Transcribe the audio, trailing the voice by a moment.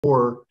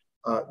for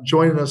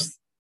joining us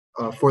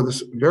for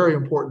this very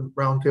important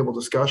roundtable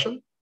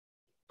discussion.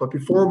 But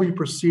before we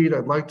proceed,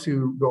 I'd like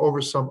to go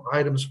over some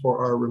items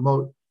for our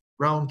remote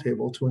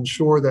roundtable to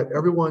ensure that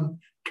everyone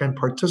can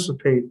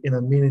participate in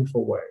a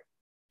meaningful way.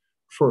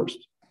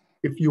 First,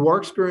 if you are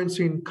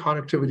experiencing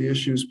connectivity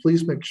issues,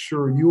 please make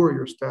sure you or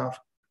your staff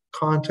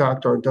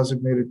contact our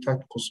designated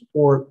technical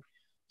support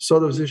so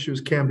those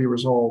issues can be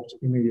resolved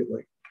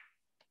immediately.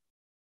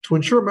 To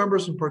ensure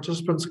members and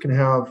participants can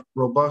have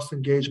robust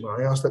engagement,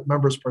 I ask that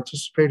members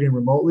participating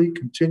remotely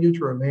continue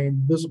to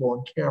remain visible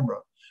on camera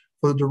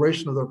for the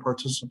duration of their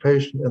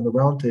participation in the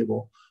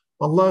roundtable,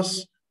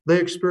 unless they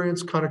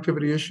experience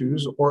connectivity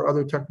issues or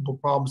other technical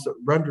problems that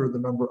render the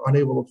member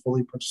unable to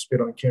fully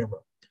participate on camera.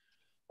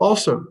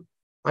 Also,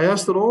 I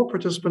ask that all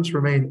participants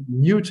remain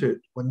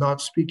muted when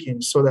not speaking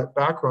so that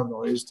background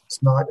noise does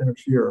not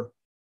interfere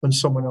when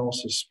someone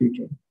else is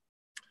speaking.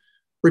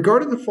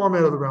 Regarding the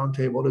format of the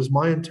roundtable, it is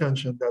my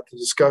intention that the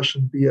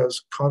discussion be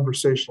as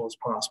conversational as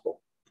possible.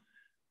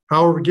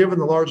 However, given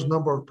the large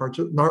number of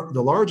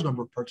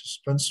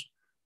participants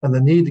and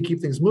the need to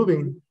keep things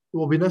moving, it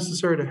will be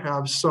necessary to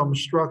have some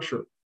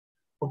structure.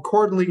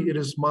 Accordingly, it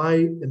is my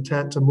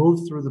intent to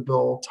move through the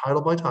bill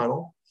title by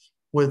title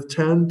with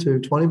 10 to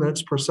 20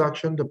 minutes per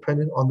section,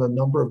 depending on the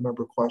number of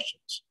member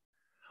questions.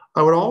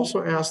 I would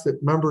also ask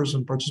that members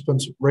and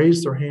participants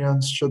raise their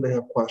hands should they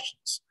have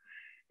questions.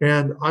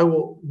 And I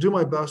will do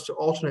my best to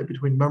alternate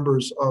between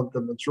members of the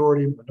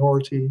majority,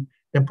 minority,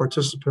 and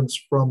participants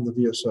from the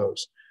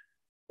VSOs.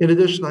 In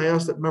addition, I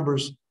ask that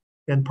members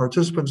and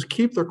participants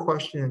keep their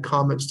questioning and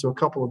comments to a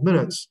couple of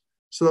minutes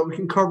so that we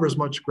can cover as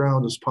much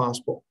ground as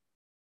possible.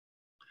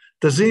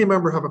 Does any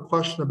member have a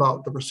question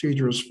about the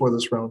procedures for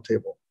this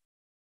roundtable?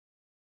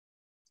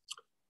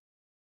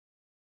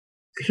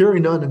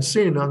 Hearing none and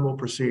seeing none, we'll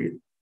proceed.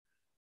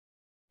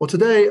 Well,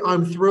 today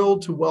I'm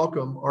thrilled to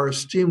welcome our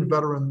esteemed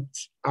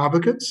veterans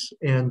advocates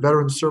and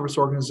veteran service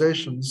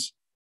organizations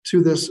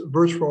to this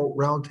virtual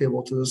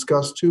roundtable to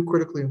discuss two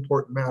critically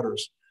important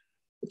matters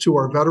to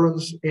our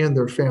veterans and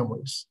their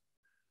families: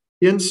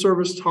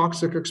 in-service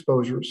toxic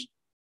exposures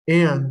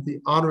and the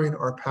Honoring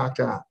Our Pact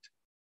Act.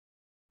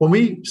 When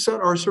we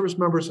sent our service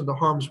members into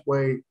harm's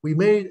way, we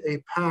made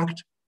a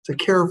pact to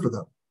care for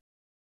them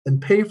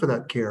and pay for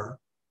that care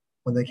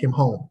when they came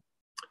home.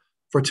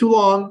 For too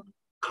long,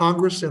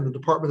 Congress and the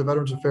Department of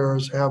Veterans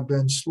Affairs have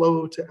been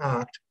slow to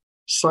act,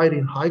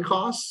 citing high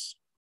costs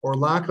or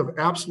lack of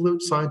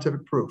absolute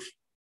scientific proof.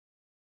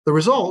 The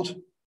result,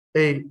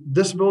 a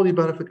disability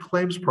benefit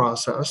claims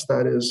process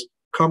that is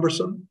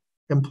cumbersome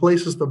and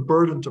places the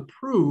burden to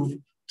prove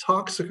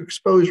toxic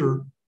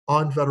exposure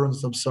on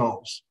veterans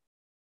themselves.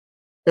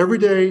 Every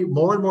day,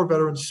 more and more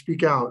veterans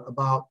speak out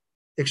about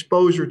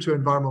exposure to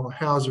environmental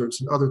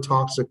hazards and other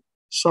toxic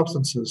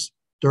substances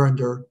during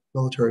their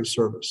military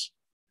service.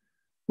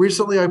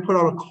 Recently, I put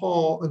out a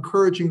call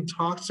encouraging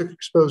toxic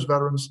exposed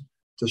veterans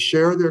to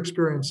share their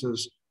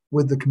experiences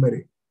with the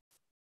committee.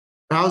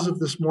 As of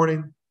this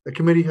morning, the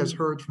committee has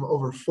heard from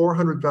over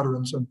 400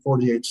 veterans in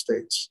 48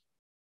 states.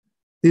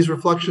 These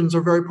reflections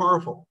are very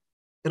powerful,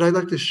 and I'd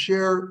like to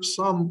share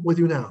some with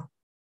you now.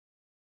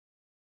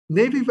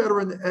 Navy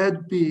veteran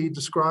Ed B.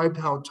 described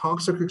how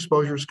toxic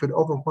exposures could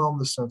overwhelm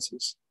the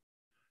senses.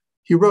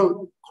 He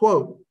wrote,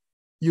 quote,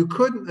 "You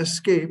couldn't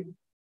escape,"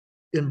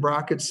 in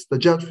brackets, the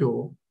jet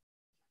fuel.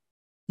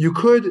 "You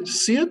could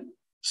see it,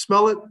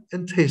 smell it,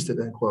 and taste it,"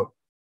 end quote.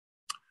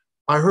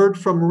 I heard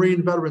from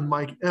Marine veteran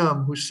Mike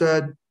M., who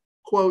said,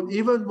 quote,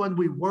 "Even when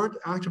we weren't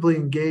actively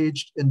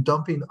engaged in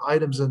dumping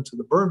items into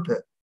the burn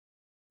pit,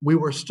 we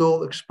were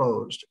still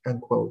exposed,"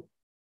 end quote.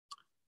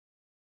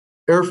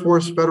 Air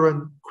Force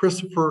veteran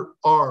Christopher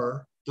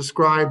R.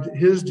 described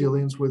his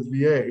dealings with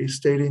VA,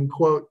 stating,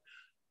 quote,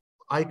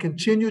 "I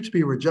continue to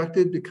be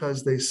rejected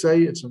because they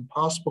say it's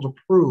impossible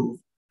to prove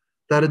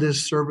that it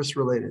is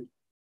service-related.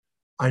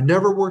 I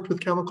never worked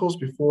with chemicals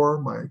before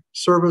my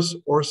service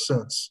or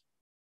since.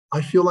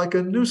 I feel like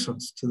a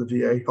nuisance to the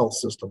VA health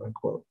system," end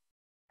quote.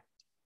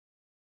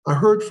 I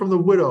heard from the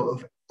widow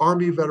of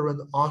Army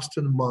veteran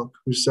Austin Monk,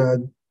 who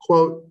said,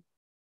 quote,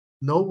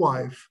 "No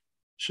wife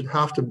should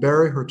have to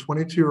bury her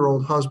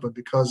 22-year-old husband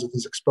because of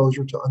his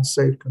exposure to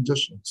unsafe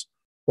conditions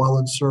while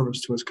in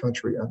service to his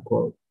country," end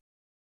quote.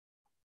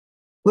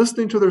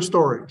 Listening to their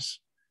stories,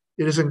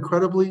 it is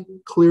incredibly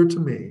clear to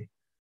me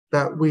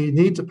that we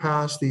need to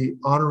pass the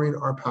Honoring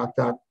Our Pact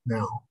Act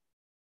now.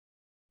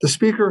 The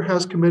Speaker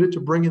has committed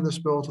to bringing this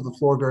bill to the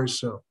floor very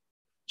soon.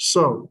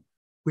 So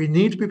we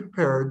need to be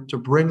prepared to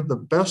bring the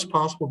best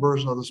possible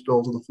version of this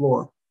bill to the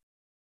floor.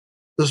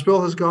 This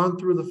bill has gone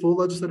through the full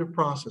legislative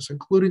process,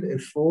 including a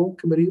full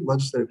committee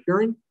legislative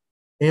hearing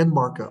and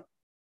markup.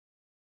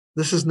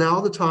 This is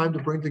now the time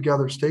to bring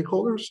together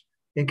stakeholders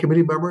and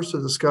committee members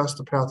to discuss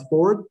the path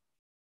forward,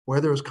 where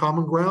there is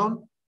common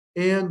ground,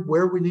 and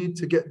where we need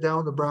to get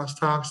down to brass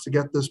tacks to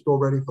get this bill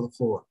ready for the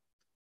floor.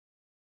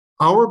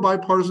 Our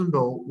bipartisan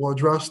bill will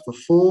address the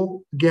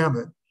full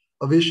gamut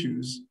of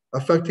issues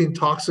affecting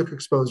toxic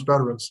exposed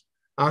veterans,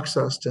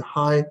 access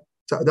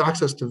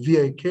to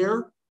VA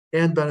care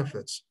and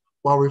benefits,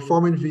 while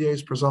reforming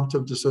VA's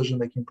presumptive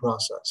decision-making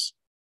process.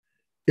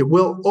 It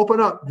will open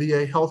up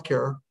VA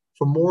healthcare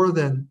for more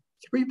than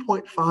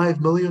 3.5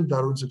 million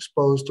veterans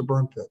exposed to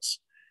burn pits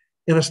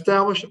and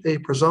establish a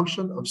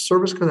presumption of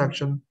service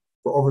connection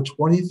for over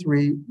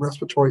 23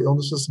 respiratory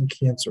illnesses and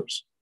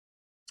cancers.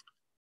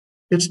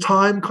 It's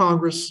time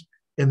Congress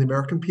and the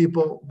American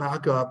people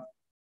back up.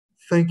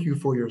 Thank you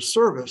for your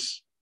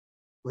service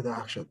with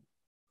action.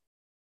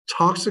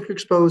 Toxic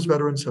exposed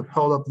veterans have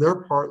held up their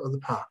part of the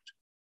pact.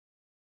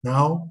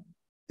 Now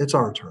it's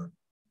our turn.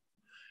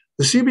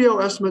 The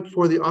CBO estimate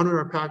for the Honor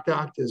Our Pact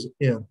Act is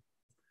in.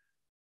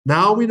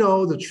 Now we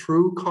know the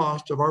true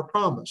cost of our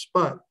promise,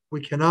 but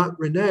we cannot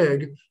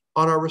renege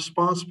on our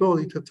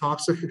responsibility to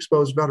toxic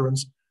exposed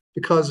veterans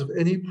because of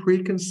any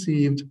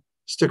preconceived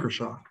sticker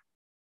shock.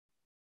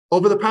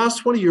 Over the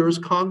past 20 years,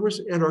 Congress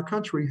and our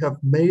country have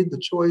made the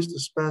choice to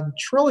spend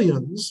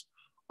trillions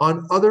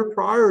on other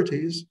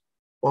priorities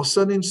while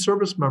sending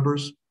service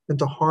members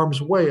into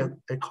harm's way at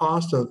a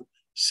cost of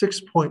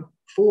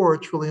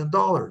 $6.4 trillion.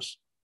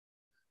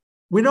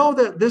 We know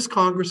that this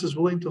Congress is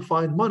willing to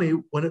find money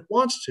when it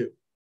wants to,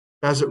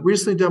 as it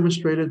recently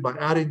demonstrated by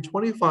adding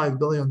 $25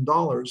 billion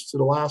to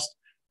the last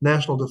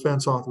National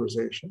Defense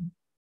Authorization.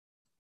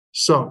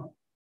 So,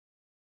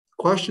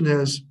 the question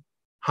is,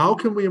 how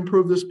can we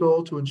improve this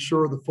bill to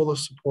ensure the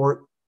fullest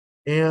support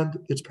and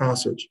its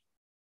passage?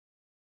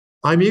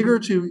 I'm eager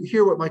to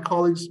hear what my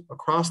colleagues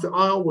across the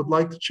aisle would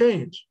like to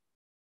change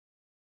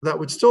that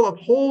would still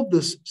uphold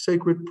this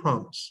sacred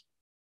promise.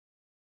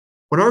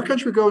 When our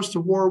country goes to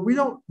war, we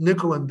don't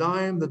nickel and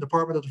dime the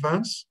Department of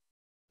Defense,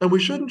 and we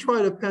shouldn't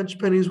try to pinch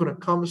pennies when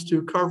it comes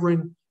to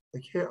covering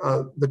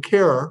the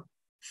care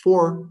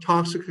for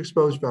toxic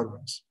exposed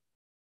veterans.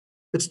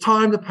 It's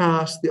time to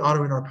pass the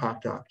Honoring Our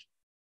Pact Act.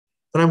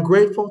 And I'm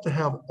grateful to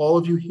have all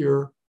of you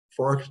here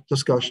for our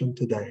discussion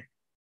today.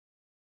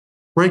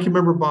 Ranking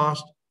Member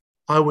Bost,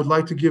 I would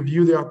like to give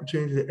you the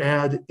opportunity to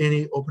add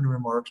any opening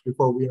remarks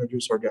before we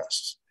introduce our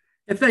guests.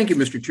 And thank you,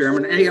 Mr.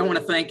 Chairman. Hey, I want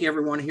to thank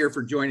everyone here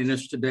for joining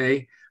us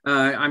today.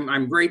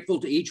 I'm grateful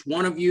to each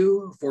one of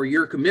you for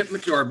your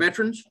commitment to our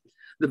veterans.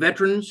 The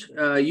veterans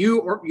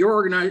your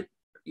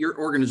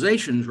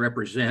organizations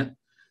represent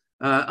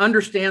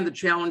understand the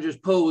challenges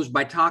posed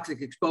by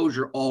toxic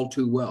exposure all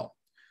too well.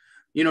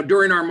 You know,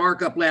 during our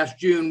markup last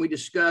June, we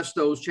discussed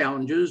those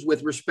challenges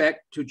with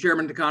respect to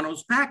Chairman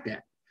Takano's PACT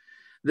Act.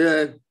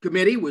 The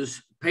committee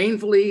was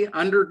painfully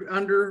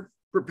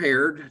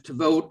under-prepared to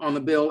vote on the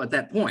bill at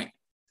that point.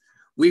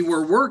 We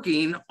were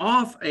working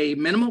off a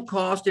minimal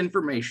cost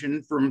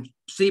information from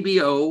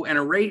CBO and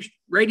a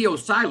radio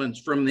silence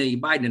from the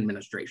Biden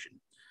administration.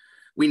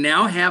 We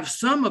now have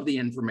some of the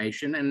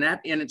information, and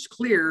it's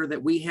clear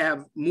that we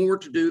have more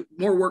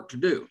work to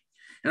do.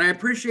 And I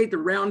appreciate the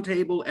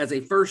roundtable as a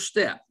first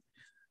step.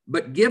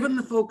 But given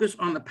the focus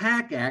on the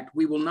PACT Act,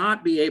 we will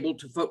not be able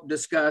to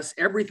discuss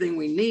everything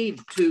we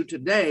need to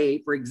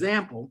today. For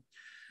example,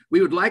 we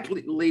would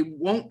likely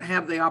won't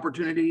have the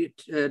opportunity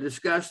to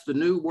discuss the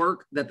new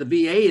work that the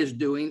VA is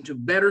doing to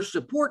better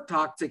support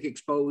toxic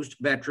exposed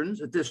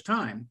veterans at this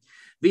time.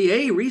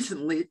 VA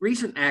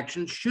recent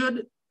actions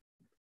should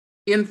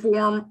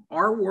inform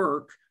our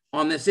work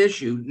on this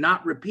issue,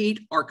 not repeat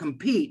or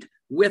compete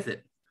with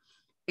it.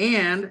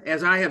 And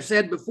as I have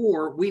said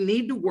before, we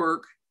need to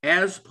work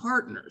as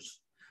partners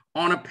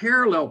on a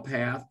parallel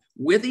path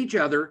with each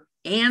other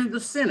and the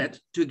Senate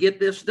to get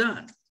this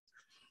done.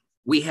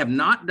 We have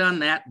not done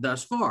that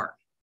thus far.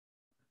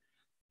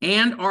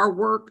 And our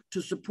work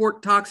to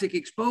support toxic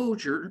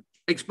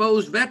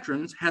exposed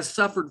veterans has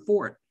suffered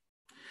for it.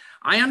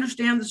 I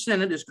understand the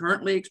Senate is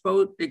currently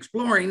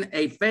exploring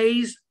a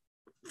phased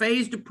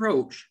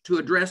approach to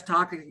address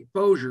toxic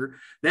exposure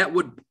that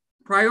would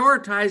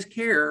prioritize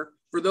care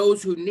for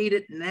those who need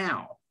it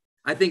now.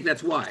 I think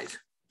that's wise.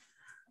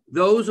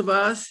 Those of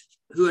us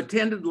who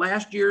attended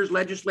last year's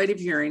legislative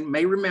hearing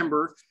may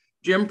remember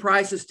Jim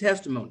Price's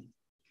testimony.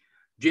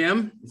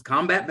 Jim is a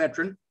combat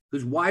veteran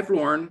whose wife,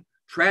 Lauren,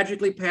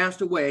 tragically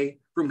passed away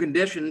from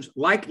conditions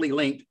likely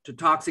linked to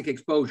toxic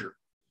exposure.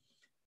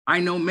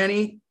 I know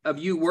many of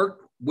you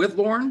worked with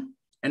Lauren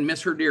and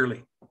miss her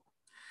dearly.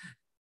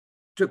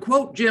 To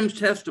quote Jim's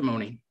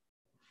testimony,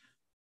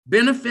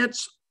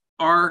 benefits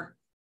are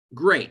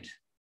great,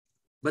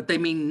 but they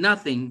mean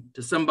nothing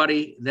to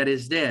somebody that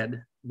is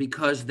dead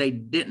because they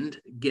didn't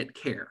get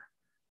care,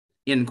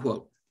 end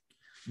quote.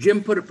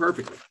 Jim put it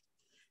perfectly.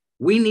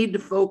 We need to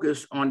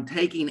focus on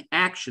taking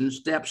action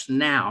steps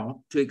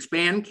now to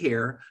expand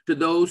care to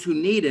those who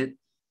need it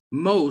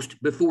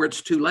most before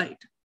it's too late.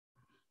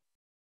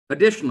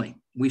 Additionally,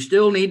 we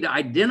still need to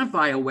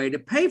identify a way to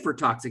pay for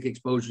toxic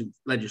exposure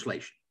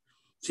legislation.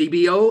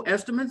 CBO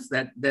estimates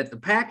that the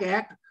PACT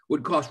Act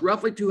would cost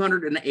roughly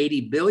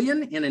 $280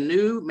 billion in a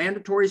new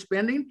mandatory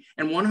spending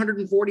and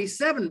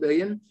 $147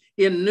 billion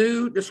in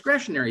new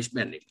discretionary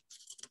spending.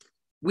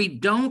 We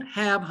don't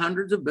have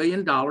hundreds of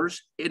billion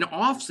dollars in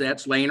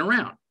offsets laying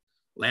around.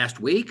 Last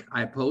week,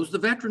 I opposed the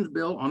Veterans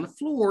Bill on the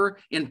floor,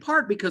 in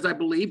part because I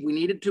believe we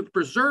needed to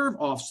preserve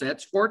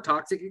offsets for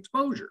toxic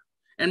exposure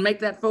and make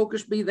that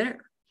focus be there.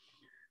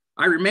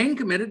 I remain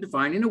committed to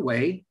finding a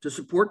way to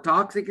support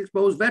toxic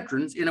exposed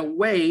veterans in a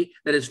way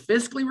that is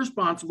fiscally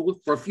responsible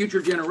for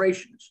future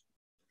generations.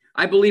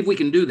 I believe we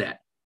can do that.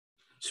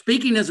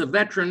 Speaking as a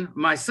veteran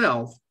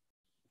myself,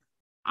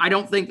 I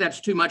don't think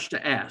that's too much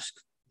to ask.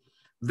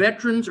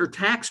 Veterans are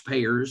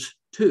taxpayers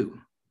too.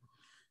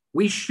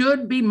 We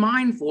should be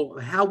mindful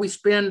of how we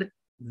spend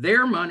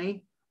their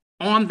money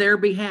on their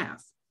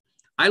behalf.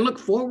 I look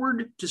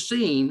forward to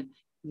seeing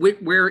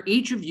where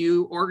each of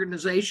you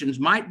organizations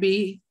might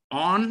be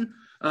on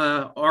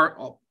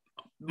or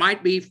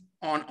might be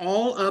on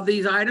all of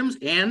these items,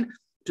 and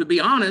to be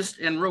honest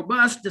and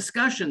robust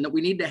discussion that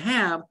we need to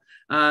have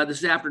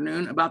this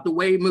afternoon about the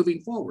way moving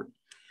forward.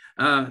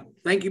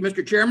 Thank you,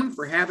 Mr. Chairman,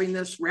 for having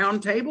this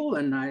roundtable,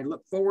 and I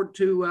look forward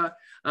to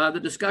the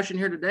discussion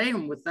here today.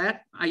 And with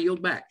that, I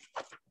yield back.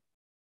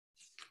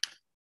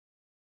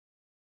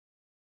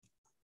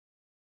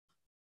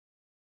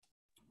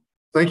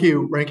 Thank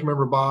you, Ranking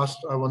Member Bost.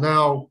 I will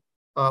now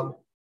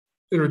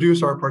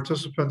introduce our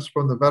participants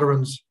from the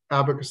Veterans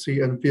Advocacy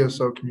and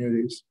VSO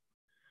communities.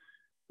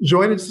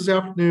 Joining us this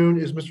afternoon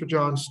is Mr.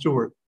 Jon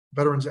Stewart,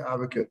 Veterans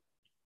Advocate,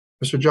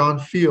 Mr. John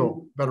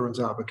Field, Veterans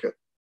Advocate,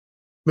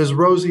 Ms.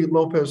 Rosie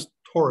Lopez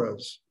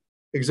Torres,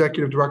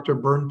 Executive Director,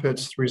 Burn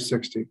Pits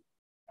 360,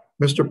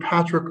 Mr.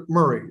 Patrick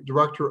Murray,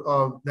 Director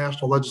of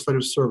National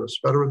Legislative Service,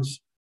 Veterans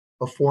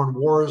of Foreign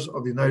Wars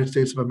of the United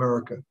States of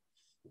America,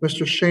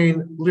 Mr.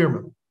 Shane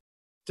Learman,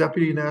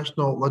 Deputy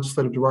National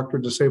Legislative Director,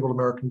 Disabled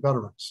American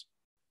Veterans,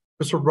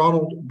 Mr.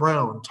 Ronald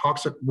Brown,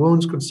 Toxic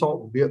Wounds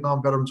Consultant,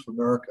 Vietnam Veterans of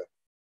America,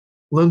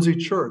 Lindsay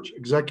Church,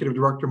 Executive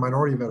Director,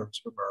 Minority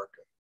Veterans of America,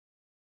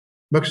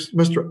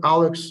 Mr.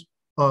 Alex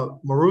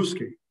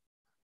Maruski,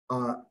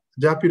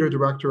 Deputy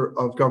Director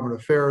of Government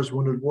Affairs,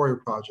 Wounded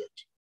Warrior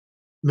Project,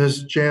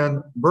 Ms.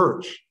 Jan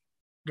Birch,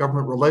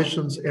 Government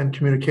Relations and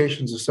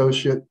Communications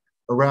Associate,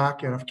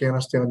 Iraq and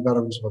Afghanistan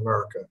Veterans of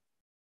America,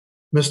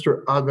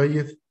 Mr.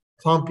 Advaith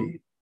Tompi,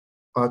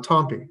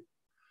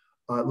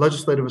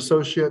 Legislative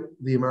Associate,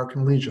 the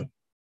American Legion,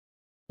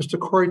 Mr.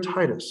 Corey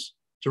Titus,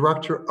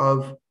 Director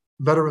of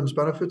Veterans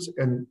Benefits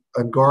and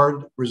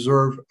Guard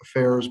Reserve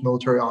Affairs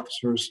Military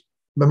Officers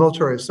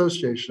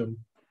Association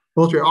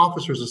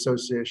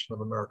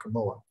of America,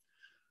 MOA,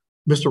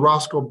 Mr.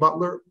 Roscoe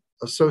Butler,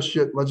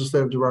 Associate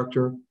Legislative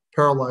Director,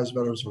 Paralyzed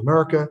Veterans of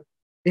America,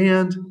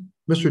 and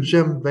Mr.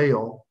 Jim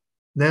Vail,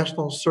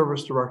 National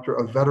Service Director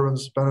of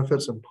Veterans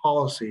Benefits and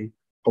Policy,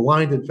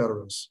 Blinded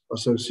Veterans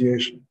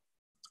Association.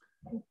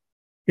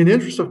 In the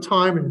interest of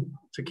time and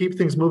to keep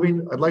things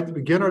moving, I'd like to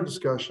begin our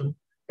discussion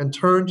and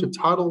turn to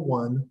Title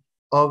I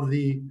of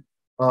the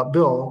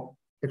bill,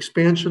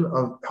 Expansion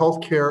of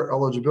Healthcare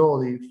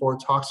Eligibility for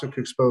Toxic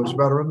Exposed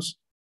Veterans.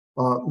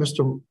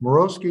 Mr.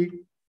 Morosky,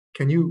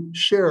 can you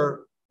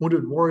share the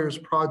Wounded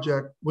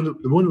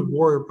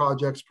Warrior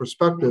Project's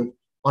perspective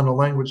on the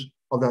language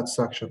of that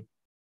section?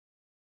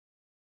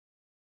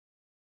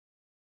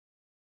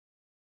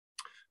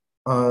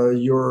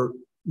 Mr.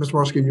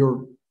 Morosky,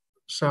 your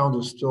sound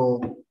is still.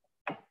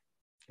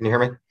 Can you hear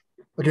me?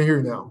 I can hear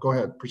you now. Go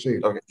ahead,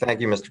 proceed. Okay,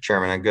 thank you, Mr.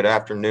 Chairman, and good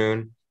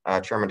afternoon,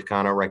 Chairman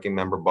Takano, Ranking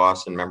Member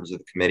Bost, and members of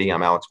the committee.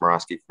 I'm Alex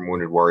Morosky from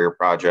Wounded Warrior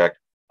Project.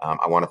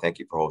 I want to thank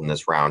you for holding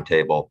this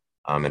roundtable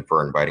and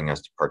for inviting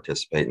us to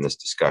participate in this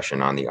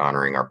discussion on the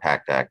Honoring Our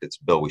PACT Act. It's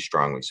a bill we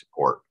strongly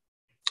support.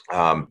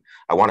 I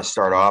want to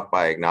start off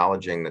by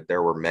acknowledging that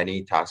there were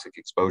many toxic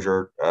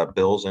exposure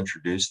bills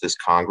introduced this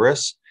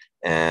Congress.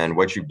 And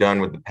what you've done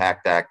with the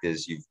PACT Act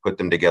is you've put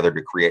them together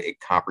to create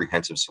a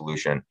comprehensive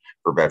solution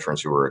for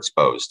veterans who are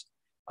exposed.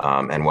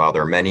 And while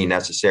there are many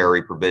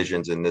necessary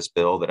provisions in this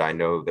bill that I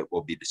know that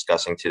we'll be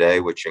discussing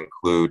today, which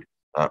include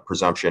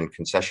presumption,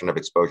 concession of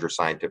exposure,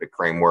 scientific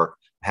framework,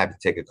 I have to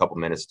take a couple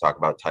minutes to talk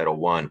about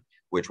Title I,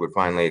 which would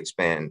finally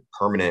expand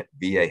permanent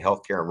VA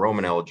healthcare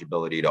enrollment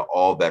eligibility to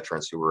all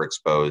veterans who were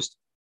exposed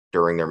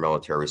during their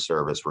military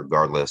service,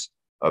 regardless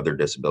of their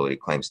disability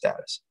claim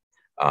status.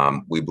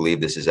 We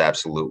believe this is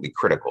absolutely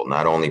critical,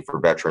 not only for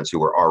veterans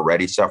who are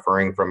already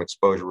suffering from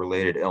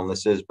exposure-related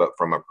illnesses, but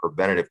from a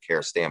preventative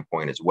care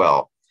standpoint as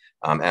well.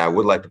 And I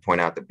would like to point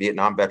out that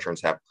Vietnam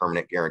veterans have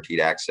permanent guaranteed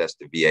access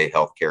to VA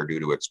healthcare due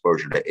to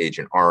exposure to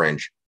Agent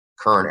Orange.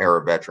 Current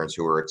era veterans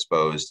who are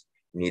exposed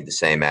need the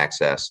same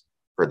access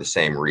for the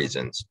same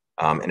reasons.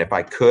 And if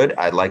I could,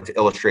 I'd like to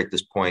illustrate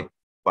this point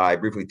by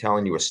briefly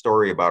telling you a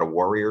story about a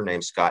warrior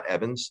named Scott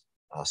Evans.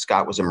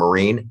 Scott was a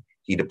Marine.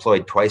 He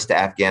deployed twice to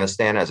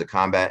Afghanistan as a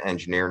combat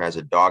engineer and as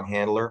a dog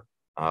handler,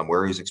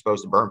 where he was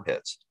exposed to burn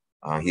pits.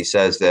 He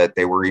says that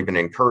they were even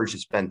encouraged to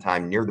spend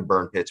time near the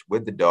burn pits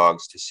with the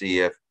dogs to see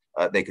if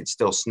they could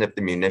still sniff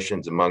the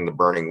munitions among the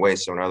burning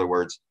waste. So in other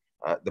words,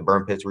 the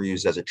burn pits were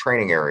used as a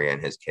training area in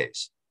his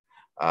case.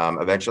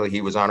 Eventually,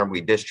 he was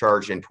honorably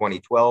discharged in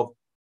 2012.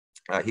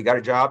 He got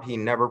a job. He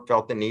never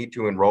felt the need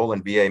to enroll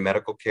in VA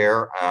medical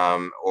care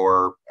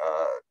or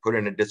put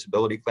in a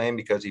disability claim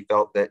because he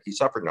felt that he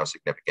suffered no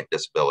significant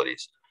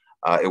disabilities.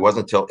 It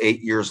wasn't until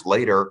 8 years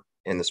later,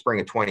 in the spring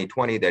of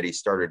 2020, that he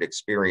started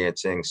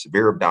experiencing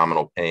severe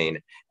abdominal pain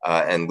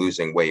and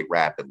losing weight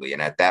rapidly.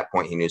 And at that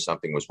point, he knew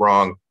something was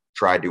wrong.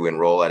 tried to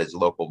enroll at his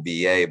local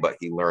VA, but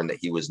he learned that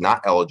he was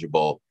not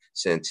eligible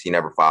since he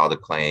never filed a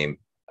claim,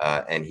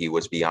 and he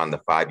was beyond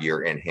the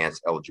 5-year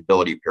enhanced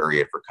eligibility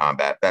period for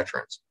combat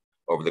veterans.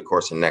 Over the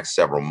course of the next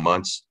several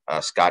months,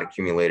 Scott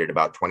accumulated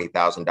about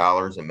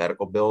 $20,000 in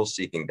medical bills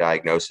seeking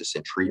diagnosis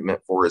and treatment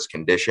for his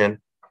condition.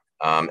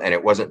 And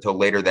it wasn't until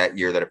later that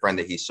year that a friend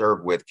that he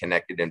served with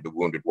connected him to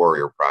Wounded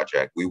Warrior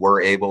Project. We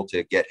were able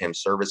to get him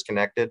service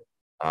connected,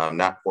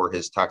 not for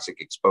his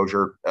toxic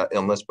exposure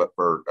illness, but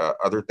for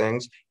other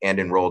things, and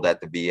enrolled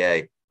at the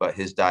VA. But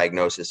his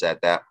diagnosis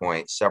at that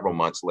point, several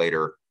months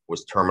later,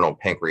 was terminal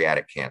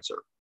pancreatic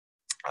cancer.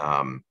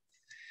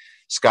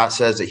 Scott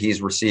says that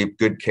he's received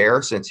good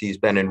care since he's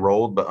been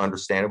enrolled, but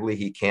understandably,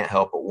 he can't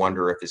help but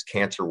wonder if his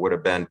cancer would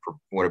have been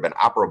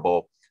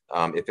operable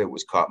if it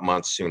was caught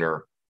months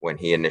sooner when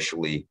he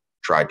initially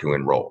tried to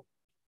enroll.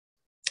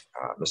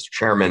 Mr.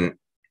 Chairman,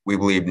 we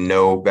believe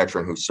no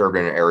veteran who served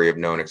in an area of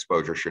known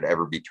exposure should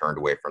ever be turned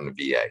away from the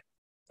VA.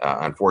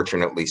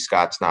 Unfortunately,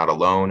 Scott's not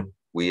alone.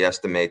 We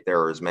estimate there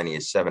are as many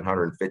as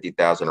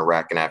 750,000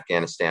 Iraq and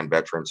Afghanistan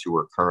veterans who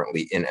are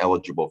currently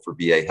ineligible for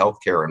VA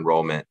healthcare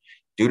enrollment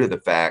due to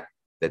the fact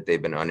that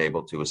they've been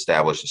unable to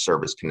establish a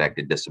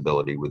service-connected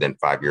disability within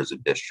 5 years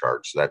of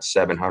discharge. So that's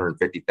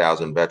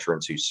 750,000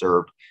 veterans who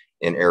served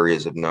in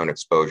areas of known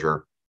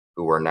exposure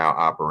who are now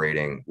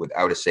operating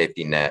without a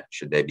safety net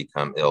should they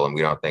become ill. And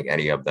we don't think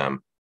any of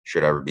them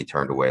should ever be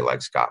turned away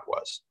like Scott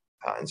was.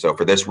 And so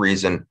for this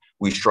reason,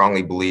 we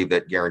strongly believe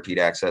that guaranteed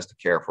access to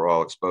care for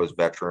all exposed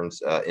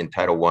veterans in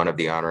Title I of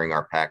the Honoring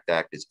Our Pact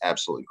Act is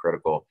absolutely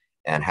critical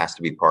and has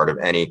to be part of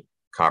any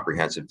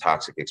comprehensive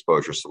toxic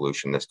exposure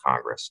solution this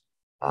Congress.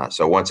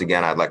 So once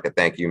again, I'd like to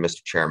thank you,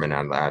 Mr. Chairman,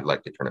 and I'd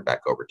like to turn it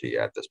back over to you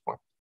at this point.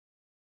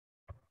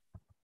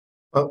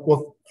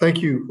 Well,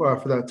 thank you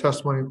for that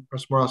testimony,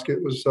 Mr. Morosky.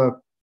 It was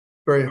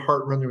very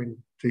heart-rending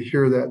to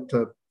hear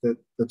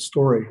that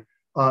story.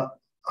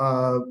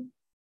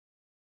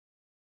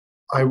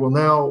 I will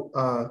now,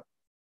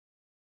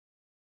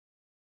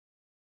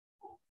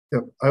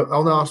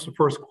 I'll now ask the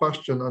first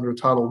question under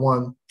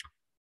Title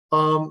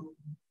I.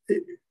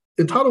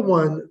 In Title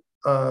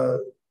I,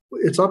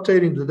 it's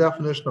updating the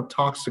definition of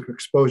toxic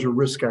exposure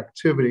risk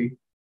activity,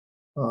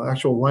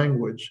 actual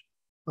language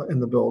in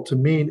the bill, to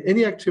mean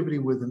any activity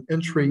with an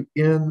entry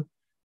in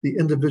the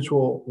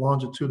individual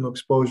longitudinal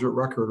exposure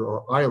record,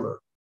 or ILER,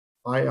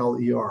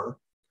 I-L-E-R,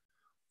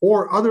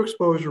 or other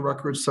exposure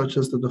records such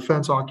as the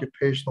Defense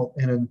Occupational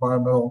and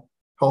Environmental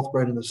Health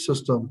Readiness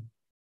System,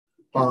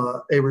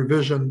 a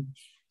revision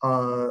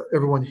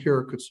everyone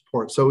here could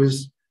support. So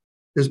is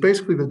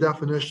basically the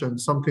definition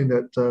something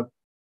that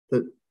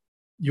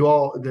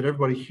that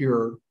everybody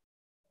here,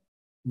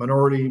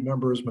 minority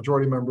members,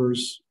 majority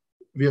members,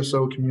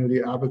 VSO community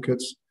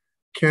advocates,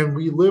 can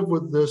we live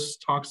with this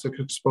toxic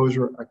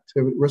exposure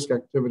activity, risk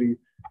activity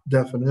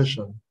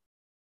definition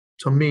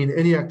to mean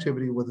any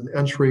activity with an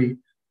entry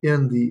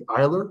in the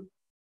ILER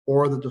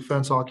or the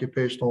Defense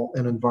Occupational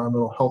and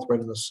Environmental Health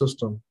Readiness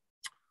System?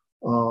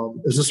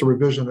 Is this a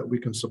revision that we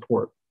can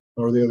support,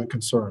 or are there other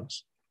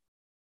concerns?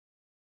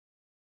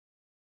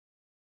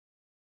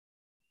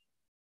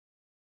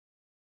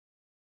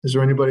 Is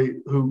there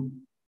anybody who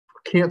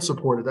can't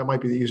support it? That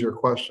might be the easier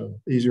question,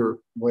 the easier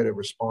way to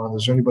respond.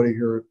 Is there anybody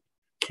here who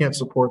can't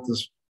support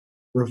this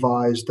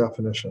revised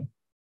definition?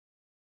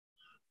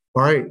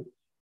 All right.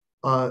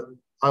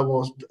 I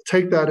will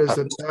take that as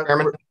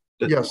Chairman?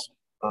 Yes.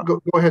 Go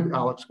ahead,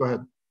 Alex. Go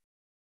ahead.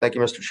 Thank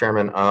you, Mr.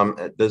 Chairman.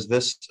 Does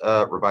this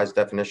revised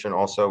definition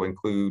also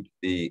include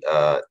the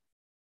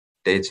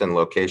dates and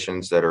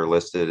locations that are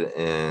listed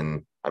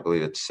in, I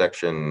believe it's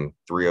section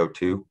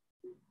 302?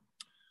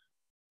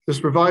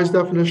 This revised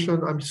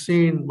definition, I'm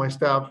seeing my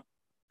staff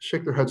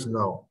shake their heads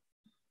no.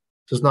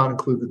 Does not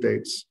include the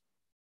dates.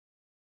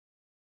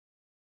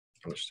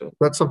 Understood.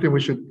 That's something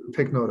we should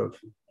take note of.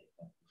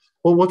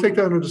 Well, we'll take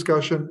that under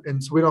discussion,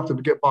 and so we don't have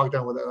to get bogged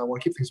down with that. I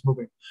want to keep things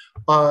moving.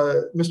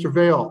 Mr.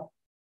 Vail,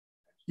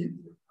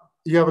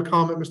 you have a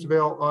comment, Mr.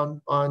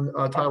 Vail,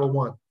 on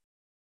Title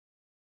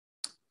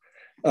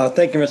I?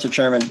 Thank you, Mr.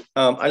 Chairman.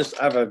 I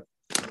have a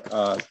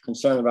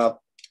concern about,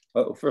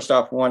 first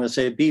off, I wanted to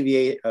say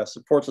BVA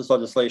supports this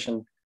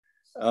legislation.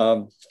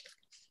 But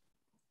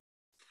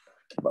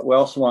we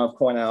also want to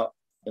point out,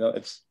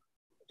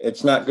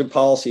 it's not good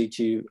policy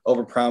to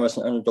overpromise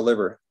and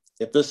underdeliver.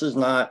 If this is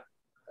not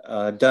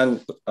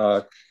done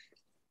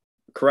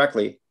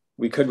correctly,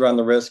 we could run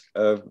the risk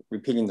of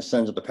repeating the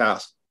sins of the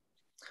past.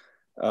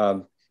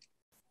 A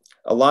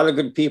lot of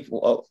good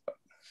people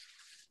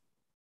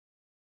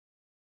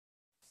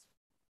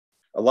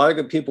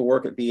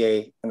work at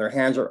VA, and their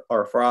hands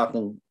are for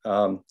often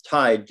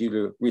tied due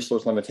to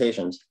resource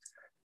limitations.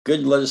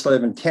 Good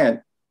legislative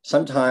intent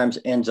sometimes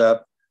ends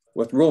up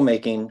with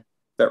rulemaking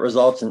that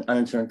results in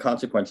unintended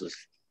consequences.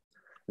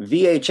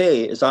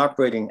 VHA is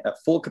operating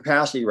at full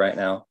capacity right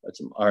now,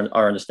 that's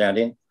our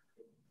understanding.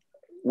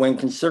 When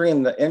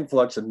considering the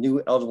influx of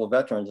new eligible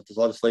veterans that this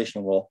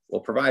legislation will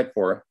provide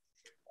for,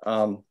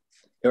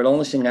 it would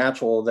only seem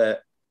natural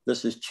that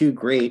this is too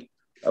great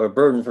of a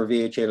burden for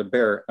VHA to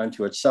bear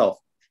unto itself.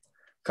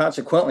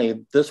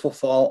 Consequently, this will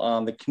fall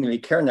on the community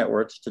care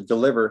networks to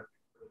deliver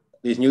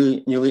these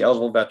newly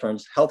eligible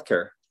veterans health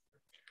care.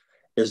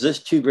 Is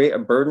this too great a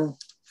burden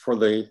for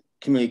the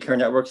community care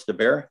networks to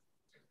bear?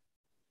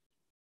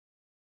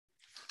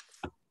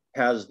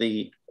 Has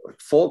the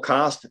full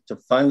cost to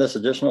fund this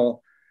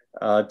additional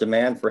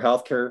demand for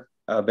healthcare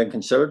been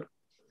considered?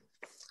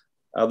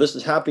 This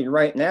is happening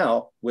right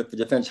now with the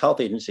Defense Health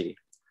Agency.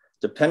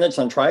 Dependents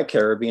on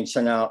TRICARE are being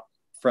sent out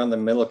from the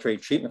military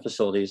treatment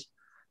facilities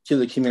to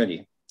the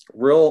community.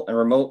 Rural and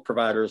remote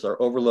providers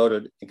are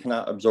overloaded and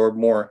cannot absorb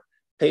more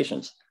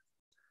patients.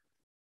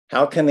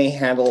 How can they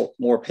handle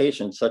more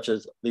patients, such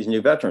as these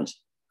new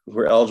veterans who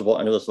are eligible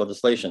under this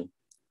legislation?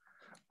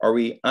 Are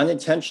we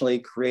unintentionally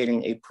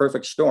creating a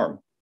perfect storm?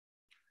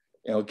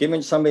 You know,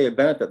 giving somebody a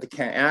benefit they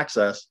can't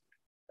access,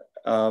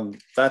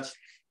 that's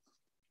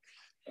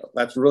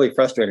really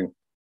frustrating.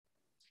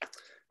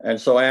 And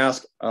so I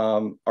ask,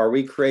 are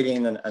we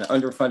creating an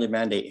underfunded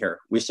mandate here?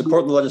 We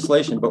support the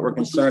legislation, but we're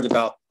concerned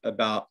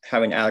about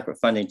having adequate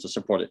funding to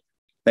support it.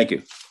 Thank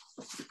you.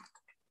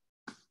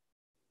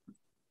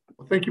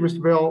 Well, thank you,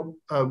 Mr. Bell.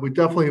 We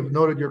definitely have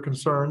noted your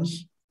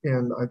concerns,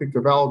 and I think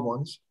they're valid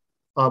ones.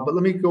 But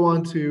let me go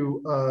on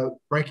to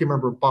Ranking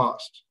Member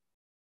Bost.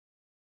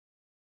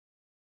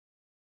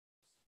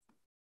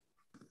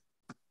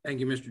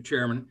 Thank you, Mr.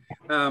 Chairman.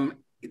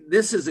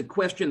 This is a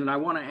question that I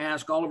want to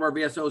ask all of our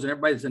VSOs and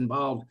everybody that's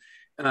involved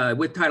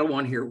with Title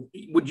I here.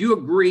 Would you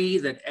agree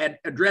that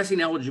addressing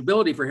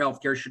eligibility for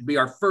healthcare should be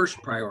our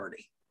first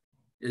priority?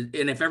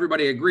 And if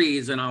everybody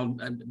agrees,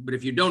 but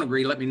if you don't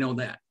agree, let me know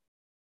that.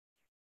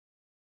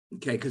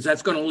 Okay, because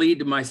that's going to lead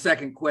to my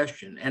second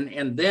question.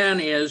 And then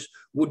is,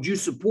 would you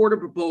support a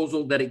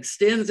proposal that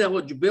extends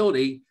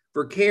eligibility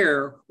for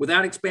care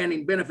without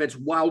expanding benefits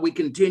while we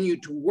continue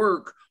to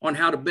work on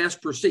how to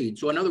best proceed?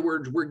 So in other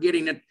words, we're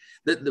getting it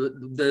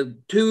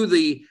to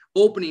the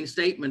opening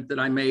statement that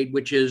I made,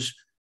 which is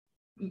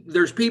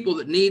there's people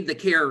that need the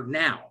care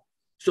now.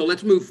 So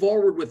let's move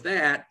forward with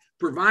that,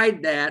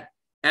 provide that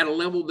at a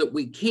level that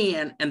we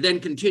can, and then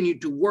continue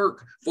to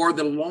work for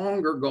the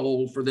longer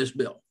goal for this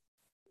bill.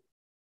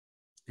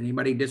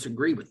 Anybody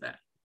disagree with that?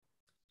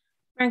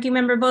 Ranking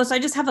Member Bose, I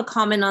just have a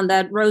comment on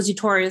that. Rosie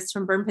Torres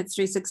from Burn Pits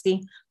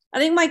 360. I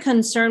think my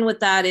concern with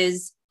that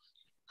is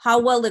how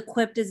well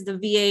equipped is the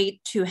VA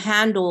to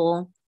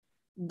handle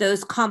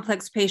those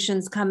complex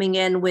patients coming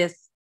in with,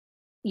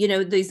 you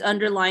know, these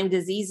underlying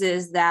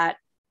diseases that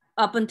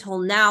up until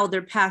now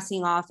they're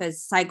passing off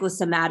as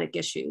psychosomatic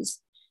issues.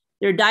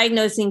 They're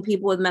diagnosing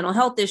people with mental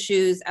health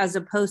issues as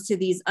opposed to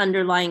these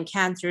underlying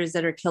cancers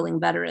that are killing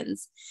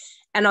veterans.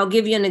 And I'll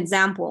give you an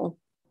example.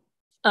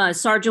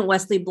 Sergeant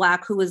Wesley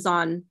Black, who was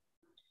on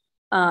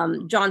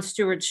Jon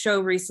Stewart's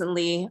show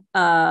recently,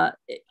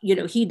 you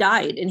know, he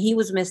died and he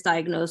was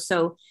misdiagnosed.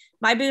 So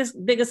my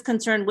biggest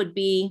concern would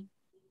be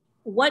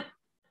what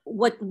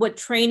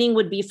training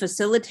would be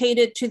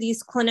facilitated to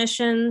these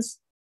clinicians?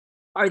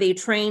 Are they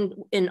trained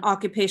in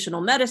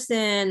occupational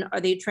medicine? Are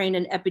they trained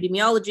in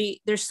epidemiology?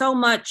 There's so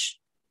much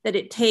that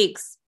it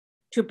takes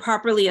to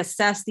properly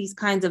assess these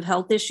kinds of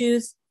health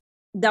issues.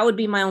 That would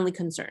be my only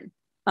concern.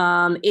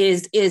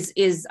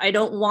 Is I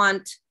don't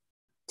want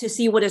to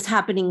see what is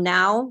happening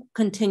now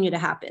continue to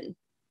happen.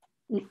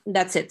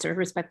 That's it, sir.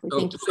 Respectfully,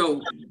 thank you.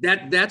 So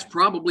that's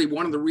probably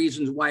one of the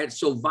reasons why it's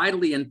so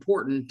vitally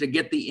important to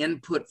get the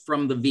input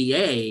from the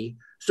VA,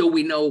 so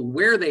we know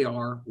where they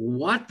are,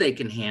 what they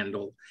can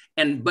handle,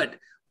 but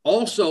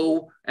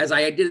also, as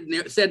I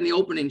said in the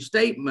opening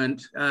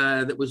statement,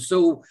 that was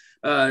so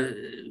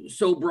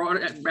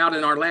brought about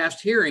in our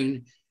last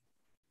hearing.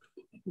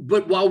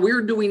 But while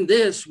we're doing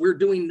this, we're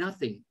doing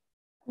nothing.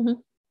 Mm-hmm.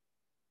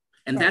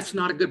 And that's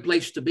not a good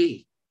place to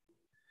be.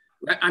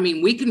 I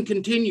mean, we can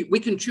continue,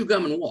 we can chew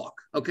gum and walk,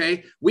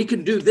 okay? We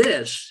can do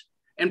this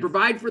and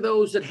provide for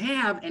those that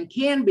have and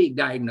can be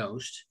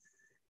diagnosed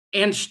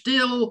and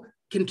still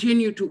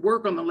continue to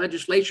work on the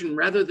legislation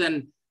rather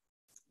than,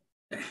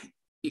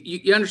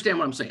 you understand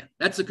what I'm saying?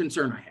 That's the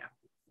concern I have.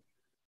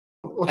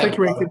 Well, thank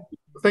you, Rankin.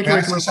 Thank you,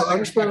 Rankin. I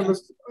understand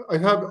this.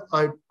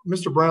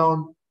 Mr.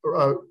 Brown,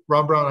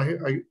 Ron Brown,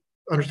 I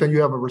understand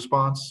you have a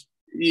response.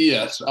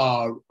 Yes.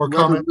 Or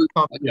comment.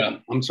 Yeah,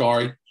 I'm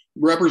sorry.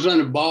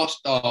 Representative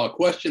Bost,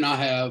 question I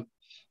have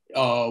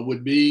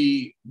would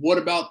be, what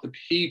about the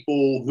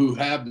people who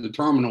have the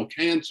terminal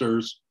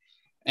cancers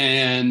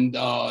and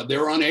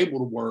they're unable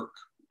to work?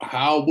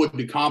 How would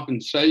the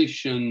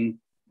compensation,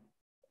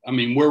 I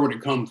mean, where would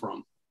it come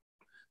from?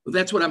 Well,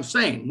 that's what I'm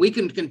saying. We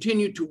can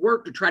continue to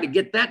work to try to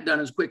get that done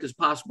as quick as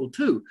possible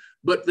too.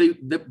 But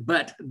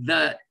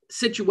the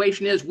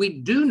situation is, we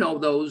do know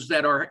those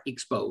that are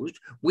exposed.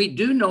 We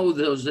do know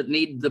those that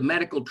need the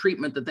medical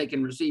treatment that they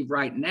can receive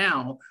right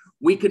now.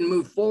 We can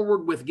move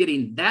forward with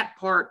getting that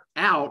part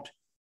out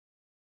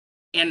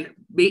and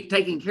be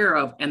taken care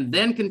of, and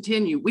then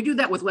continue. We do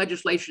that with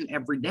legislation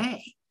every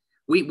day.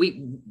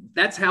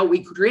 That's how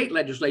we create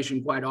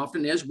legislation quite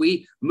often, is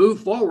we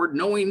move forward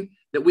knowing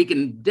that we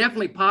can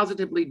definitely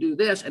positively do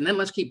this, and then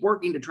let's keep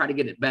working to try to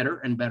get it better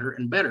and better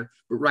and better.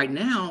 But right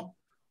now,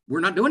 we're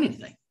not doing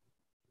anything.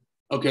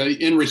 Okay,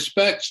 in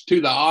respects to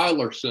the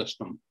Eiler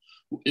system,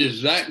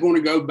 is that going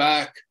to go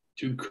back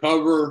to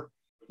cover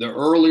the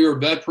earlier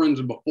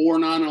veterans before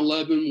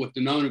 9/11 with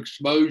the known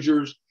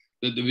exposures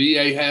that the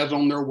VA has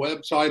on their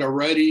website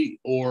already,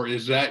 or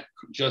is that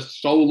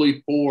just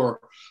solely for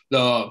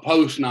the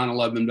post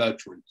 9/11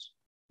 veterans?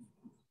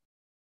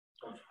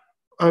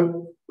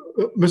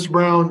 Mr.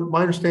 Brown,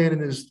 my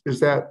understanding is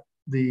that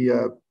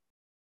the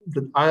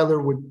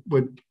Eiler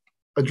would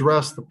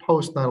address the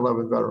post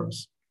 9/11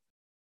 veterans,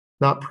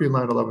 not pre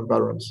 9/11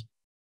 veterans.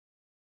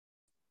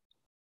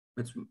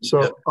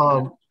 So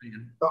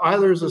the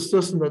Eiler is a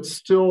system that's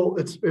still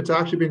it's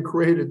actually being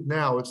created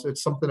now.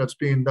 It's something that's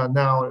being done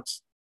now.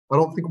 I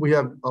don't think we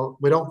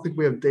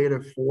have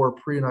data for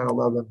pre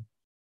 9/11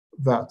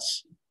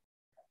 vets.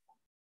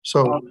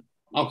 So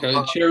okay,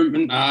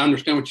 Chairman, I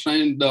understand what you're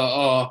saying.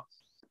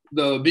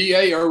 The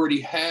VA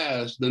already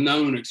has the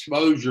known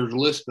exposures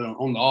listed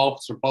on the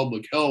Office of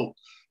Public Health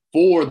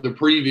for the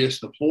previous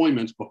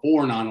deployments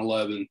before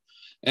 9/11.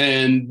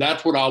 And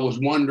that's what I was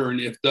wondering,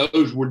 if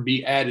those would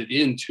be added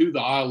into the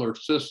Eiler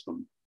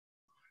system.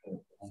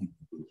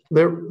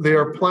 They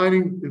are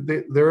planning.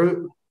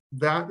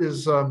 That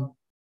is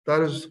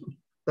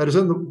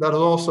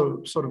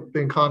also sort of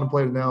being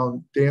contemplated now.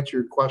 And to answer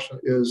your question,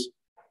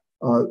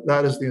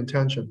 that is the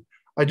intention.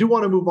 I do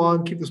want to move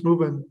on, keep this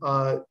moving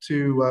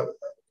to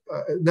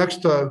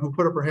next. Who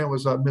put up her hand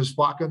was Ms.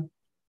 Flocken.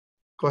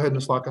 Go ahead,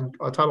 Ms. Flocken.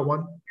 Title I.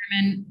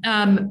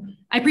 Chairman,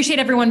 I appreciate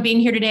everyone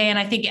being here today, and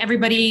I think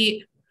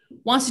everybody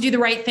wants to do the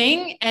right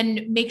thing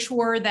and make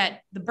sure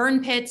that the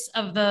burn pits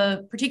of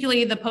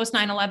particularly the post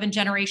 9/11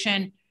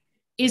 generation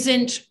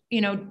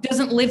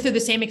doesn't live through the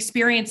same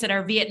experience that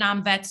our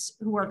Vietnam vets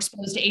who were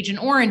exposed to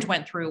Agent Orange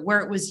went through,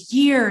 where it was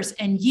years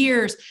and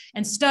years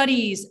and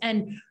studies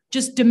and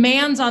just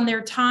demands on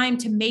their time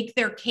to make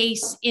their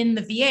case in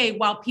the VA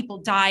while people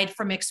died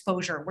from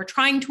exposure. We're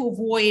trying to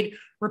avoid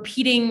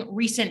repeating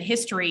recent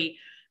history.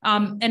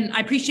 And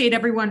I appreciate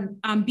everyone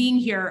being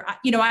here.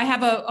 I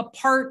have a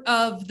part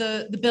of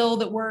the bill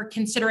that we're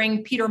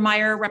considering.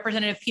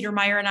 Representative Peter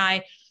Meyer and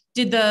I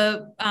did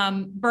the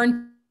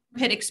Burn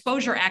Pit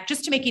Exposure Act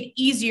just to make it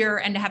easier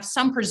and to have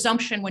some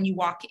presumption when you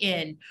walk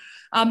in.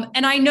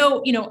 And I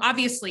know,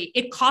 obviously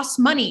it costs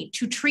money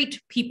to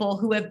treat people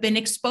who have been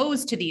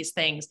exposed to these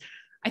things.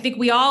 I think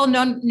we all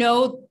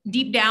know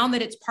deep down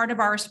that it's part of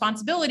our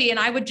responsibility. And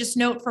I would just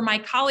note for my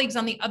colleagues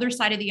on the other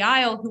side of the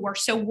aisle who are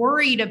so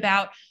worried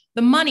about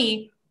the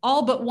money,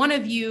 all but one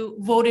of you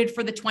voted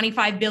for the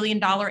 $25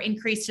 billion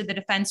increase to the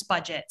defense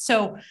budget.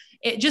 So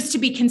just to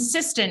be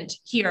consistent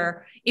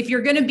here, if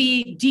you're going to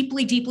be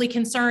deeply, deeply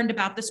concerned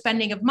about the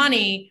spending of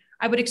money,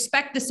 I would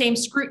expect the same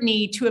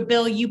scrutiny to a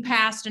bill you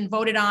passed and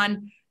voted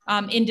on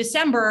in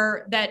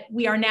December that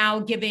we are now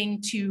giving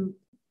to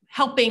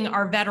helping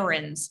our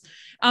veterans.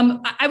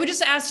 I would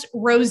just ask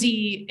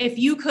Rosie, if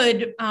you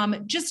could,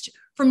 just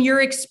from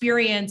your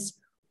experience,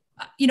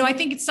 I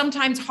think it's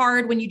sometimes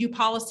hard when you do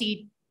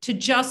policy to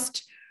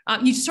just,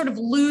 you sort of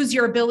lose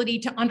your ability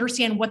to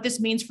understand what this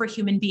means for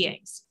human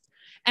beings.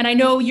 And I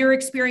know your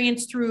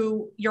experience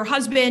through your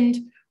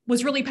husband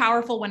was really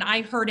powerful when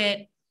I heard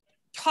it.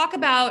 Talk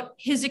about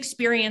his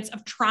experience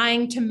of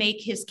trying to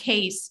make his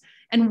case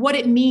and what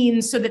it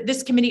means so that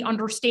this committee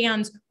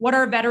understands what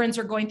our veterans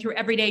are going through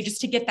every day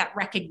just to get that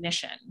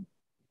recognition.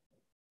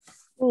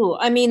 Ooh,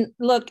 I mean,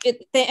 look,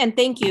 and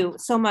thank you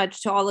so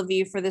much to all of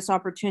you for this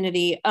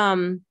opportunity.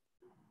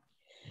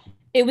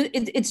 It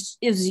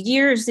was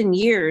years and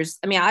years.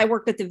 I mean, I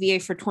worked at the VA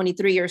for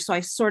 23 years, so I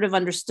sort of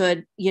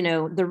understood,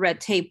 the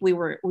red tape we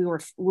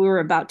were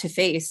about to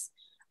face.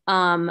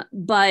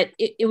 But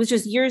it was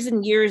just years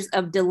and years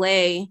of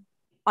delay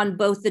on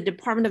both the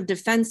Department of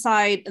Defense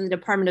side and the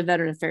Department of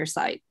Veteran Affairs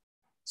side.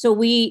 So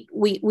we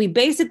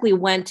basically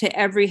went to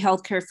every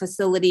healthcare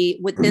facility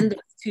within the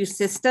two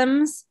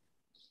systems.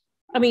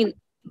 I mean,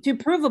 to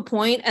prove a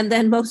point, and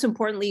then most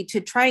importantly, to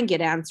try and get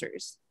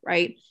answers,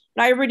 right?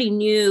 But I already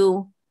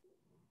knew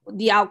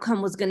the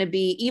outcome was going to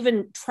be,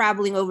 even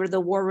traveling over the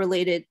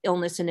War-Related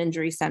Illness and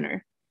Injury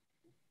Center.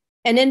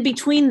 And in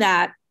between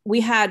that,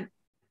 we had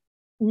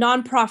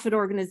nonprofit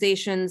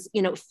organizations,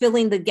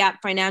 filling the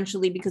gap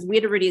financially because we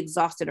had already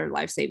exhausted our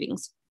life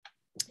savings.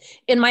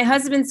 In my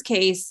husband's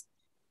case,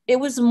 it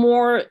was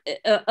more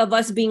of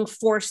us being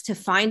forced to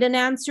find an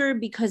answer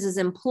because his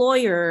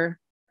employer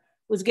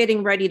was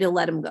getting ready to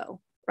let him go,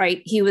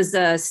 right? He was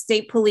a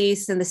state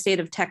police in the state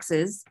of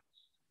Texas.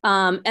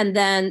 And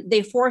then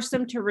they forced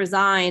him to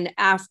resign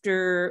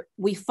after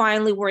we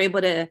finally were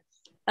able to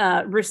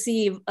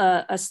receive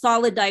a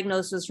solid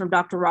diagnosis from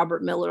Dr.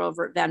 Robert Miller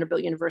over at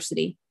Vanderbilt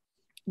University.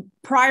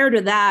 Prior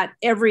to that,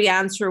 every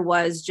answer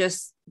was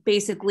just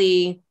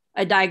basically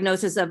a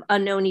diagnosis of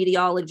unknown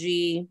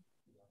etiology,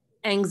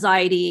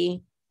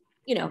 anxiety.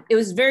 It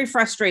was very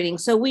frustrating.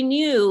 So we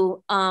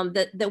knew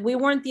that we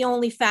weren't the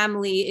only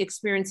family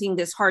experiencing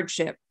this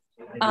hardship.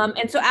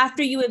 And so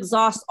after you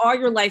exhaust all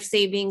your life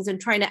savings and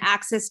trying to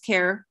access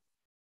care,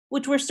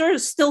 which we're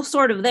still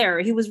sort of there,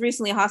 he was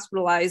recently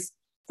hospitalized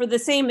for the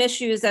same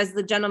issues as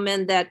the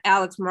gentleman that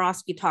Alex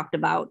Morosky talked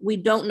about. We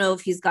don't know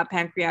if he's got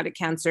pancreatic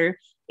cancer.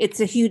 It's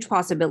a huge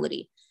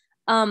possibility.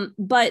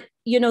 But,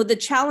 you know, the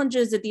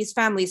challenges that these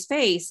families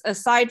face,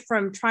 aside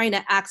from trying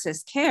to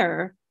access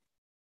care,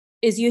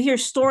 is you hear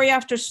story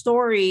after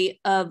story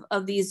of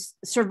these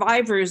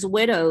survivors,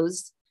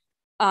 widows,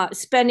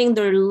 spending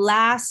their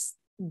last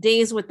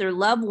days with their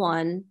loved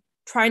one,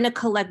 trying to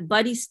collect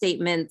buddy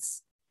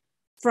statements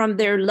from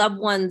their loved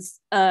ones,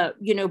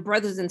 you know,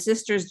 brothers and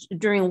sisters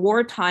during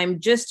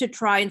wartime, just to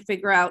try and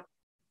figure out,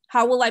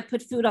 how will I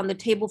put food on the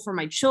table for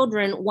my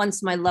children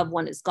once my loved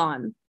one is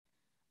gone?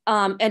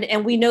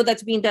 And we know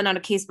that's being done on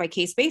a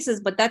case-by-case basis,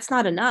 but that's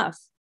not enough.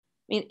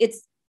 I mean,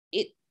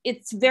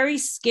 it's very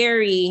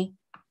scary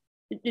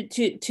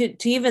to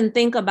even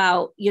think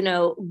about, you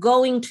know,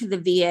 going to the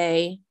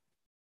VA,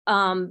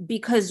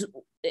 because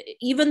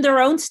even their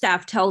own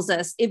staff tells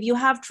us, if you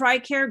have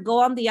TRICARE,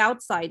 go on the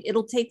outside,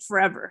 it'll take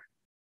forever.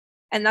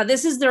 And now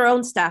this is their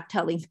own staff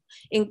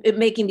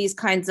making these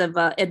kinds of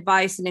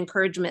advice and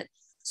encouragement.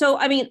 So,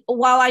 I mean,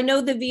 while I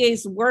know the VA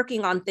is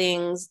working on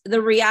things,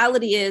 the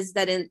reality is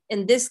that in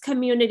this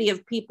community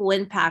of people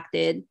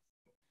impacted,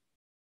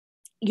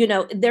 you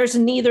know, there's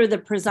neither the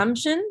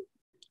presumption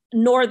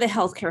nor the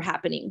healthcare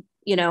happening.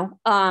 You know,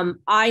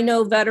 I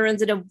know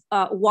veterans that have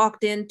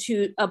walked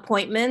into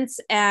appointments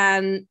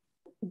and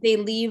they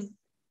leave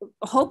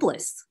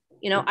hopeless.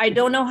 You know, I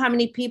don't know how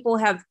many people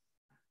have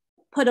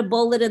put a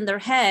bullet in their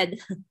head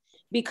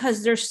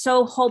because they're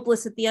so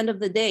hopeless at the end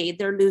of the day.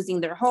 They're losing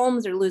their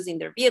homes, they're losing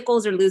their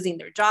vehicles, they're losing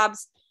their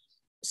jobs.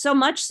 So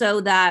much so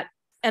that,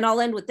 and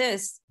I'll end with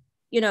this,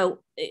 you know,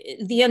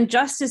 the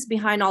injustice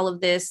behind all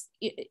of this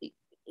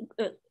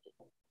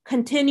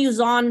continues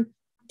on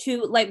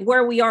to like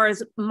where we are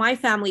as my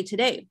family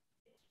today.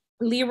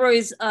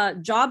 Leroy's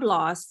job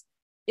loss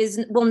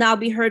will now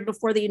be heard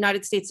before the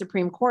United States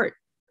Supreme Court,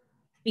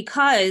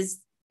 because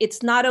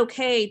it's not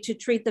okay to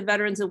treat the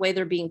veterans the way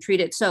they're being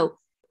treated. So,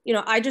 you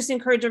know, I just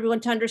encourage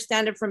everyone to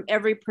understand it from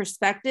every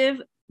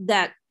perspective,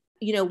 that,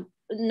 you know,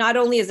 not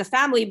only as a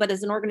family, but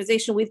as an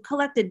organization, we've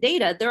collected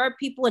data. There are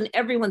people in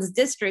everyone's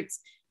districts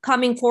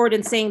coming forward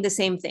and saying the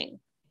same thing.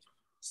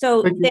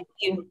 So thank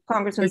you,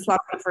 Congressman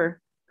Slaughter,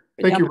 for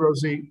Thank you,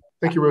 Rosie.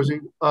 Thank you,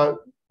 Rosie.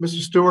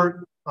 Mr.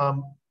 Stewart, I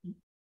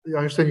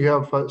understand you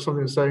have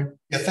something to say.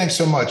 Yeah, thanks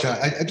so much.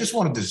 I just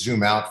wanted to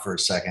zoom out for a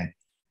second.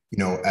 You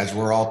know, as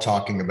we're all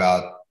talking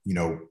about, you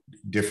know,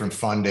 different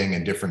funding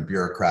and different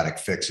bureaucratic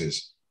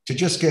fixes, to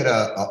just get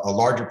a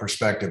larger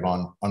perspective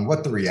on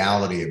what the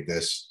reality of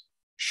this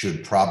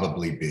should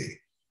probably be.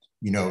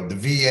 You know, the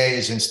VA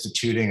is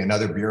instituting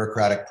another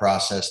bureaucratic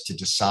process to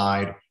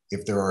decide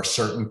if there are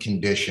certain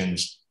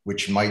conditions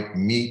which might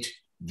meet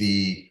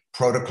the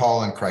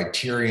protocol and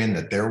criterion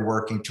that they're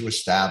working to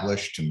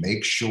establish to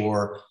make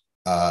sure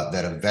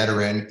that a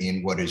veteran,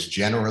 in what is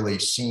generally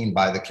seen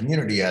by the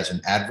community as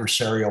an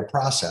adversarial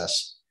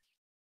process,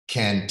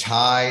 can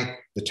tie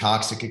the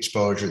toxic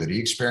exposure that he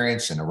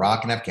experienced in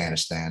Iraq and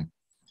Afghanistan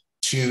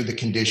to the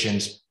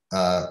conditions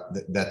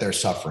that they're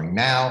suffering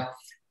now.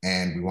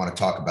 And we want to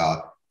talk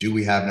about, do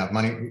we have enough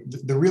money?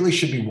 There really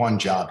should be one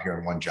job here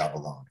and one job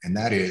alone. And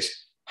that is,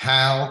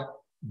 how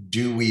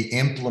do we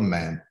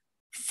implement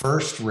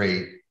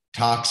first-rate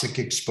toxic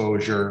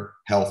exposure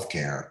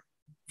healthcare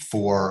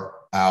for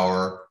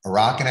our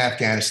Iraq and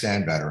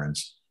Afghanistan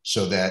veterans,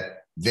 so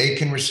that they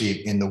can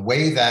receive, in the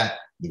way that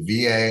the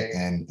VA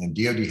and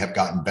DOD have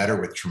gotten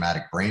better with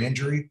traumatic brain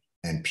injury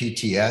and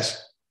PTS.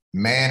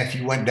 Man, if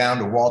you went down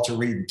to Walter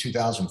Reed in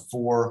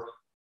 2004,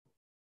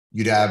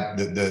 you'd have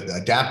the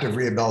adaptive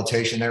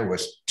rehabilitation. There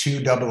was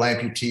 2 double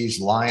amputees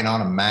lying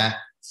on a mat,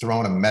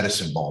 throwing a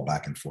medicine ball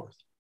back and forth.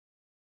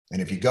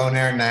 And if you go in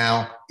there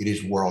now, it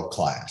is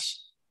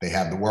world-class. They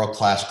have the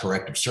world-class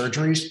corrective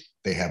surgeries.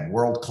 They have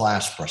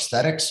world-class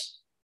prosthetics.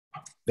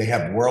 They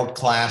have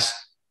world-class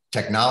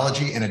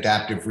technology and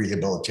adaptive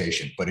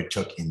rehabilitation, but it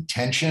took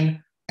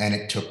intention and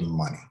it took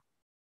money.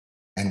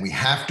 And we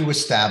have to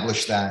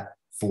establish that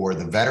for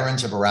the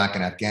veterans of Iraq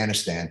and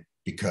Afghanistan,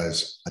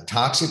 because a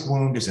toxic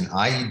wound is an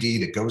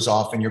IED that goes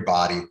off in your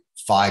body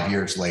 5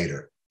 years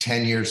later,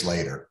 10 years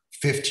later,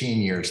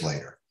 15 years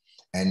later.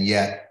 And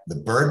yet the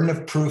burden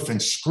of proof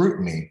and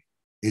scrutiny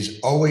is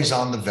always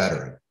on the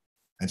veteran.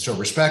 And so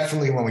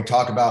respectfully, when we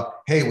talk about,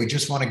 hey, we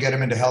just want to get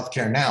them into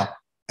healthcare now,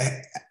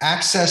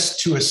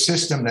 access to a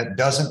system that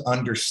doesn't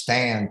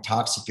understand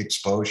toxic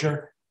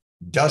exposure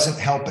doesn't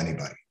help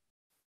anybody.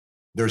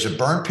 There's a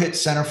burn pit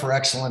center for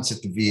excellence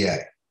at the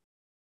VA.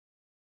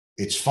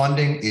 Its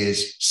funding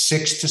is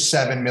 $6 to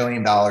 $7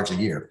 million a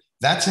year.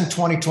 That's in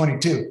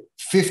 2022,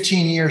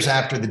 15 years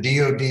after the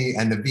DOD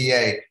and the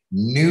VA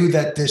knew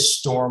that this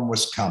storm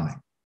was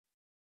coming.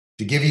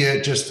 To give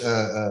you just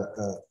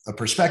a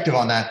perspective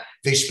on that,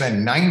 they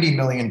spend $90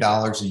 million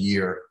a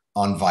year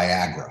on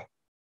Viagra.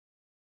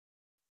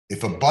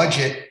 If a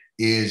budget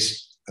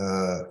is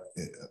a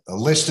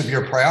list of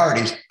your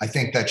priorities, I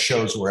think that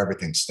shows where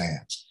everything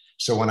stands.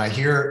 So when I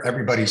hear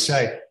everybody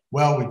say,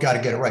 well, we've got to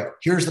get it right,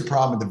 here's the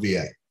problem with the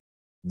VA.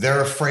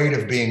 They're afraid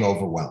of being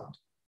overwhelmed.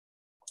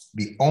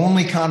 The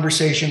only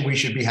conversation we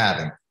should be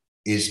having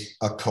is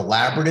a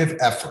collaborative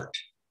effort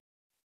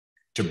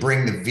to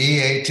bring the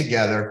VA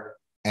together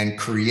and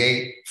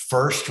create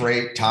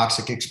first-rate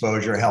toxic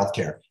exposure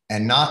healthcare,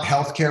 and not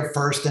healthcare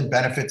first and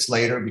benefits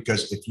later,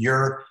 because if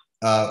you're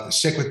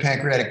sick with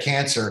pancreatic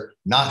cancer,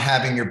 not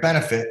having your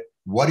benefit,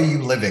 what are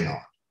you living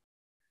on?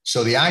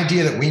 So the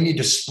idea that we need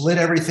to split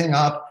everything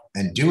up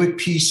and do it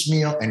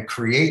piecemeal and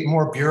create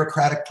more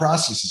bureaucratic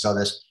processes of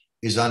this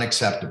is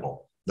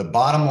unacceptable. The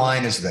bottom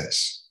line is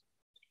this: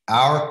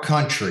 our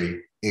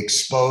country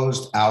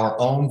exposed our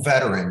own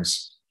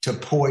veterans to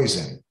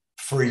poison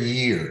for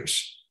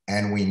years,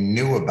 and we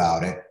knew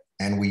about it,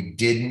 and we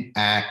didn't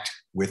act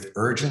with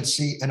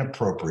urgency and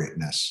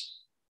appropriateness.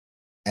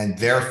 And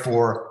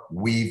therefore,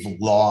 we've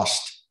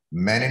lost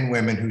men and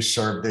women who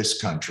served this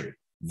country.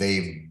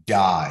 They've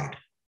died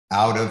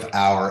out of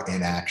our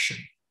inaction.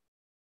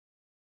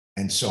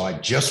 And so I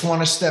just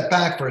want to step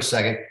back for a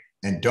second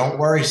and don't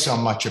worry so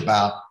much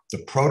about the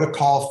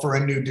protocol for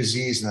a new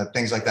disease and the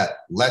things like that.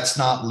 Let's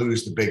not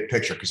lose the big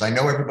picture, because I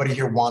know everybody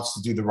here wants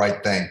to do the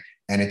right thing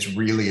and it's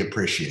really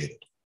appreciated.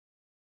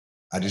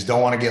 I just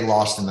don't want to get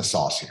lost in the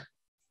sauce here.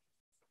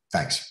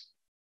 Thanks.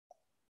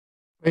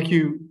 Thank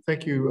you,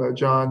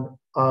 John.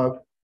 I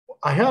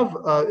have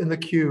in the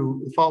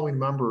queue the following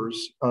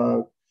members: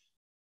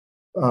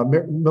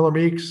 Miller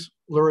Meeks,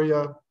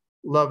 Luria,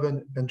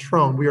 Levin, and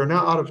Trone. We are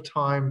now out of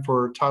time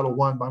for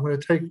Title I, but I'm going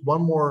to take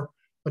one more.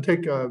 I'll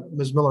take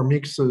Ms. Miller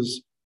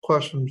Meeks's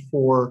question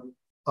for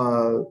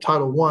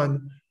Title I.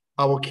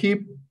 I will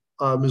keep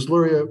Ms.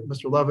 Luria,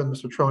 Mr. Levin,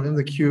 Mr. Trone in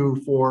the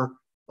queue for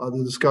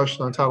the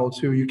discussion on Title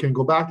II. You can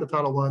go back to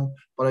Title I,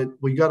 but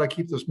we got to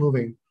keep this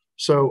moving.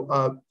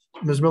 So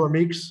Ms. Miller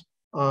Meeks,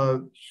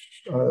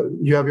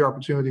 you have your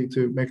opportunity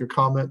to make a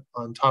comment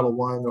on Title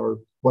I or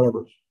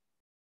whatever.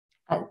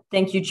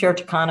 Thank you, Chair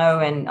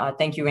Takano, and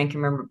thank you,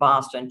 Ranking Member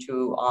Boston,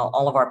 to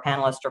all of our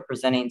panelists are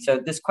presenting. So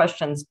this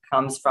question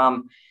comes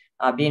from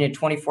being a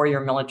 24-year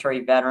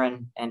military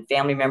veteran and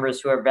family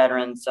members who are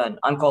veterans, an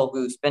uncle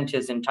who spent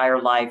his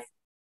entire life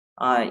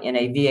in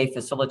a VA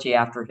facility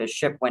after his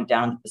ship went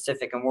down in the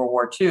Pacific in World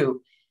War II,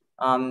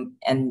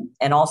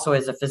 and also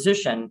as a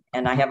physician.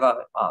 And I have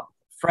a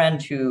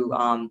friend who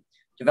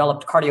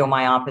developed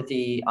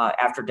cardiomyopathy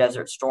after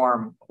Desert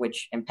Storm,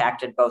 which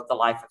impacted both the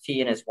life of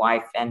he and his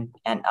wife and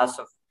us,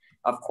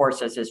 of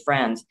course, as his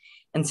friends.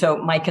 And so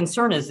my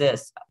concern is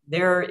this: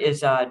 there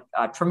is a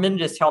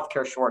tremendous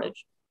healthcare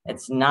shortage.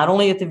 It's not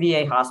only at the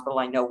VA hospital.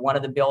 I know one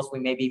of the bills we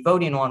may be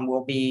voting on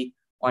will be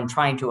on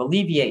trying to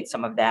alleviate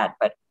some of that,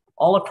 but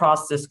all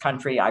across this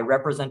country, I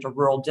represent a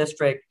rural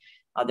district.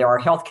 There are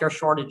healthcare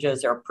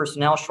shortages, there are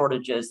personnel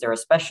shortages, there are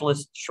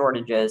specialist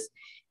shortages.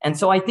 And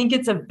so I think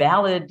it's a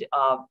valid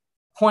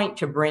point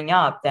to bring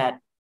up that,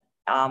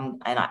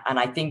 and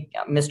I think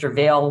Mr.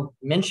 Vail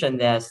mentioned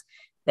this,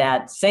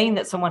 that saying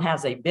that someone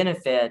has a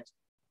benefit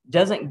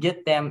doesn't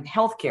get them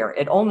healthcare.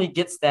 It only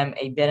gets them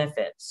a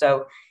benefit.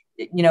 So,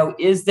 you know,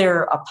 is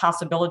there a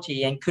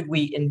possibility, and could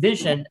we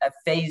envision a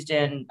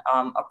phased-in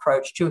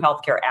approach to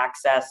healthcare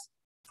access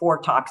for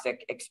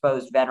toxic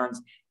exposed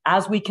veterans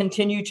as we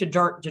continue to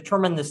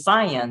determine the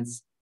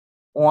science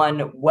on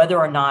whether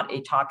or not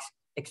a toxic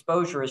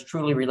exposure is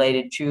truly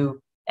related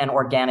to an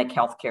organic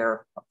healthcare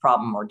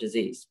problem or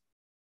disease?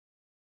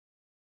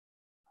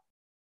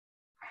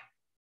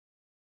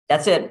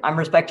 That's it. I'm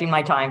respecting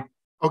my time.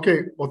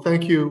 Okay, well,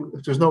 thank you.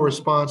 If there's no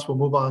response, we'll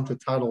move on to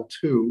Title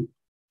II.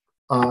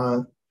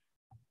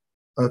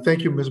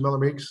 Thank you, Ms. Miller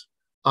Meeks.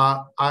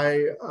 For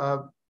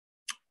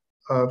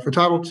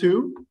Title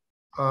II,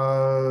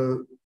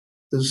 the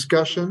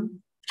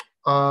discussion,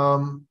 let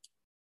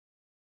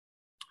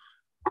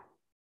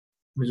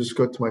me just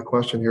go to my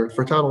question here.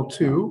 For Title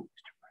II,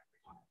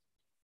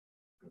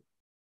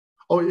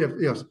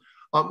 yes.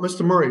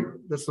 Mr. Murray,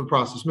 that's the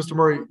process. Mr.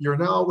 Murray, you're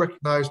now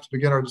recognized to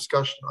begin our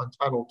discussion on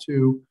Title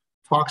II,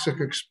 toxic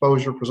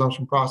exposure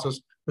presumption process.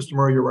 Mr.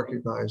 Murray, you're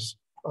recognized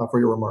for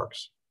your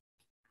remarks.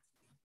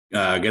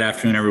 Good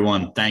afternoon,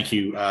 everyone. Thank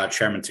you,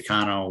 Chairman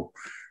Takano,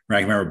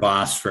 Ranking Member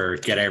Boss, for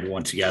getting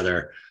everyone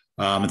together.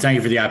 And thank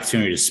you for the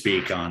opportunity to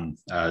speak on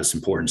this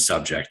important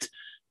subject.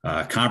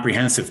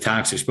 Comprehensive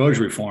toxic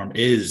exposure reform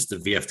is the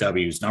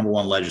VFW's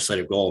 #1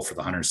 legislative goal for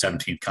the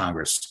 117th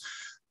Congress.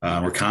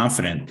 We're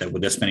confident that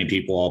with this many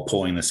people all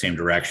pulling in the same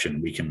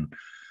direction, we can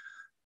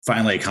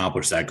finally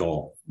accomplish that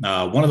goal.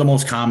 One of the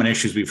most common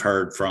issues we've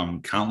heard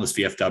from countless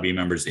VFW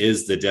members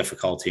is the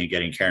difficulty in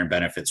getting care and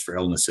benefits for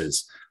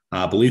illnesses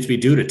believed to be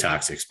due to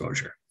toxic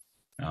exposure.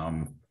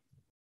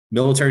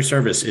 Military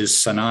service is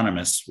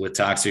synonymous with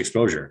toxic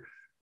exposure.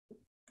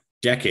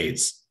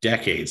 Decades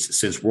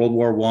since World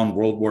War I,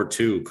 World War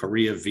II,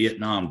 Korea,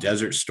 Vietnam,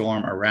 Desert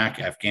Storm, Iraq,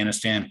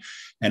 Afghanistan,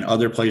 and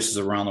other places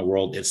around the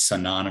world, it's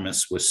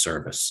synonymous with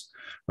service.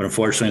 But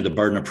unfortunately, the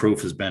burden of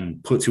proof has been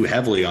put too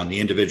heavily on the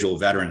individual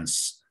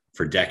veterans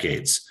for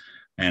decades,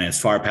 and it's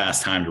far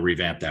past time to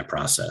revamp that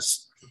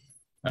process.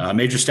 A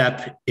major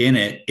step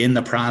in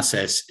the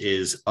process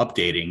is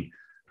updating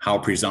how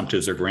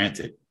presumptives are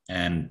granted.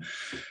 And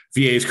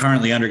VA is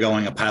currently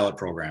undergoing a pilot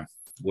program,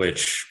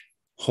 which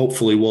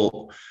hopefully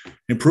will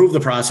improve the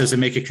process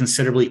and make it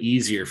considerably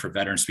easier for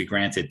veterans to be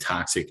granted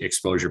toxic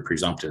exposure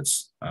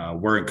presumptives.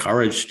 We're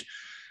encouraged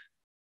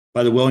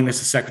by the willingness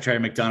of Secretary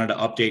McDonough to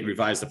update and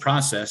revise the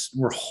process.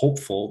 We're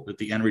hopeful that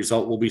the end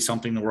result will be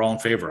something that we're all in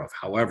favor of.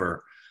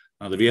 However,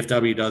 the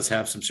VFW does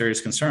have some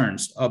serious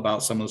concerns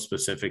about some of the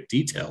specific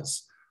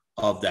details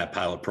of that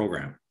pilot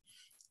program.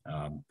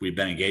 We've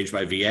been engaged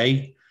by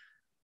VA,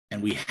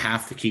 and we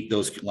have to keep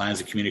those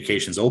lines of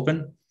communications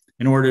open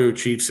in order to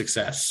achieve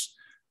success.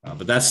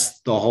 But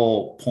that's the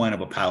whole point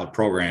of a pilot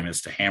program,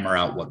 is to hammer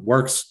out what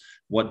works,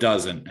 what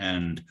doesn't,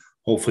 and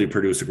hopefully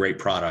produce a great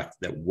product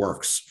that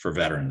works for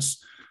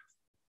veterans.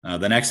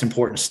 The next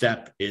important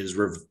step is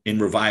in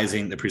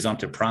revising the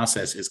presumptive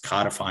process is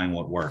codifying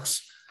what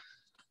works.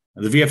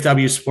 The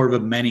VFW is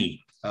supportive of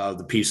many of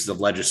the pieces of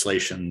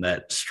legislation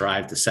that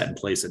strive to set in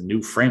place a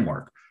new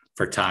framework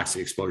for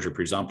toxic exposure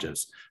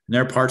presumptives. And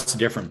there are parts of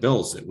different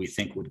bills that we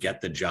think would get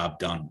the job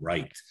done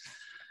right.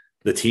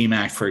 The TEAM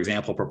Act, for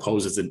example,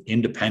 proposes an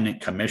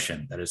independent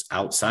commission that is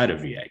outside of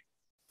VA.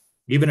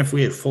 Even if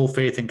we had full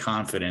faith and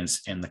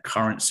confidence in the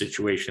current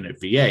situation at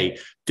VA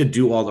to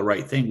do all the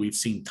right thing, we've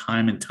seen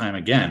time and time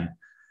again,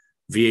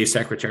 VA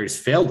secretaries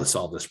fail to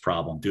solve this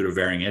problem due to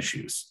varying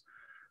issues.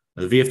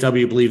 The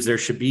VFW believes there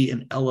should be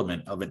an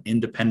element of an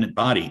independent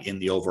body in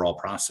the overall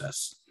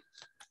process.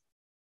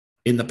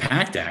 In the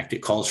PACT Act, it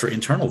calls for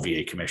internal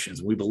VA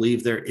commissions. We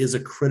believe there is a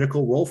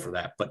critical role for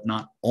that, but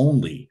not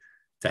only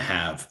to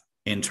have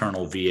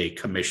internal VA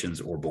commissions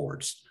or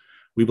boards.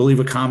 We believe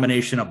a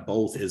combination of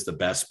both is the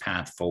best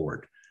path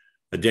forward.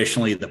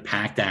 Additionally, the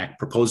PACT Act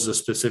proposes a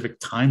specific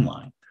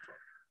timeline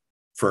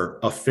for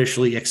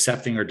officially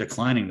accepting or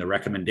declining the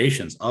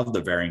recommendations of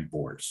the varying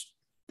boards.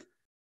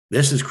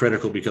 This is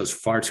critical because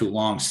far too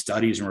long,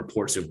 studies and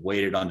reports have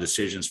waited on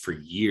decisions for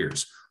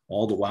years,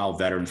 all the while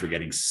veterans were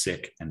getting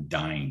sick and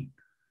dying.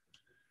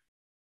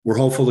 We're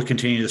hopeful to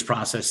continue this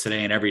process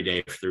today and every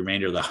day for the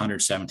remainder of the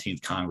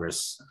 117th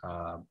Congress.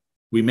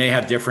 We may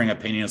have differing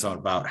opinions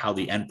about how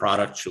the end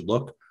product should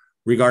look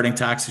regarding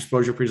toxic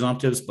exposure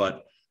presumptives,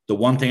 but the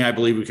one thing I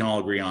believe we can all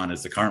agree on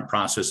is the current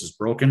process is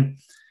broken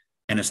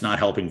and it's not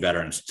helping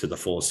veterans to the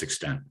fullest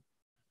extent.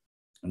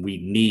 And we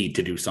need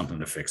to do something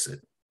to fix it.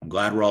 I'm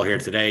glad we're all here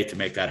today to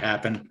make that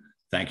happen.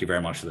 Thank you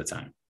very much for the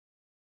time.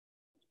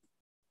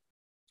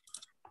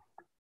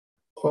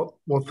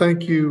 Well,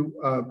 thank you.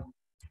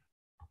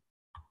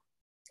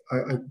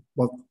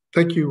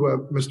 Thank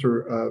you,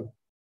 Mr.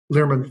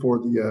 Learman, for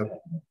the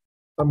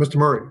Mr.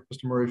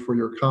 Murray, for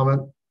your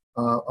comment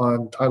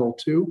on Title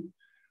II.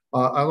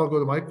 I'll go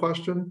to my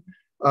question.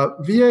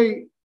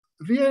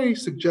 VA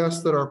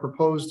suggests that our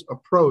proposed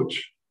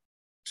approach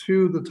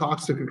to the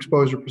toxic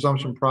exposure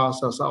presumption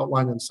process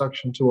outlined in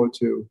Section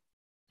 202,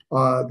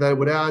 that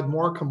would add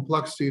more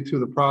complexity to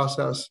the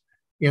process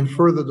and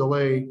further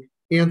delay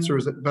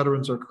answers that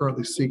veterans are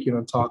currently seeking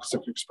on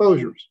toxic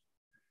exposures.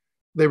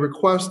 They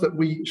request that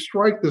we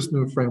strike this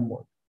new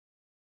framework.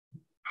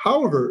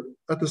 However,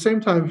 at the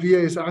same time, VA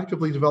is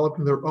actively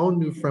developing their own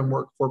new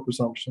framework for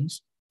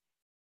presumptions.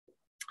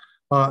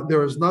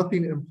 There is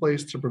nothing in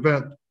place to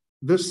prevent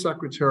this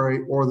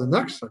secretary or the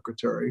next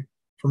secretary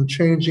from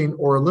changing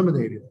or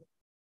eliminating it.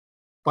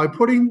 By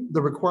putting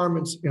the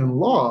requirements in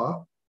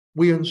law,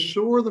 we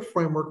ensure the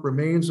framework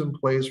remains in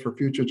place for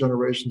future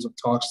generations of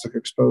toxic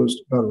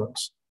exposed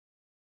veterans.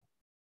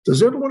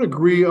 Does everyone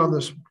agree on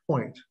this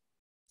point?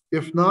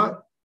 If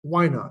not,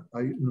 why not?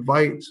 I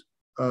invite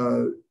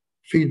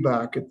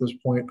feedback at this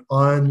point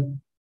on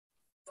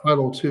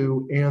Title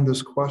II and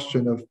this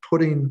question of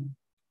putting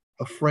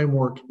a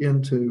framework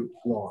into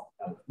law.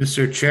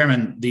 Mr.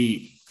 Chairman,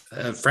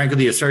 frankly,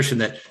 the assertion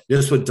that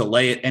this would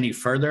delay it any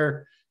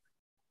further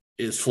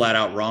is flat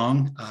out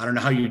wrong. I don't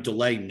know how you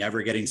delay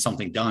never getting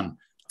something done.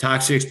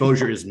 Toxic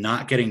exposure is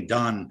not getting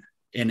done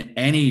in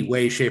any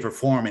way, shape, or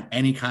form in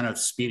any kind of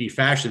speedy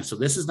fashion. So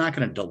this is not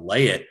going to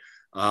delay it.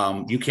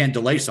 You can't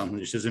delay something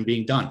that just isn't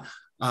being done.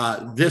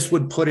 This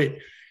would put it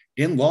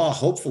in law,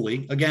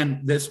 hopefully.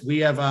 Again, we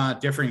have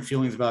differing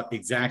feelings about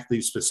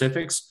exactly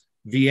specifics.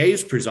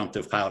 VA's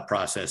presumptive pilot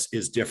process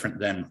is different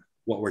than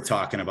what we're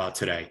talking about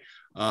today.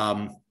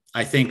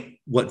 I think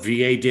what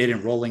VA did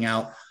in rolling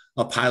out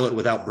a pilot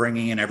without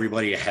bringing in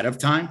everybody ahead of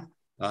time,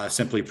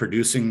 simply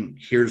producing,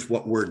 here's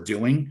what we're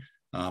doing.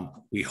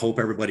 We hope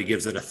everybody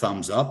gives it a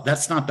thumbs up.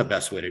 That's not the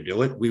best way to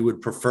do it. We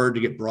would prefer to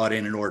get brought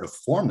in order to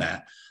form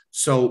that,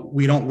 so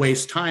we don't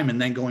waste time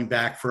and then going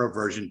back for a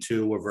version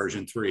 2 or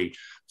version 3,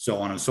 so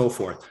on and so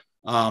forth.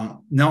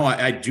 No,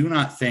 I do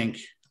not think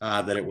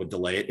that it would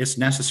delay it. It's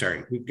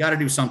necessary. We've got to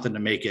do something to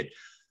make it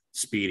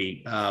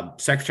speedy.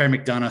 Secretary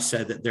McDonough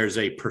said that there's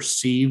a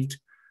perceived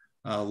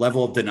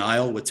level of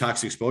denial with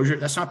toxic exposure.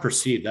 That's not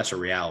perceived, that's a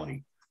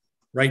reality.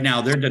 Right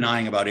now, they're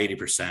denying about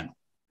 80%.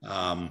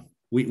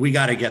 We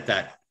got to get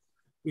that.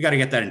 We got to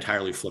get that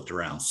entirely flipped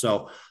around.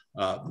 So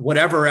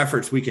whatever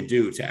efforts we can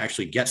do to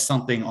actually get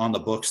something on the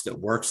books that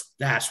works,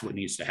 that's what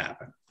needs to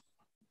happen.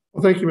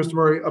 Well, thank you, Mr.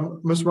 Murray.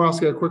 Mr.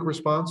 Morosky, a quick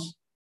response.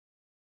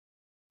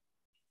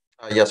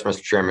 Yes,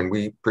 Mr. Chairman,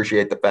 we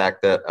appreciate the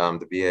fact that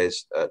the VA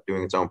is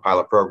doing its own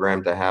pilot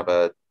program to have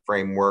a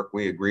framework.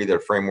 We agree that a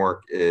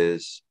framework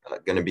is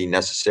going to be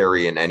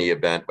necessary in any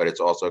event, but it's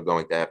also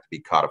going to have to be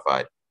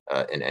codified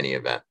in any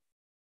event.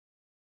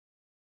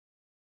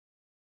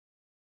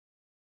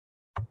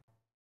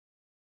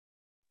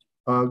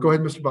 Go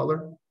ahead, Mr.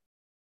 Butler.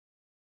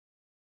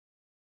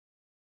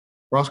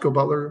 Roscoe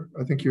Butler,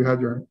 I think you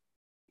had your,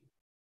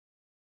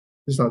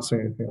 he's not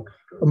saying anything.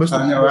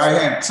 No, I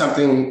had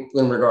something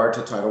in regard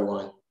to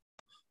Title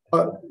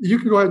I. You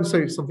can go ahead and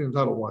say something in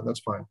Title I, that's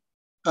fine.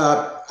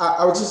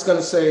 I was just going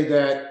to say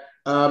that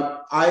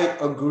I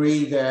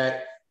agree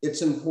that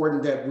it's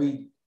important that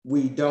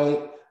we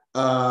don't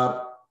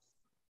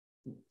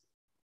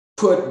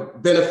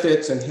put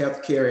benefits and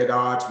healthcare at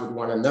odds with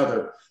one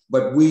another,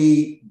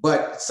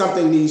 but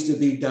something needs to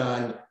be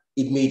done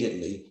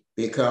immediately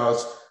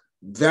because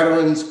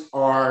veterans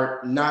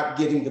are not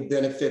getting the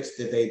benefits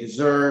that they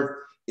deserve.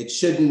 It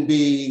shouldn't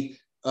be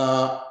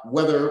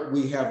whether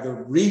we have the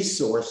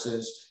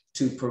resources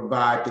to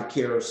provide the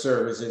care or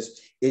services.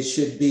 It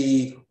should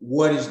be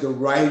what is the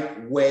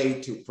right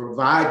way to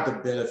provide the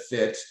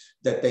benefits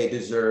that they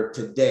deserve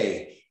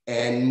today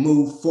and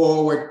move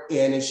forward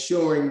in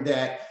ensuring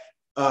that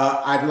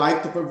I'd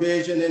like the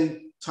provision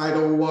in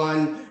Title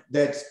I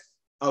that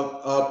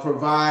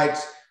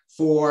provides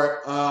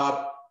for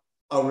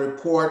a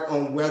report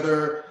on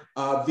whether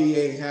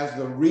VA has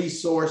the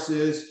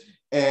resources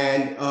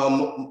and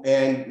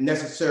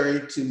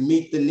necessary to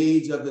meet the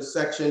needs of the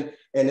section,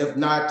 and if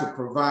not, to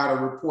provide a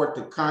report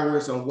to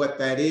Congress on what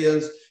that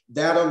is.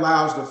 That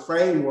allows the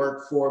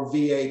framework for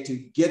VA to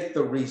get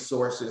the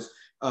resources,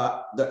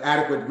 the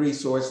adequate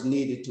resource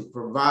needed to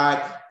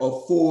provide a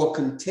full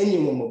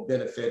continuum of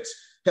benefits,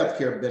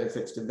 healthcare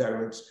benefits to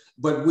veterans.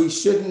 But we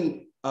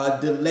shouldn't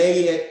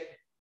delay it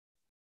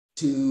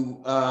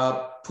to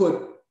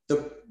put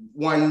the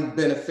one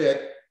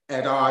benefit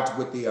at odds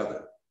with the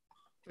other.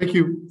 Thank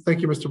you,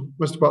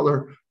 Mr.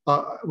 Butler.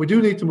 We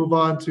do need to move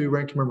on to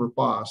Ranking Member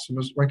Boss.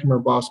 Ranking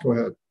Member Boss, go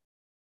ahead.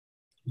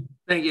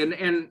 Thank you.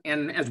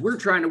 And as we're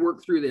trying to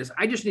work through this,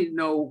 I just need to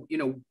know,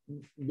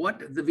 what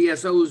the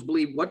VSOs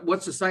believe.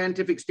 What's the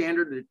scientific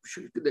standard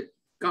that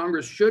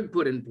Congress should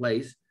put in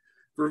place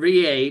for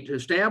VA to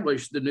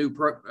establish the new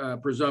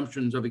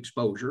presumptions of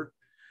exposure?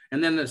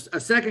 And then a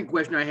second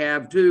question I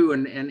have too,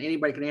 and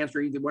anybody can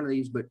answer either one of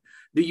these, but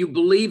do you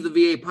believe the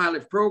VA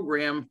pilot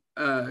program,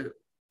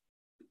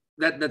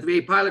 that the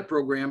VA pilot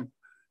program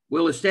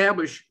will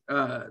establish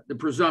the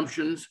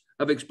presumptions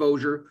of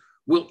exposure,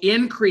 will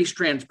increase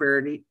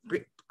transparency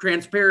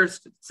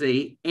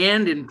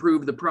and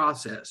improve the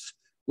process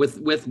with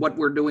what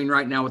we're doing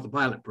right now with the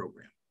pilot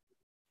program?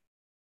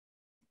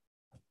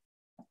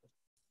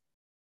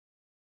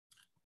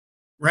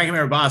 Ranking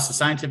Member Boss, the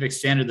scientific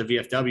standard the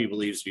VFW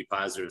believes to be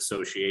positive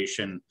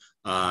association,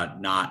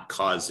 not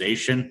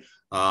causation.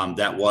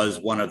 That was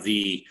one of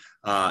the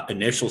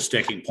initial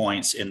sticking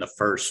points in the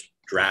first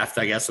draft,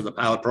 I guess, of the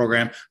pilot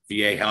program.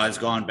 VA has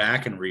gone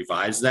back and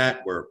revised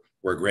that. We're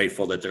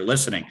grateful that they're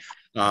listening.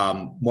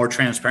 More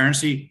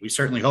transparency, we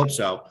certainly hope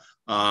so.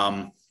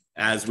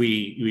 As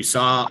we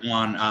saw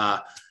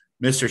on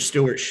Mr.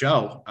 Stewart's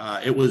show,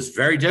 it was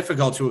very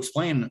difficult to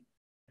explain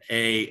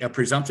a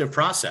presumptive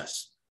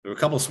process. There were a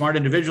couple of smart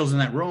individuals in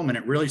that room, and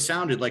it really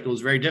sounded like it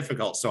was very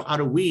difficult. So how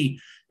do we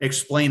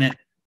explain it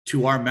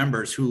to our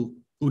members who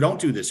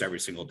don't do this every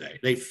single day?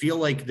 They feel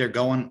like they're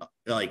going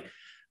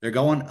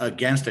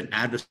against an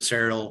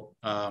adversarial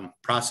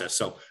process.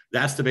 So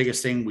that's the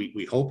biggest thing.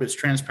 We hope it's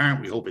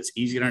transparent. We hope it's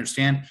easy to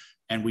understand,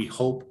 and we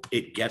hope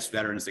it gets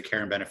veterans the care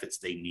and benefits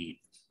they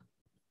need.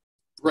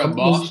 Rep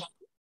Boss.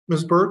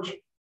 Ms. Birch?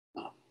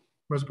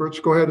 Ms.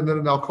 Birch, go ahead, and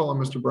then I'll call on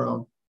Mr.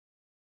 Brown.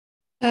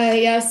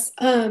 Yes,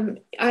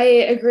 I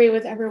agree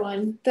with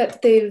everyone that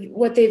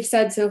what they've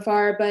said so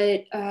far,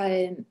 but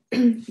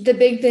the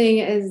big thing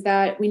is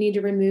that we need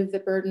to remove the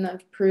burden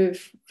of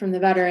proof from the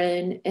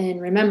veteran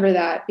and remember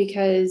that,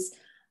 because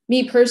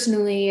me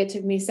personally, it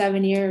took me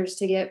 7 years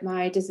to get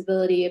my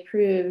disability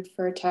approved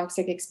for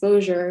toxic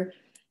exposure.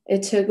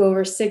 It took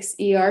over 6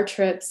 ER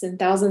trips and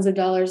thousands of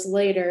dollars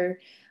later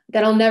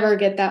that I'll never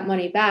get that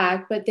money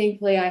back. But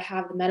thankfully I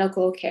have the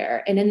medical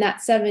care. And in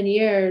that 7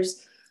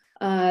 years,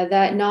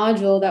 that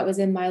nodule that was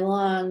in my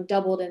lung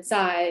doubled in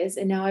size.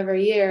 And now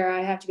every year I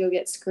have to go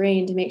get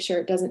screened to make sure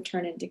it doesn't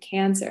turn into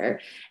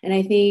cancer. And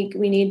I think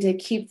we need to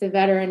keep the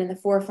veteran in the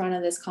forefront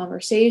of this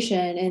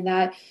conversation. And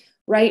that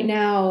right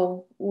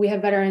now we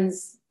have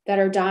veterans that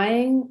are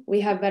dying.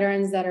 We have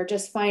veterans that are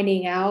just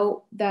finding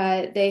out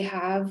that they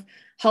have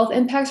health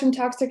impacts from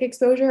toxic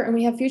exposure. And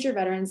we have future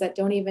veterans that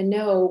don't even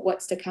know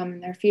what's to come in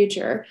their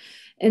future.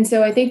 And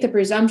so I think the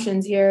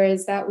presumptions here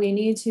is that we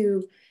need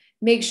to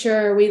make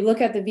sure we look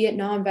at the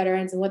Vietnam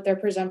veterans and what their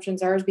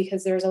presumptions are,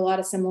 because there's a lot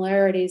of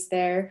similarities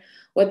there,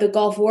 what the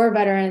Gulf War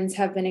veterans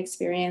have been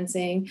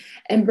experiencing,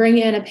 and bring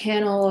in a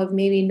panel of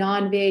maybe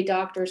non-VA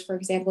doctors. For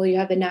example, you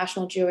have the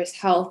National Jewish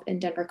Health in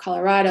Denver,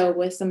 Colorado,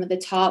 with some of the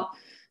top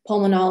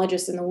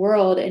pulmonologists in the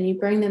world, and you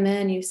bring them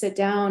in, you sit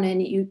down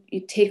and you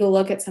take a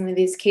look at some of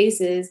these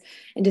cases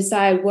and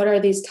decide what are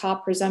these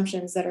top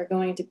presumptions that are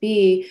going to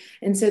be,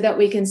 and so that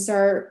we can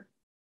start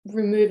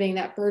removing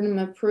that burden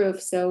of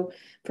proof. So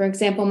for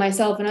example,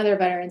 myself and other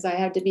veterans, I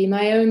have to be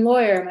my own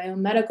lawyer, my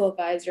own medical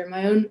advisor,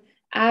 my own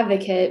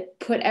advocate,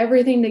 put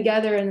everything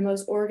together in the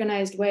most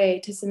organized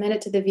way to submit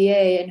it to the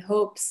VA in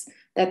hopes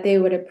that they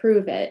would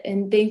approve it.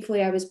 And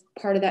thankfully I was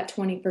part of that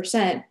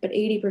 20%, but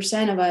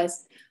 80% of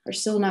us are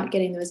still not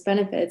getting those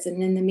benefits.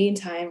 And in the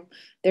meantime,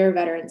 there are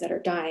veterans that are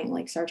dying,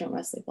 like Sergeant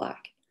Wesley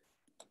Black.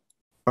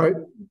 All right,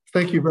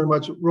 thank you very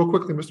much. Real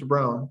quickly, Mr.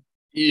 Brown.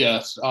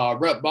 Yes,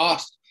 Rep.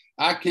 Bost,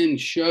 I can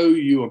show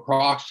you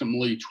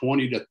approximately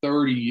 20 to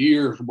 30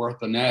 years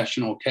worth of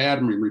National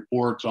Academy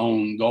reports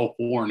on Gulf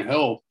War and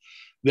health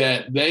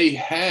that they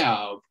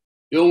have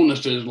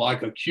illnesses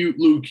like acute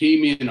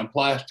leukemia and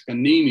aplastic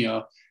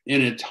anemia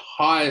in its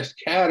highest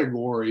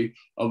category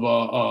of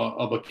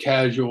a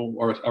casual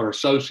or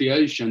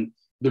association.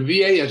 The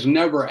VA has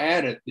never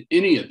added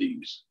any of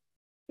these.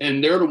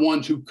 And they're the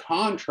ones who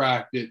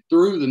contracted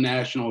through the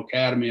National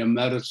Academy of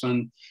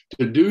Medicine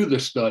to do the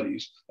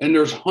studies. And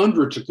there's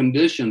hundreds of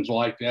conditions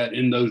like that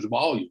in those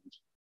volumes.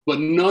 But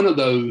none of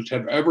those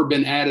have ever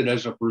been added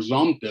as a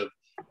presumptive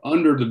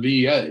under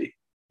the VA.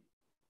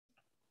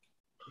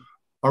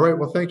 All right,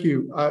 well, thank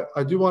you.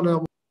 I do want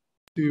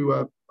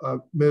to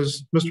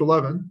Mr.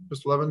 Levin.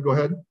 Mr. Levin, go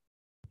ahead.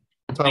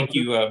 Thank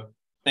you.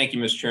 Thank you,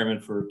 Mr.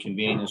 Chairman, for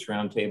convening this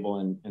roundtable,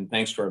 and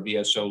thanks to our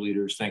VSO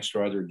leaders, thanks to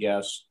our other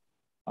guests.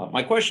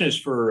 My question is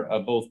for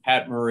both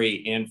Pat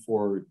Murray and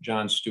for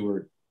Jon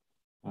Stewart.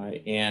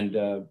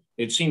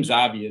 It seems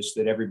obvious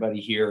that everybody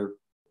here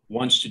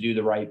wants to do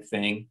the right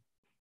thing,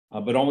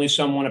 but only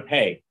some want to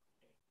pay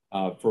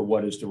for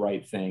what is the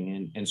right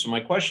thing. And so my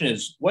question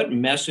is, what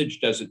message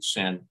does it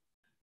send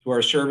to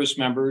our service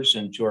members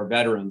and to our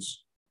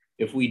veterans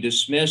if we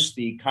dismiss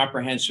the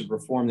comprehensive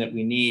reform that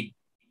we need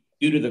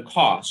due to the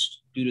cost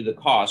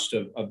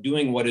of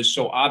doing what is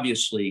so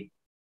obviously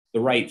the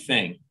right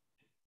thing?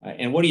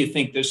 And what do you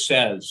think this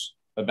says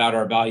about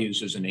our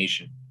values as a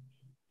nation?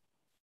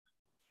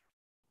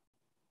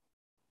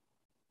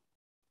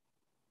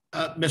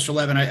 Mr.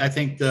 Levin, I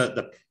think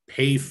the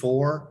pay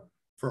for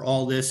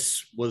all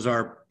this was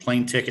our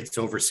plane tickets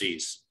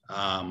overseas.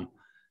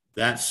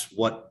 That's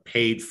what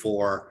paid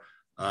for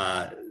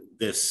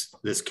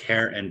this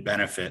care and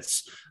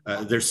benefits.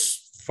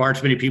 There's far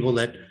too many people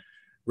that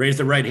raised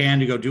the right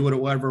hand to go do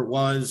whatever it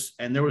was,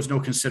 and there was no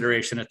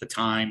consideration at the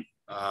time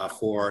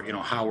for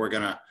how we're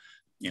gonna,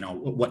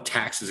 what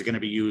taxes are going to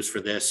be used for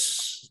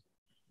this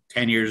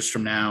 10 years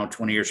from now,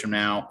 20 years from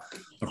now.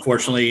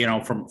 Unfortunately,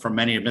 from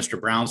many of Mr.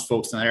 Brown's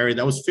folks in that area,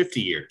 that was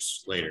 50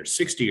 years later,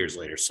 60 years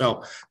later.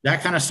 So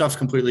that kind of stuff's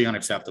completely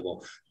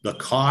unacceptable. The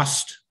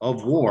cost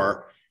of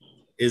war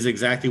is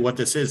exactly what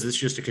this is. This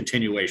is just a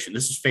continuation.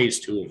 This is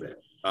phase 2 of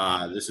it.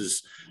 This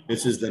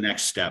is the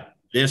next step.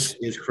 This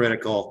is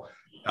critical.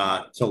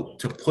 So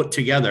to put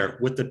together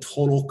with the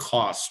total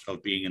cost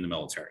of being in the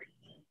military.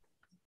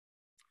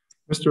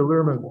 Mr.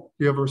 Learman, do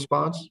you have a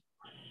response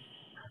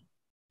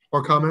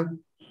or comment?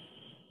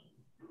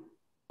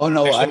 Oh,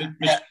 no.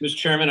 Mr.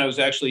 Chairman, I was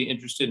actually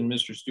interested in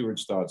Mr.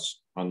 Stewart's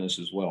thoughts on this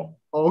as well.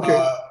 Oh,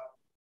 okay.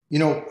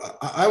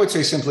 I would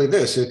say simply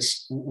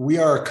this. We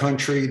are a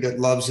country that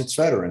loves its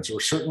veterans,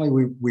 or certainly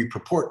we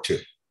purport to.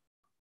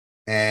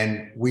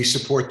 And we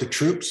support the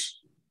troops,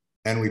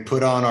 and we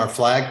put on our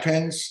flag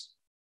pins,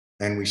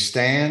 and we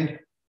stand,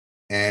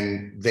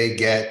 and they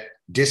get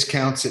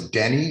discounts at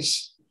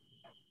Denny's.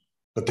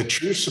 But the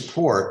true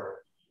support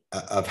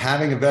of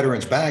having a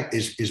veteran's back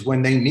is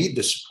when they need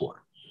the support.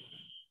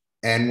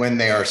 And when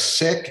they are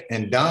sick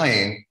and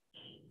dying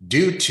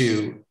due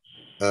to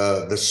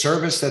the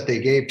service that they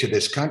gave to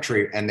this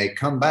country, and they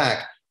come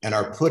back and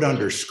are put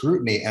under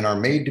scrutiny and are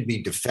made to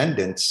be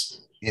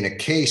defendants in a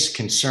case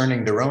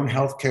concerning their own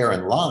healthcare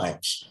and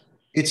lives,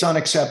 it's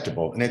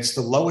unacceptable. And it's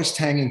the lowest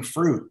hanging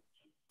fruit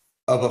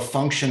of a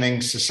functioning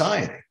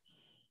society.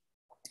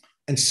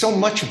 And so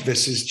much of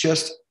this is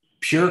just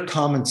pure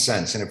common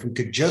sense. And if we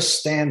could just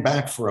stand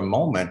back for a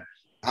moment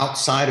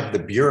outside of the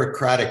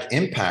bureaucratic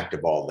impact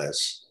of all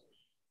this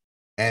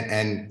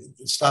and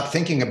stop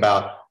thinking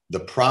about the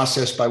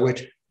process by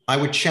which I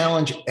would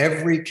challenge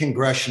every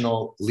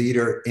congressional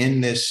leader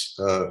in this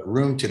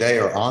room today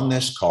or on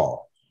this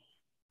call,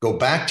 go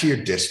back to your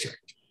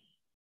district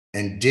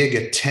and dig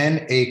a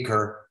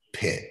 10-acre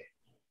pit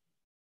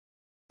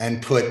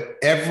and put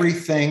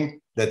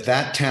everything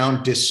that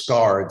town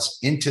discards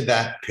into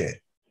that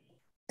pit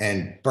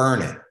and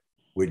burn it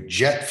with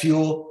jet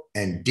fuel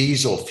and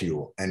diesel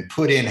fuel and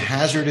put in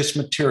hazardous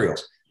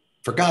materials.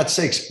 For God's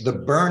sakes,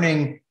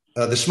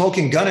 the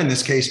smoking gun in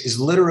this case is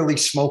literally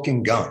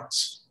smoking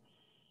guns.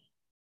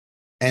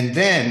 And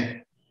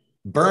then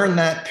burn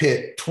that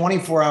pit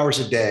 24 hours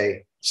a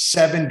day,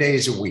 7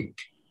 days a week.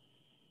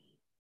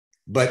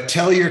 But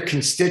tell your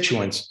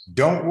constituents,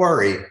 don't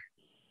worry,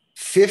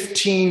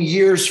 15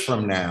 years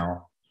from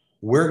now,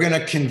 we're going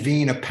to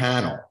convene a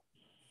panel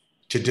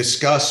to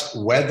discuss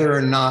whether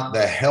or not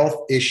the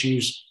health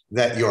issues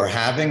that you're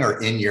having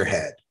are in your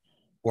head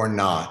or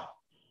not.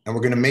 And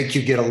we're going to make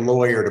you get a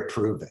lawyer to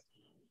prove it.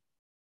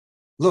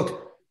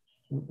 Look,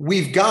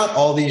 we've got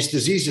all these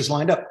diseases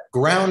lined up.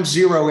 Ground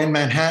Zero in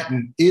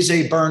Manhattan is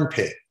a burn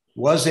pit,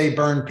 was a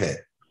burn pit.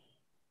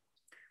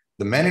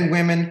 The men and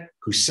women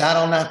who sat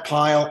on that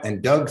pile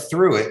and dug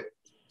through it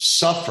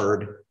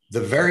suffered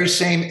the very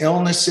same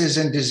illnesses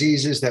and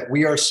diseases that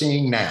we are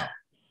seeing now.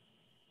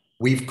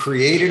 We've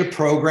created a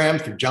program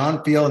through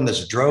John Field and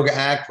this Droga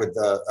Act with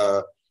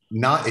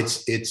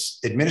it's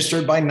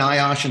administered by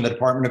NIOSH and the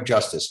Department of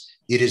Justice.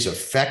 It is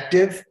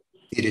effective.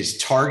 It is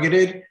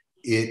targeted.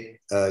 It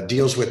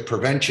deals with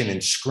prevention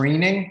and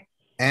screening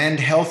and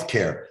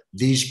healthcare.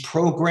 These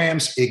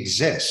programs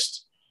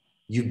exist.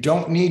 You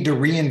don't need to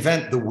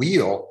reinvent the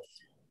wheel,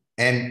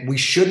 and we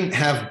shouldn't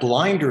have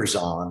blinders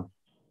on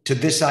to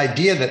this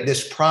idea that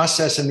this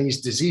process and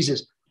these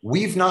diseases,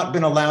 we've not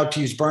been allowed to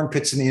use burn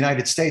pits in the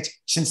United States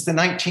since the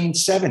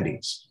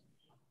 1970s.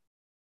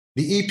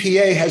 The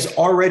EPA has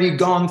already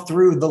gone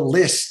through the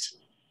list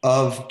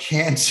of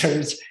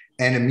cancers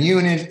and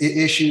immune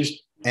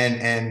issues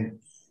and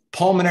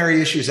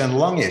pulmonary issues and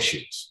lung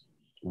issues.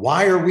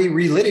 Why are we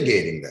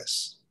relitigating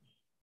this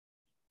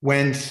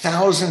when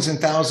thousands and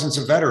thousands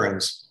of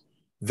veterans,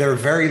 their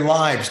very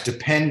lives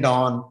depend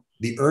on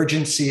the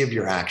urgency of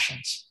your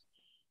actions?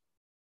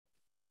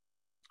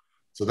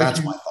 So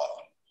that's my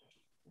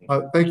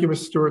thought. Thank you,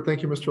 Mr. Stewart.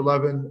 Thank you, Mr.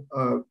 Levin.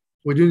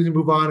 We do need to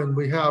move on, and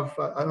we have,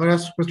 I'm going to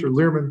ask Mr.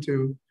 Learman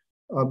to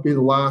be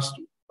the last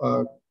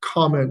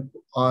comment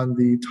on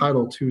the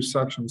Title II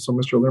section. So,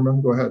 Mr.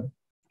 Learman, go ahead.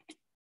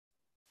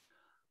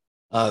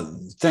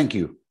 Thank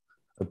you.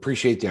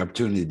 Appreciate the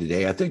opportunity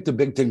today. I think the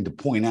big thing to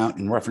point out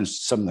in reference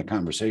to some of the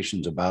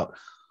conversations about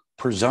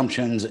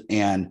presumptions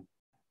and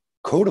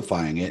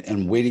codifying it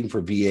and waiting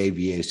for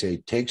VA say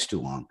it takes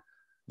too long.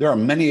 There are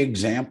many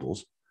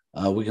examples.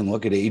 We can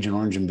look at Agent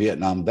Orange and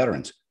Vietnam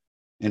veterans.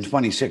 In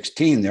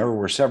 2016, there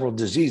were several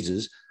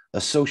diseases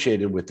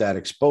associated with that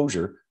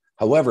exposure.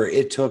 However,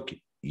 it took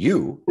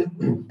you,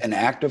 an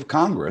act of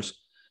Congress,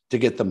 to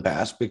get them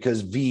passed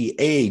because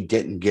VA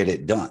didn't get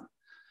it done.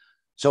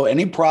 So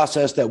any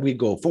process that we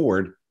go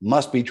forward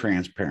must be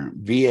transparent.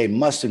 VA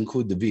must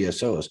include the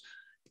VSOs,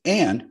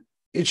 and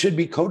it should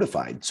be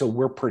codified so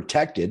we're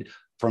protected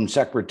from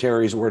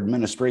secretaries or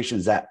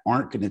administrations that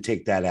aren't going to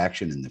take that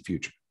action in the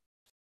future.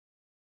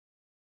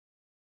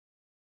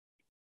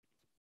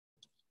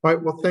 All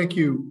right, well, thank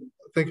you.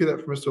 Thank you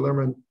for Mr.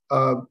 Learman.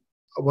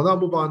 We'll now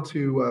move on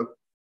to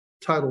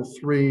Title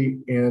III,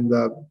 and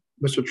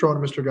Mr. Trone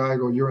and Mr.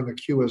 Geigo, you're in the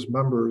queue as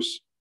members.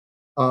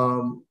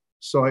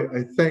 So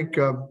I thank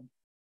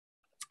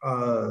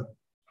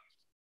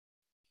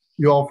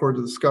you all for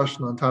the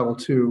discussion on Title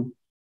II.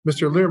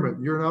 Mr.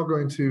 Learman, you're now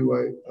going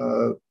to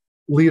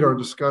lead our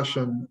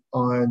discussion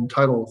on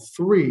Title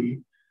III,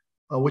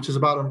 which is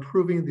about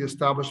improving the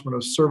establishment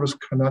of service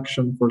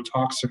connection for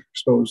toxic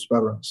exposed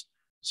veterans.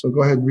 So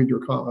go ahead and read your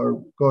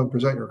go ahead and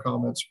present your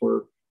comments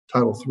for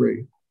Title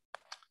III.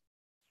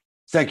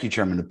 Thank you,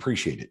 Chairman.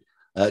 Appreciate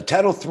it.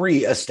 Title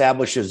III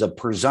establishes a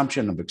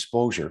presumption of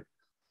exposure,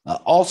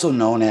 also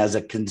known as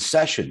a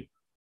concession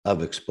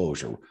of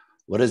exposure.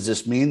 What does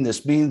this mean?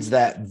 This means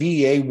that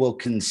VA will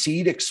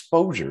concede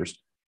exposures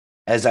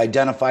as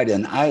identified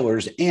in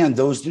ILRs and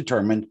those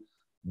determined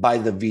by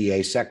the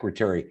VA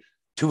Secretary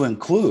to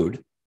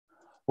include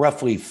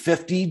roughly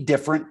 50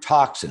 different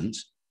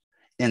toxins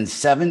in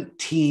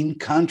 17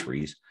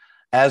 countries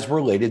as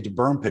related to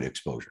burn pit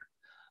exposure.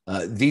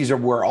 These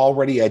were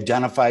already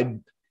identified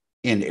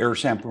in air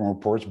sampling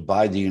reports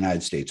by the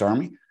United States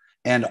Army,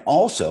 and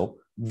also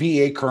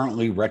VA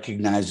currently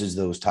recognizes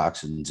those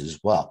toxins as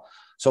well.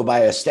 So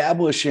by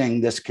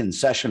establishing this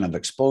concession of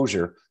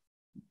exposure,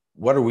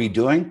 what are we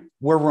doing?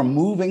 We're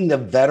removing the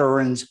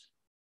veterans,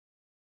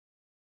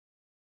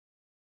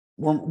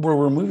 we're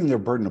removing their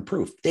burden of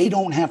proof. They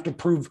don't have to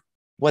prove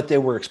what they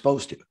were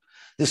exposed to.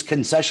 This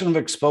concession of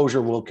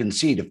exposure will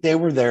concede if they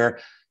were there,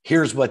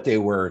 here's what they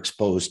were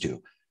exposed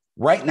to.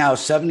 Right now,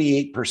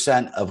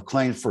 78% of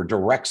claims for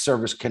direct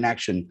service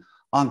connection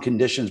on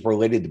conditions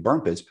related to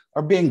burn pits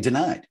are being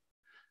denied.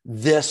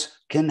 This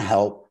can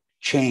help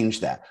change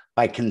that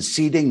by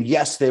conceding,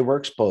 yes, they were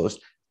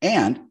exposed.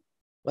 And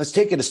let's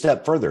take it a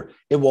step further.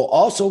 It will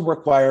also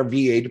require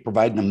VA to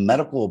provide a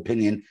medical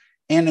opinion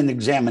and an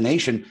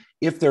examination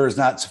if there is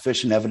not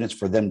sufficient evidence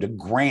for them to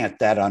grant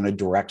that on a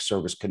direct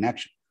service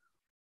connection.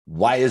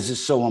 Why is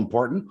this so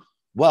important?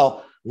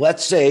 Well,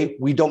 let's say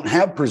we don't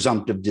have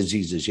presumptive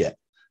diseases yet.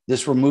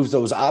 This removes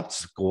those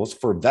obstacles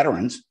for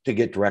veterans to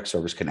get direct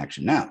service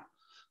connection now.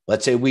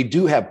 Let's say we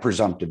do have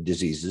presumptive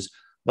diseases,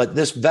 but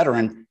this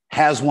veteran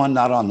has one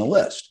not on the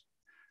list.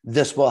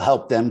 This will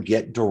help them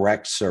get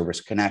direct service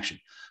connection.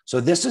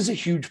 So this is a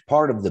huge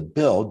part of the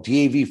bill.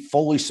 DAV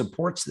fully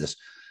supports this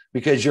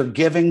because you're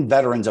giving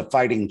veterans a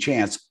fighting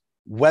chance,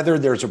 whether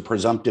there's a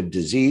presumptive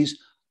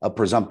disease, a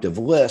presumptive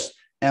list,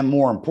 and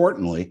more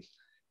importantly,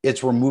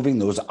 it's removing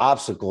those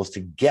obstacles to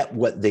get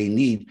what they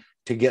need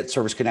to get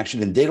service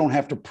connection, and they don't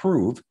have to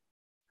prove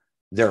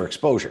their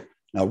exposure.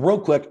 Now, real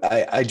quick,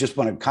 I just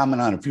want to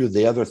comment on a few of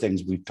the other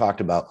things we've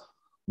talked about.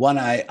 One,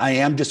 I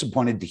am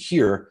disappointed to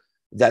hear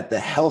that the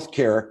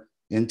healthcare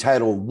in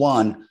Title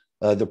I,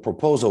 the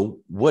proposal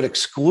would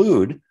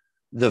exclude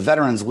the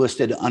veterans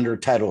listed under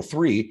Title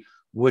III,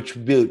 which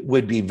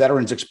would be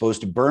veterans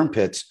exposed to burn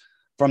pits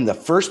from the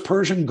first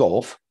Persian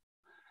Gulf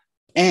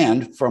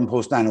and from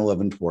post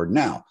 9/11 toward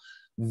now.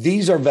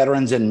 These are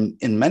veterans in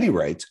many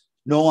rights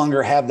no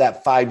longer have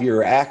that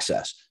 5-year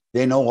access.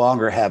 They no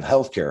longer have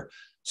health care.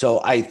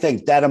 So I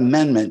think that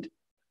amendment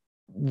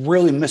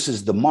really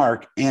misses the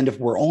mark. And if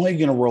we're only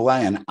going to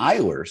rely on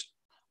ILRs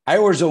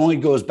only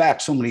goes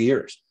back so many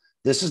years.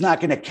 This is not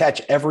going to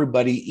catch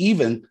everybody,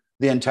 even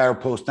the entire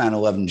post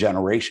 9/11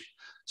 generation.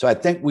 So I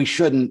think we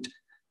shouldn't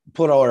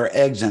put all our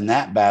eggs in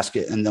that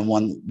basket. And then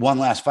one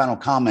last final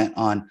comment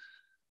on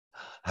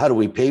how do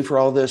we pay for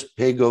all this?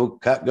 Pay go,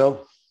 cut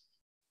go.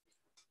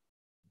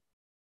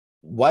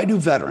 Why do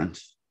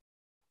veterans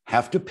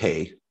have to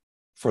pay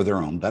for their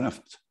own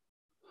benefits?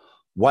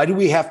 Why do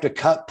we have to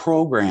cut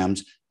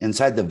programs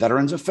inside the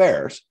Veterans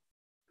Affairs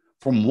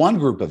from one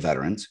group of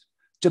veterans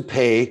to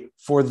pay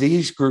for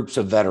these groups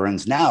of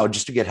veterans now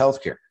just to get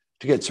health care,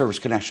 to get service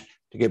connection,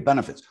 to get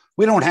benefits?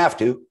 We don't have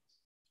to.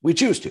 We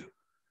choose to.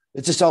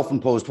 It's a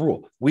self-imposed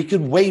rule. We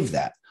could waive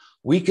that.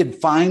 We could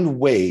find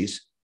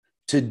ways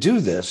to do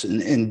this.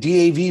 And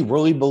DAV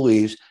really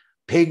believes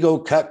pay go,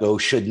 cut go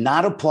should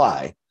not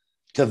apply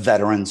to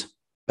veterans'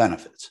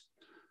 benefits.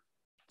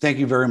 Thank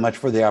you very much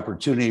for the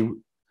opportunity.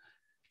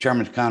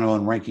 Chairman Takano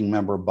and Ranking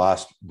Member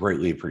Boss,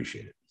 greatly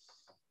appreciate it.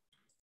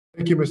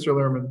 Thank you, Mr.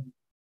 Lehrman.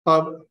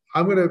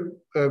 I'm going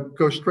to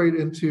go straight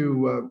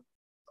into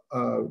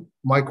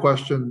my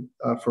question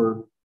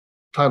for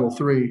Title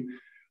III.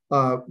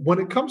 When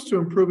it comes to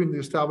improving the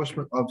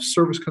establishment of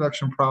service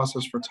connection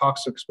process for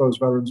toxic exposed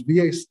veterans,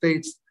 VA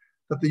states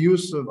that the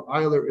use of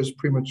ILR is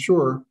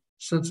premature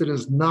since it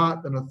is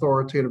not an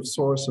authoritative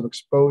source of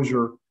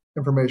exposure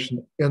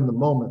information in the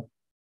moment.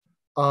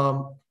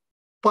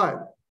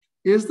 But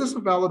is this a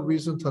valid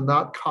reason to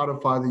not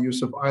codify the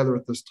use of ILR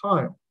at this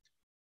time?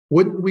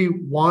 Wouldn't we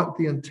want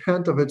the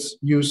intent of its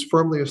use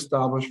firmly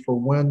established for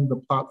when the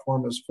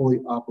platform is fully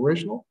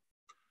operational?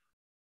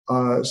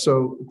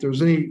 So if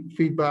there's any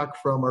feedback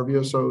from our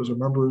VSOs or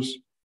members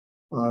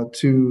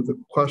to the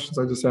questions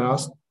I just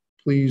asked,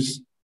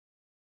 please.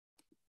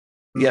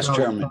 Yes,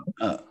 Chairman.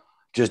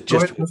 Just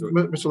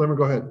Mr. Lehrman,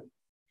 go ahead.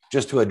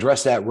 Just to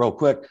address that real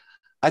quick,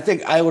 I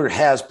think ILR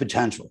has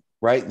potential,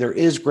 right? There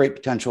is great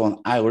potential in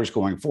ILRs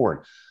going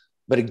forward.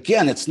 But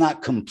again, it's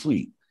not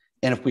complete.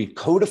 And if we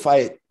codify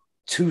it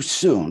too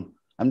soon,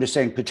 I'm just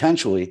saying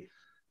potentially,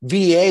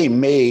 VA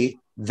may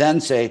then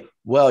say,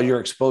 well, your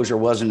exposure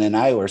wasn't in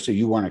ILR, so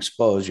you weren't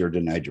exposed, you're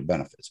denied your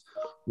benefits.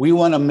 We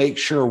want to make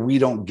sure we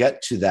don't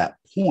get to that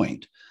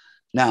point.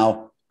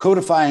 Now,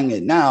 codifying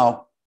it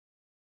now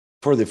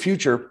for the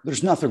future,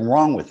 there's nothing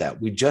wrong with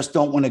that. We just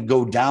don't want to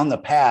go down the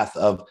path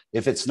of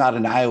if it's not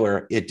an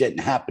ILR, it didn't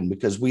happen,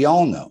 because we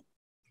all know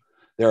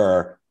there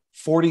are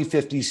 40,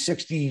 50,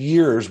 60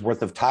 years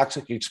worth of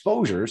toxic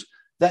exposures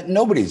that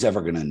nobody's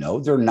ever going to know.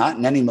 They're not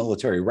in any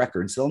military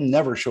records. They'll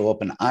never show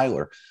up in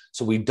ILR.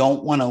 So we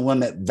don't want to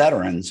limit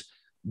veterans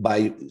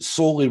by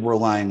solely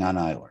relying on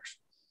ILRs.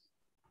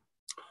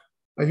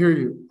 I hear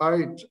you. All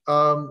right.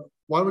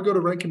 Why don't we go to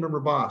Ranking Member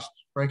Bost?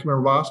 Ranking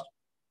Member Bost.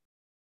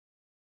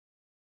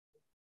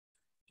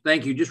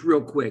 Thank you. Just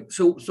real quick.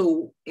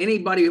 So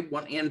anybody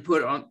want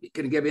input on,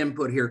 can give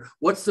input here.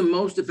 What's the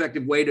most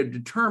effective way to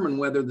determine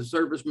whether the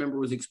service member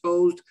was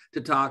exposed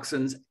to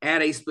toxins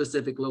at a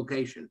specific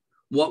location?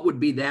 What would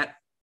be that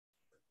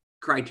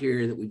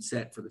criteria that we'd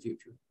set for the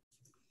future?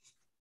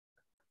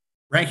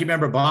 Ranking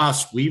Member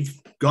Boss,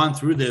 we've gone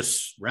through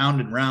this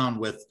round and round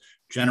with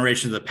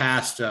generations of the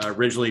past.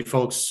 Originally,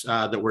 folks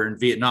that were in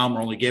Vietnam were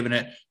only given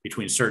it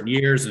between certain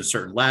years and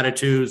certain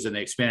latitudes, and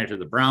they expanded to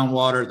the brown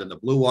water, then the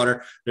blue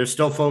water. There's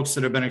still folks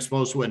that have been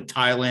exposed to it in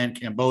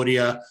Thailand,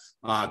 Cambodia,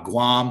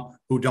 Guam,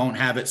 who don't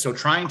have it. So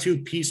trying to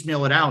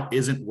piecemeal it out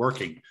isn't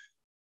working.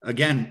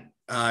 Again,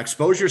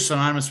 exposure is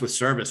synonymous with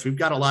service. We've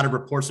got a lot of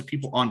reports of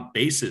people on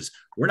bases.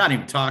 We're not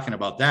even talking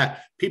about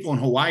that. People in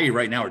Hawaii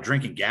right now are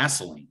drinking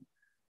gasoline.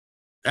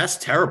 That's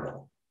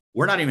terrible.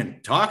 We're not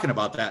even talking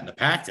about that in the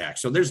PACT Act.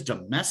 So there's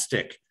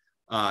domestic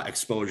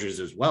exposures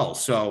as well.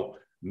 So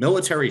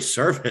military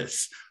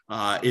service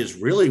is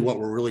really what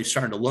we're really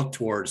starting to look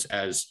towards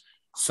as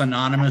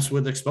synonymous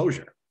with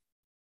exposure.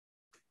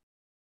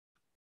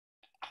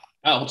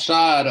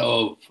 Outside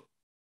of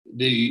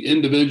the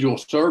individual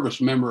service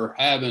member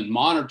having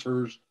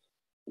monitors,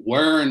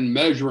 wearing,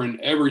 measuring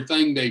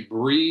everything they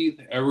breathe,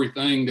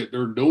 everything that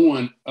they're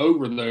doing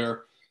over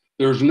there,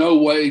 there's no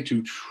way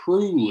to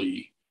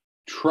truly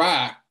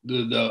track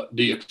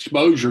the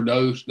exposure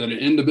dose that an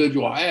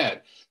individual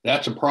had.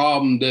 That's a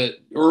problem that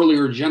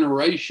earlier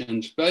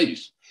generations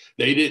faced.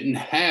 They didn't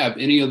have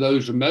any of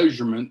those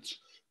measurements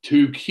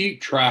to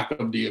keep track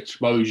of the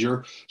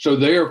exposure. So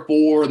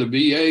therefore, the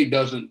VA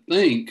doesn't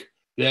think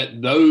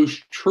that those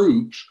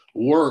troops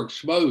were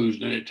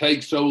exposed. And it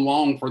takes so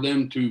long for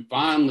them to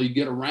finally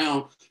get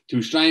around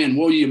to saying,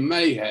 well, you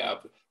may have.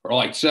 or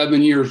like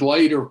 7 years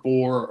later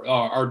for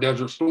our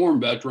Desert Storm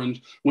veterans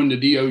when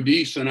the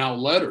DOD sent out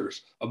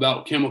letters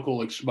about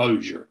chemical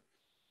exposure.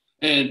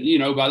 And, you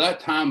know, by that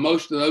time,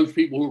 most of those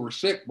people who were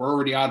sick were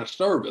already out of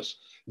service.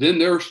 Then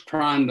they're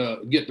trying to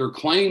get their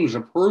claims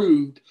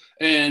approved,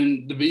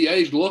 and the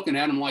VA's looking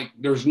at them like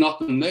there's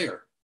nothing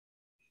there.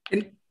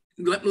 And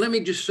let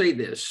me just say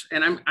this,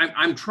 and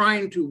I'm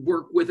trying to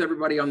work with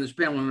everybody on this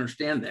panel and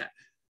understand that.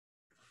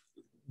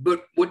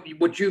 But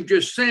what you've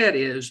just said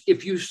is,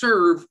 if you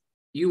serve,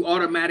 you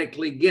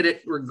automatically get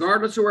it,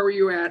 regardless of where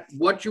you're at,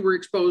 what you were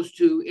exposed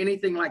to,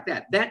 anything like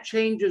that. That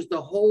changes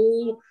the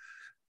whole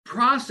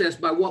process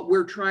by what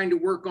we're trying to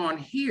work on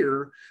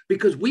here,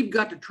 because we've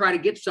got to try to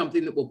get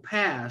something that will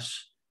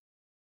pass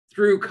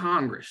through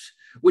Congress,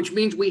 which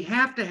means we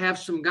have to have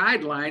some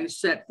guidelines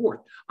set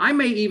forth. I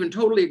may even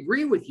totally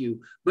agree with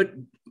you, but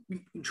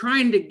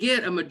trying to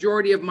get a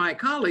majority of my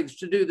colleagues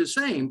to do the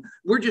same,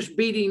 we're just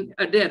beating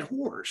a dead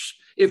horse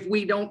if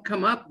we don't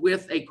come up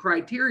with a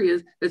criteria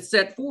that's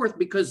set forth,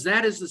 because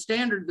that is the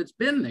standard that's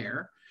been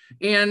there.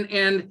 And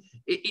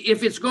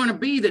if it's going to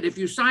be that if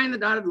you sign the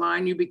dotted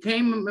line, you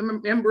became a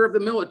member of the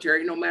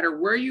military, no matter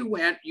where you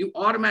went, you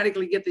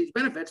automatically get these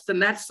benefits, then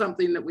that's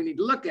something that we need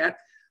to look at.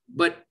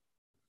 But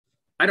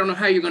I don't know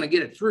how you're going to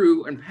get it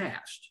through and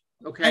passed.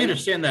 Okay. I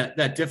understand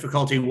that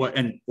difficulty.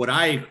 What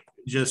I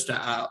just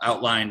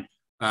outlined,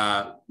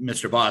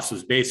 Mr. Boss,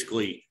 was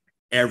basically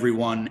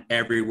everyone,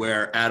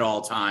 everywhere, at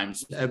all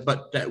times.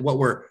 But what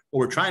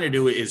we're trying to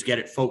do is get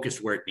it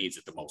focused where it needs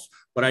it the most.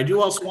 But I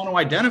do also want to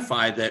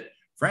identify that,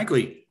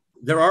 frankly,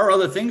 there are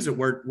other things that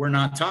we're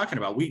not talking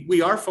about.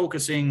 We are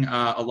focusing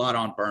a lot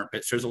on burn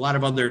pits. There's a lot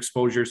of other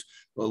exposures,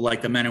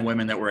 like the men and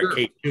women that were at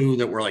K2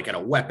 that were like at a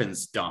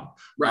weapons dump.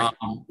 Right.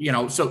 You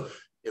know, so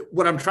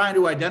what I'm trying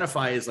to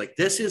identify is like,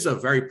 this is a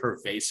very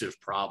pervasive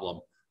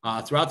problem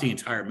throughout the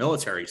entire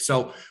military.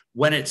 So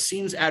when it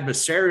seems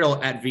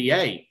adversarial at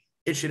VA,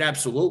 it should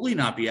absolutely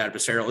not be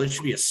adversarial. It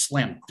should be a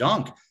slam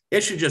dunk.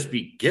 It should just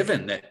be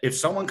given that if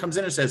someone comes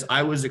in and says,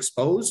 I was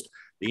exposed,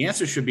 the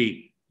answer should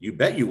be, you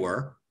bet you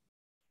were.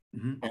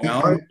 Mm-hmm. You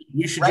know,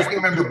 you should just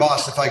remember,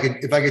 boss, if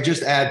I could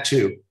just add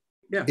too.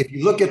 Yeah. If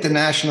you look at the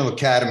National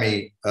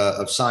Academy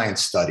of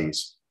Science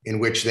studies, in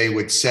which they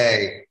would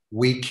say,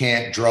 we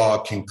can't draw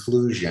a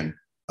conclusion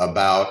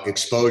about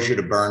exposure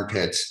to burn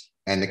pits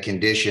and the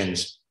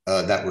conditions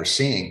that we're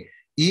seeing.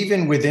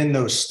 Even within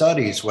those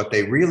studies, what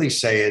they really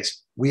say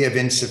is we have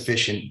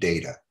insufficient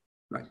data.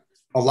 Right.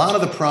 A lot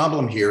of the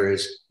problem here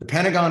is the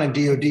Pentagon and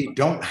DOD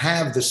don't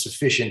have the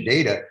sufficient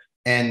data,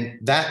 and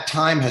that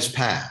time has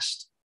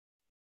passed.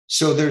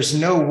 So there's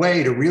no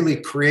way to really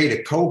create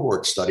a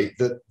cohort study.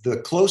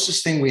 The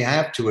closest thing we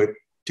have to it,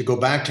 to go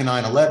back to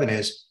 9/11,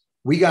 is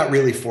we got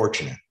really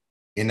fortunate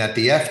in that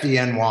the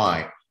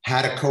FDNY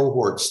had a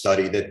cohort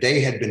study that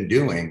they had been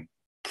doing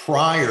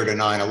prior to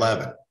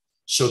 9/11.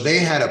 So they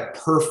had a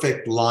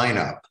perfect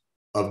lineup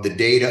of the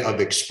data of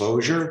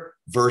exposure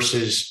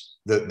versus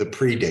the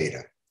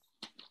pre-data.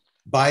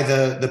 By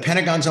the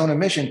Pentagon's own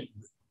admission,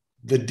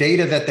 the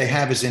data that they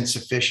have is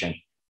insufficient,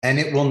 and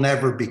it will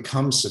never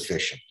become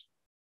sufficient.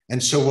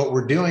 And so what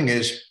we're doing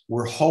is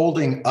we're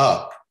holding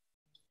up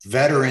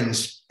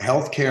veterans'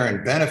 healthcare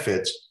and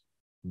benefits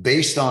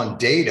based on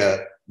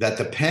data that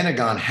the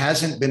Pentagon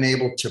hasn't been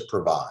able to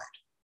provide.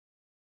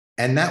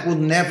 And that will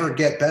never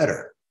get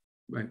better.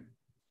 Right.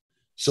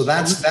 So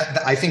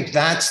I think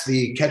that's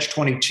the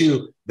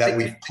catch-22 that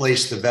we've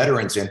placed the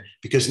veterans in,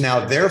 because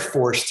now they're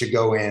forced to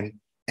go in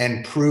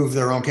and prove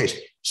their own case.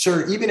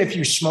 Sir, even if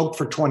you smoked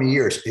for 20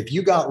 years, if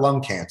you got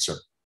lung cancer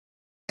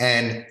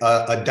and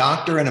a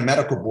doctor and a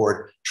medical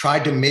board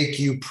tried to make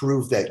you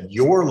prove that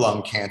your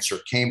lung cancer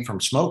came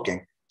from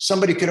smoking,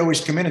 somebody could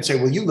always come in and say,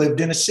 well, you lived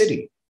in a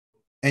city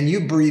and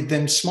you breathed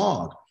in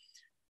smog.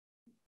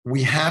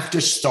 We have to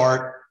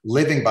start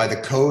living by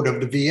the code of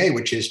the VA,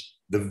 which is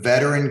the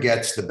veteran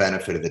gets the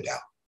benefit of the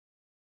doubt.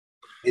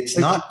 It's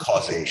not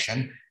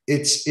causation.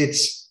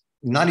 It's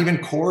not even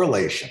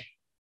correlation.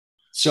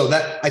 So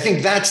I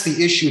think that's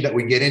the issue that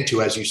we get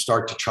into as you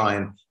start to try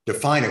and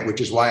define it,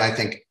 which is why I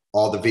think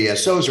all the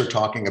VSOs are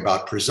talking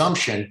about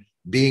presumption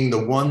being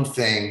the one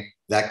thing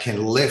that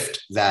can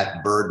lift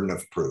that burden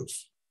of proof,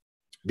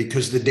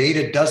 because the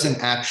data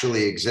doesn't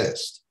actually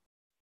exist.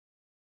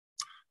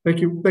 Thank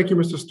you,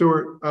 Mr.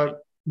 Stewart.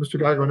 Mr.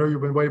 Geiger, I know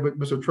you've been waiting, but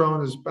Mr.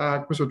 Trone is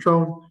back. Mr.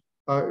 Trone,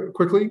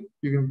 quickly,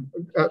 you can.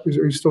 Are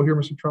you still here,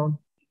 Mr. Trone,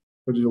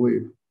 or did you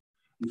leave?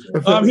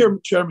 I'm here,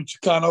 Chairman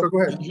Chicano. So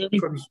go ahead. Can you hear me?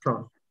 Go ahead, Mr.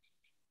 Trone.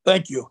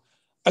 Thank you.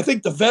 I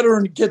think the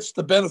veteran gets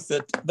the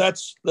benefit.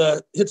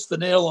 Hits the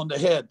nail on the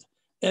head.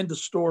 End of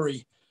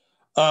story.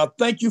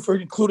 Thank you for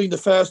including the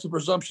FAST and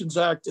Presumptions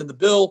Act in the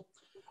bill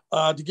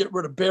to get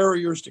rid of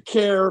barriers to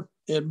care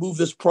and move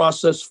this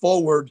process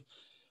forward.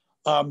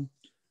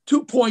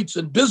 2 points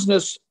in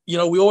business. You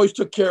know, we always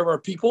took care of our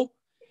people.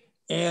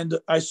 And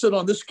I sit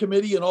on this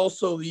committee and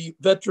also the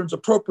Veterans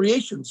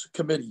Appropriations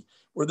Committee,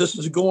 where this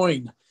is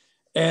going.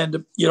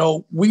 And, you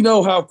know, we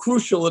know how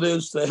crucial it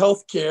is to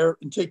health care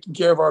and taking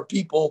care of our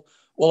people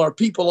while our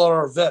people are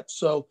our vets.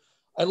 So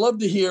I'd love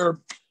to hear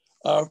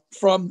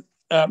from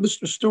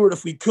Mr. Stewart,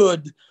 if we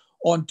could,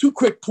 on two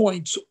quick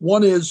points.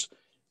 One is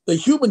the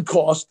human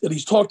cost that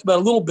he's talked about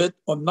a little bit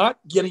on not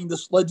getting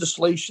this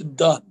legislation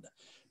done.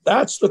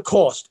 That's the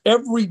cost.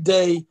 Every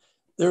day,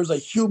 there's a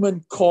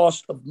human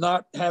cost of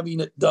not having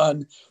it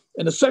done.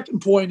 And the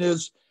second point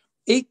is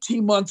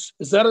 18 months.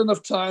 Is that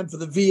enough time for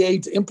the VA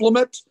to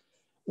implement?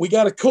 We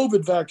got a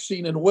COVID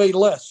vaccine in way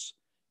less.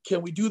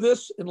 Can we do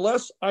this in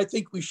less? I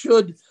think we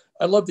should.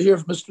 I'd love to hear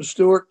from Mr.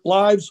 Stewart.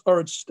 Lives are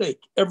at stake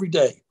every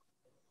day.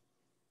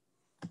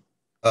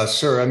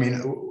 Sir, I mean,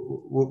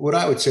 what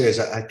I would say is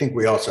I think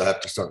we also have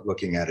to start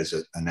looking at it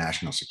as a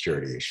national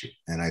security issue.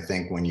 And I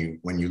think when you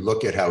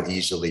look at how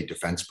easily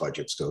defense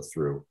budgets go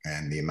through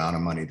and the amount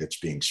of money that's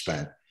being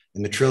spent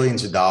and the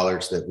trillions of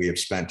dollars that we have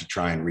spent to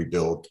try and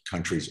rebuild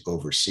countries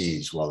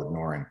overseas while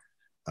ignoring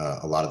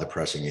a lot of the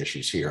pressing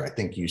issues here, I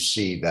think you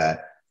see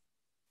that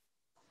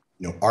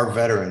our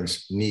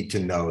veterans need to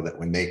know that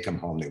when they come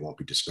home, they won't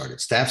be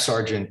discarded. Staff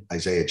Sergeant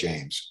Isaiah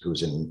James,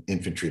 who's an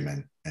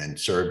infantryman and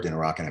served in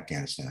Iraq and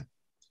Afghanistan,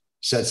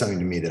 said something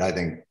to me that I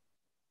think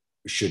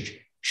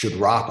should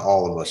rock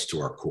all of us to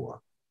our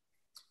core.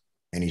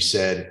 And he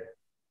said,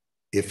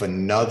 if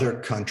another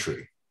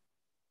country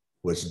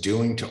was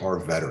doing to our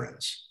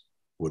veterans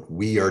what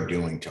we are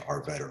doing to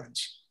our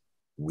veterans,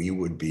 we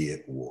would be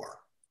at war.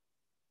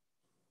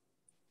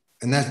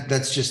 And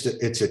that's just,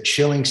 it's a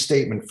chilling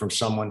statement from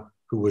someone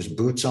who was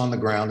boots on the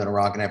ground in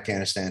Iraq and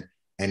Afghanistan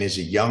and is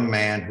a young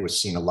man who has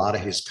seen a lot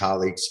of his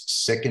colleagues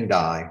sick and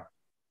die,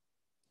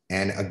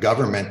 and a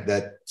government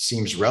that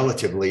seems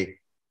relatively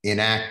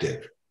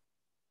inactive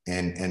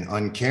and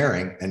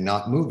uncaring and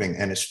not moving.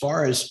 And as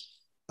far as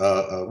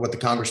what the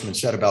congressman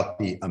said about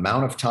the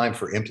amount of time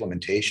for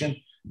implementation,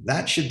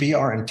 that should be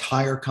our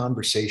entire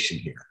conversation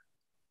here.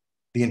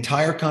 The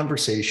entire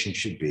conversation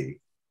should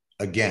be,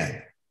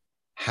 again,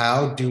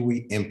 how do we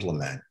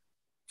implement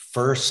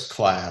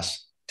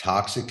first-class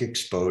toxic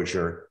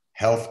exposure,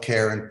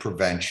 healthcare and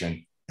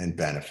prevention and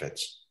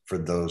benefits for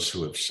those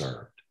who have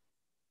served?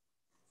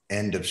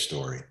 End of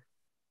story.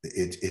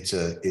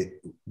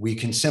 We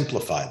can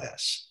simplify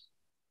this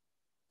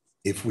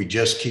if we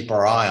just keep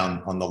our eye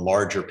on the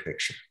larger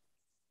picture.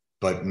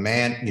 But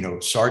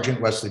man, Sergeant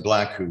Wesley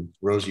Black, who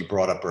Rosie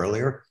brought up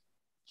earlier,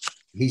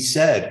 he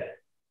said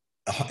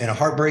in a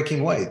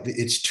heartbreaking way,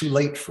 it's too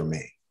late for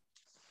me,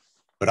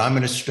 but I'm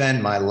going to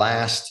spend my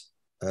last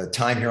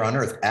time here on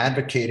earth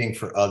advocating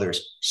for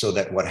others so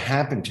that what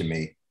happened to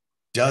me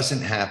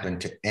doesn't happen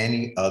to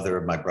any other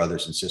of my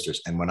brothers and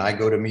sisters. And when I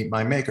go to meet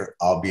my maker,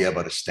 I'll be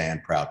able to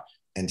stand proud.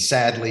 And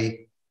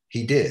sadly,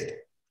 he did.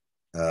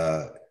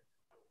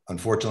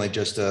 Unfortunately,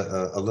 just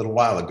a little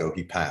while ago,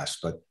 he passed.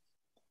 But,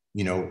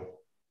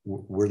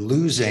 we're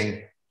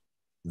losing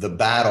the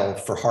battle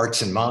for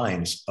hearts and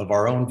minds of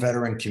our own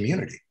veteran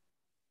community.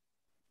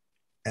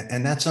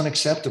 And that's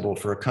unacceptable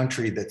for a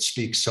country that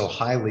speaks so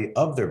highly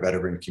of their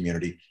veteran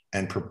community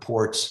and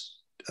purports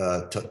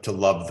to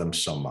love them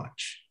so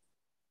much.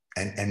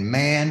 And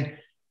man,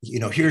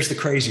 here's the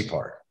crazy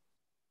part.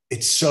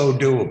 It's so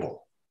doable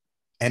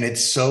and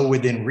it's so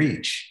within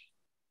reach,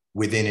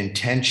 within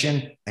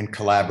intention and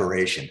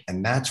collaboration.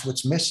 And that's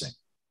what's missing.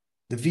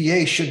 The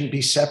VA shouldn't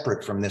be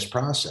separate from this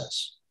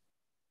process.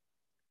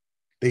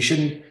 This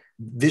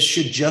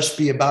should just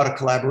be about a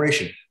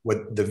collaboration.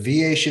 What the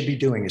VA should be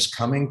doing is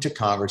coming to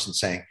Congress and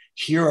saying,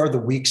 here are the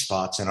weak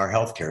spots in our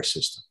healthcare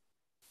system.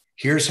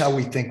 Here's how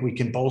we think we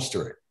can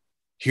bolster it.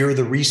 Here are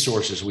the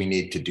resources we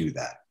need to do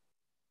that.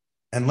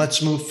 And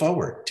let's move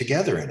forward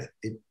together in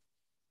it.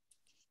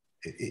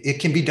 It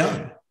can be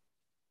done.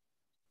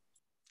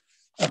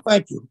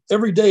 Thank you.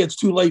 Every day it's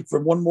too late for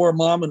one more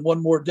mom and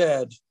one more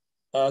dad.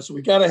 So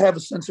we got to have a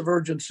sense of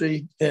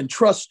urgency and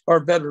trust our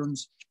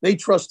veterans. They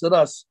trusted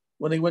us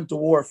when they went to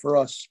war for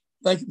us.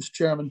 Thank you, Mr.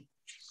 Chairman.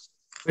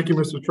 Thank you,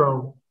 Mr.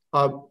 Trone.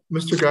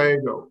 Mr.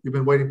 Gallego, you've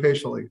been waiting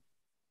patiently.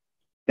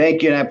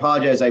 Thank you, and I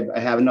apologize. I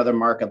have another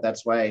markup.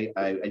 That's why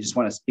I just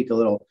want to speak a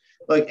little.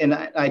 Look, and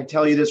I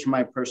tell you this from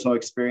my personal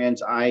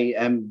experience. I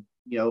am,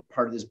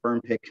 part of this burn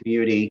pit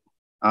community.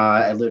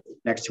 I lived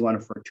next to one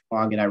for too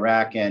long in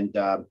Iraq, and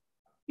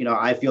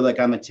I feel like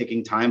I'm a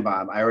ticking time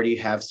bomb. I already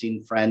have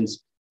seen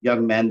friends,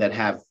 young men that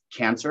have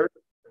cancer,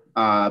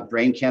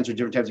 brain cancer,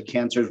 different types of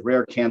cancers,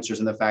 rare cancers,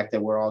 and the fact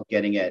that we're all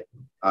getting it.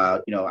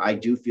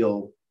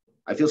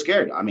 I feel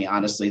scared. I mean,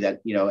 honestly,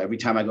 that, every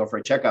time I go for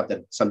a checkup,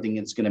 that something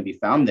is going to be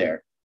found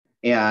there.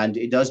 And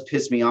it does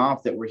piss me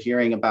off that we're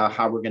hearing about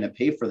how we're going to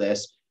pay for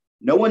this.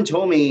 No one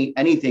told me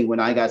anything when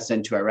I got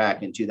sent to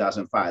Iraq in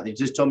 2005. They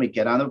just told me,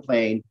 get on the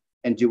plane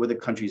and do what the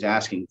country's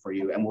asking for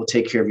you, and we'll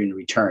take care of you in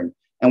return.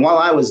 And while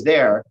I was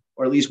there,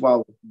 or at least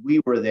while we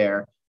were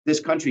there, this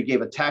country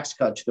gave a tax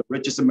cut to the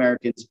richest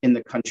Americans in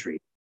the country.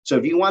 So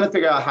if you want to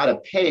figure out how to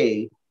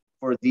pay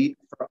for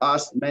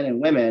us men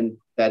and women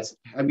that's,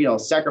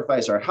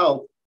 sacrifice our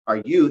health, our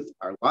youth,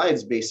 our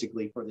lives,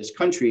 basically, for this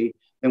country,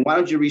 then why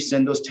don't you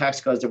rescind those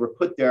tax cuts that were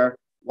put there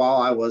while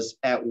I was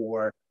at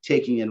war,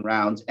 taking in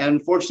rounds, and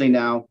unfortunately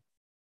now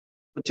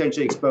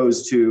potentially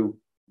exposed to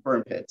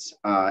burn pits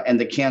and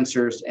the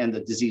cancers and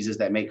the diseases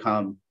that may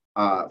come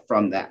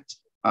from that.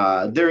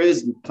 There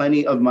is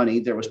plenty of money.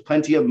 There was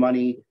plenty of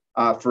money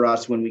for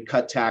us when we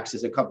cut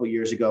taxes a couple of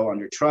years ago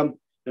under Trump.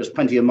 There's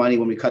plenty of money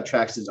when we cut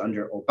taxes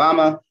under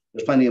Obama.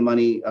 There's plenty of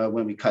money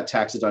when we cut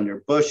taxes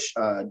under Bush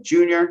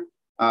Jr.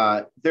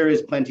 There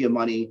is plenty of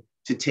money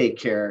to take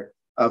care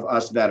of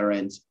us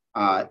veterans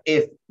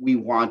if we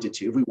wanted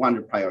to, if we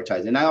wanted to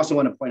prioritize. And I also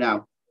want to point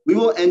out, we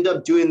will end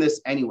up doing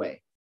this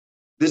anyway.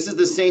 This is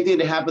the same thing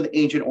that happened with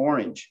Agent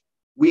Orange.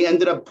 We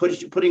ended up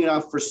putting it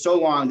off for so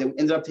long that we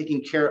ended up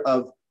taking care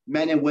of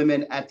men and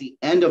women at the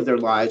end of their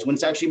lives when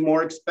it's actually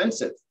more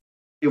expensive.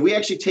 If we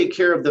actually take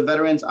care of the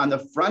veterans on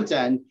the front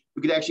end,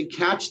 we could actually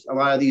catch a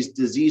lot of these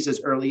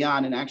diseases early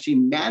on and actually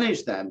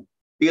manage them.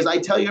 Because I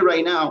tell you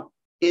right now,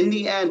 in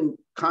the end,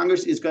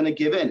 Congress is going to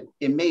give in.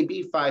 It may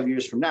be 5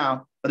 years from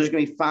now, but there's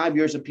going to be 5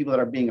 years of people that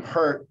are being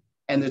hurt,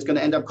 and it's going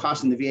to end up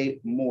costing the VA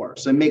more.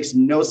 So it makes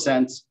no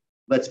sense.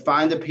 Let's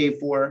find the pay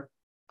for.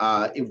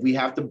 If we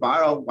have to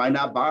borrow, why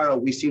not borrow?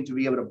 We seem to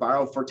be able to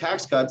borrow for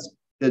tax cuts.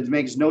 That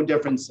makes no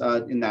difference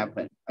in that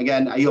plan.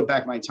 Again, I yield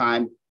back my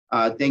time.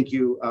 Thank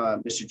you,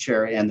 Mr.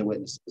 Chair, and the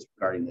witnesses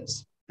regarding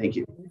this. Thank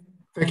you.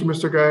 Thank you,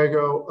 Mr.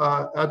 Gallego.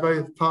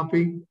 Advait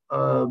Tompi,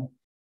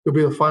 will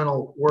be the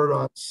final word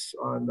on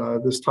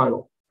this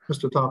title.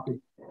 Mr. Tompi.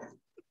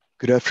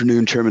 Good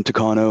afternoon, Chairman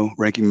Takano,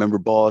 Ranking Member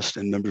Bost,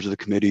 and members of the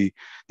committee.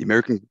 The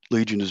American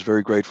Legion is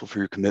very grateful for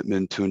your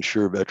commitment to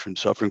ensure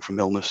veterans suffering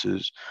from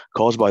illnesses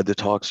caused by the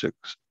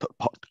toxins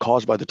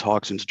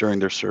during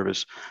their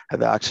service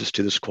have access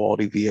to this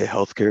quality VA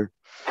healthcare.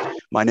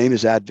 My name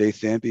is Advait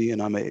Thampi,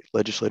 and I'm a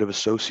legislative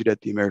associate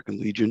at the American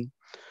Legion.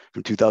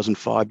 From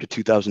 2005 to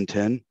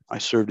 2010, I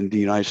served in the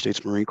United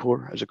States Marine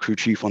Corps as a crew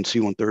chief on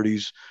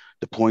C-130s,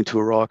 deploying to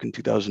Iraq in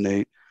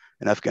 2008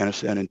 and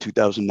Afghanistan in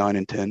 2009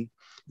 and 10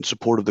 in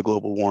support of the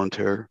global war on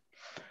terror.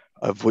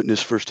 I've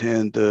witnessed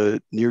firsthand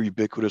the near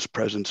ubiquitous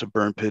presence of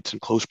burn pits in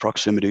close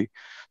proximity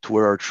to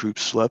where our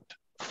troops slept,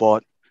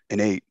 fought,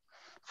 and ate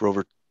for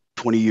over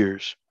 20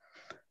 years.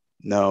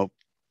 Now,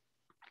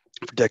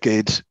 for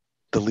decades,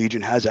 the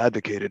Legion has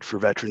advocated for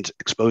veterans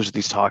exposed to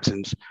these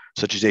toxins,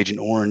 such as Agent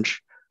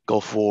Orange,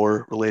 Gulf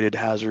War-related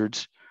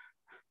hazards.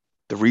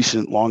 The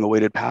recent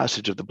long-awaited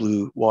passage of the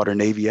Blue Water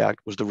Navy Act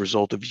was the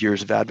result of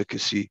years of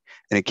advocacy,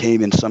 and it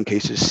came in some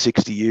cases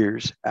 60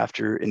 years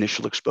after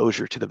initial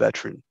exposure to the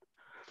veteran.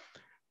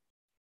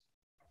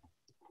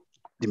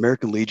 The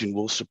American Legion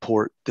will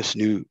support this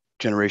new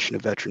generation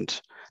of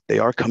veterans. They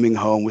are coming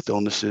home with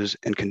illnesses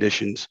and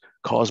conditions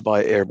caused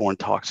by airborne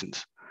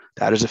toxins.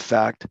 That is a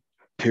fact,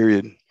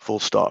 period, full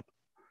stop.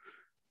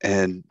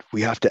 And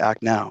we have to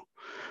act now.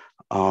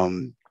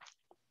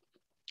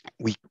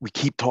 We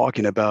keep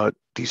talking about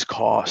these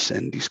costs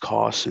and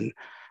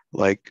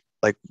like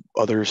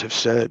others have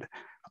said,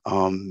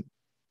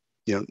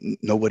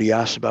 nobody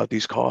asked about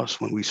these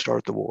costs when we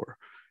start the war.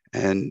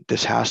 And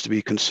this has to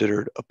be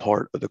considered a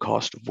part of the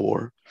cost of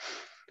war.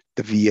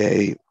 The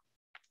VA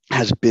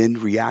has been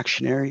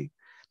reactionary.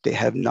 They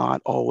have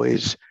not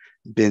always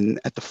been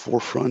at the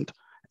forefront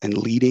and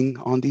leading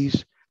on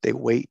these. They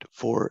wait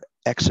for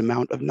X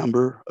amount of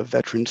number of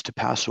veterans to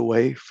pass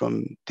away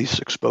from this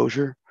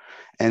exposure.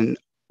 And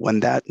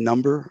when that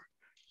number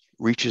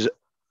reaches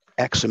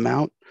X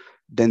amount,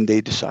 then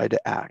they decide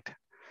to act.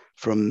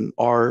 From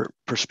our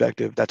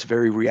perspective, that's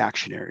very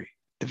reactionary.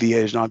 The VA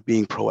is not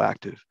being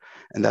proactive.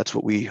 And that's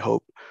what we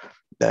hope,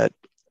 that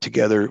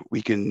together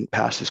we can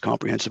pass this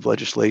comprehensive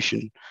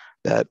legislation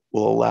that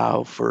will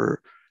allow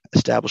for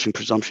establishing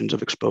presumptions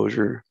of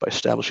exposure by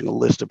establishing a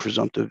list of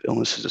presumptive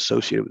illnesses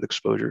associated with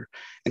exposure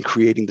and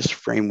creating this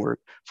framework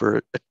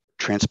for a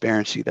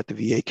transparency that the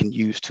VA can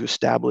use to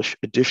establish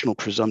additional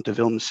presumptive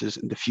illnesses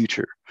in the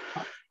future.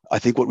 I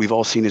think what we've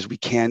all seen is we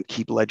can't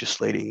keep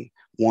legislating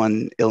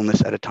one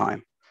illness at a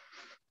time.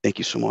 Thank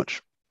you so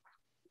much.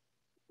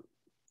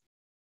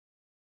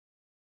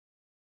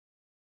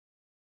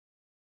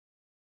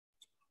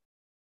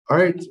 All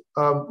right,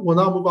 we'll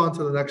now move on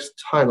to the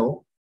next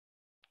title.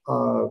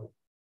 The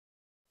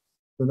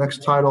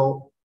next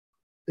title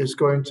is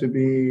going to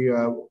be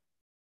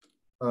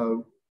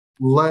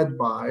led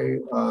by,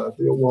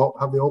 we'll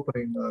have the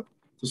opening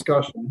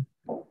discussion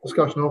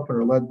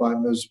opener led by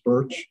Ms.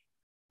 Birch.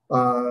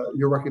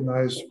 You're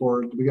recognized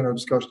to begin our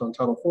discussion on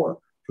Title IV,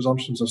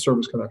 Presumptions of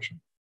Service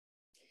Connection.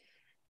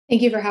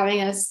 Thank you for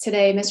having us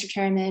today, Mr.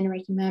 Chairman,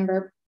 Ranking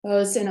Member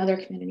Bose, and other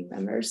community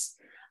members.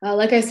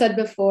 Like I said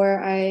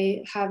before,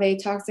 I have a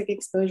toxic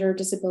exposure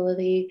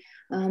disability,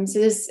 so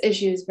this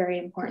issue is very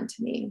important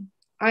to me.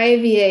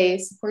 IAVA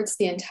supports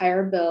the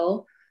entire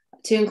bill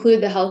to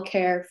include the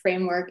healthcare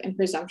framework and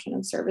presumption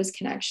of service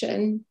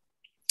connection.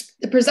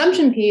 The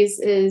presumption piece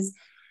is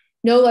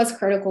no less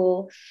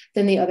critical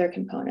than the other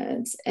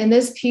components, and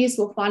this piece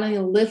will finally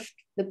lift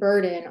the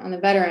burden on the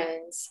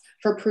veterans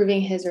for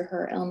proving his or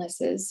her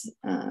illnesses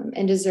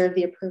and deserve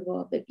the approval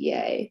of the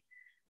VA.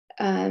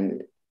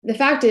 The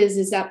fact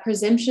is that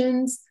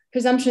presumptions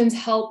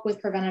help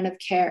with preventative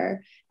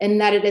care,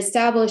 and that it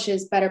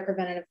establishes better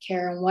preventative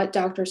care and what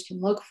doctors can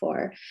look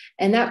for.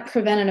 And that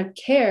preventative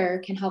care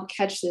can help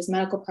catch those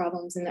medical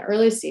problems in the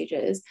early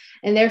stages,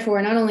 and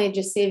therefore not only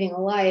just saving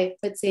a life,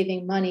 but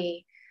saving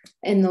money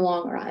in the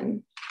long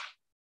run.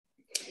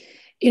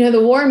 You know,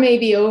 the war may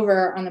be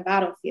over on the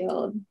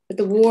battlefield, but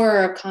the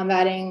war of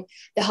combating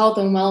the health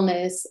and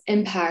wellness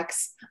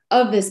impacts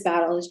of this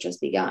battle has just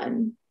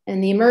begun.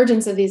 And the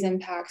emergence of these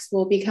impacts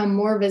will become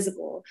more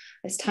visible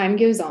as time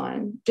goes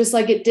on, just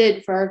like it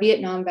did for our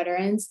Vietnam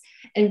veterans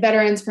and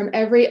veterans from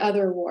every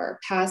other war,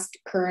 past,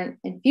 current,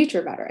 and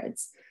future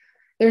veterans.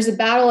 There's a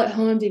battle at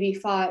home to be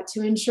fought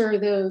to ensure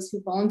those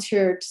who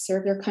volunteered to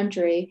serve their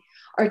country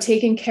are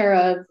taken care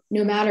of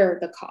no matter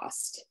the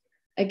cost.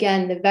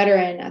 Again, the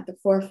veteran at the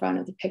forefront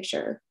of the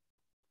picture.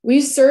 We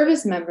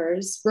service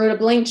members wrote a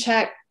blank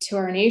check to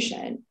our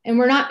nation, and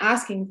we're not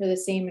asking for the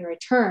same in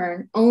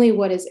return, only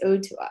what is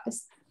owed to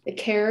us. The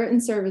care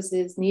and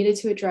services needed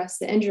to address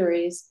the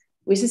injuries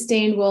we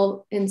sustained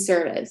while in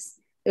service,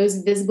 those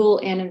visible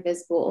and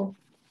invisible.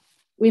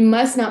 We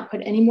must not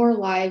put any more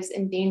lives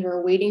in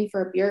danger waiting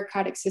for a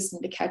bureaucratic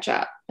system to catch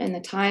up, and the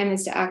time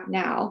is to act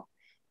now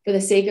for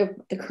the sake of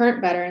the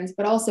current veterans,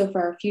 but also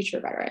for our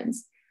future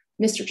veterans.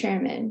 Mr.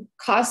 Chairman,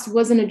 cost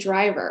wasn't a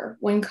driver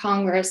when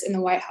Congress and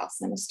the White House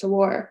sent us to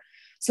war,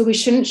 so we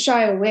shouldn't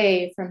shy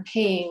away from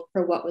paying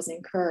for what was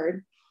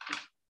incurred.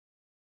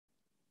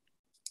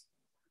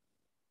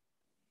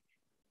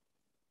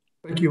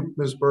 Thank you,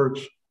 Ms.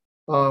 Birch.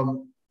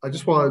 I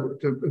just wanted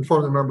to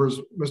inform the members,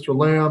 Mr.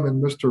 Lamb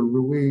and Mr.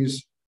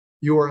 Ruiz,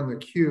 you are in the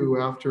queue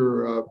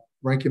after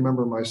Ranking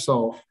Member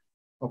myself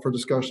for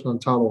discussion on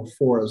Title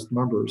IV as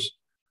members.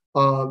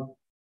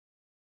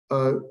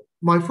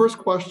 My first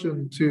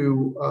question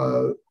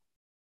to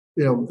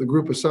the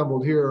group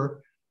assembled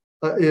here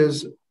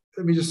is,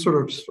 let me just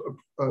sort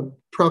of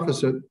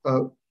preface it.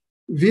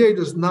 VA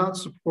does not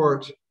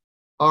support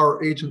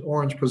our Agent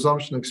Orange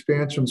presumption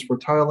expansions for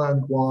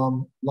Thailand,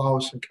 Guam,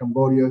 Laos, and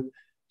Cambodia,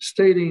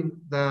 stating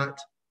that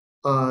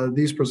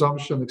these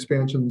presumption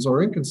expansions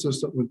are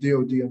inconsistent with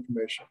DoD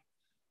information.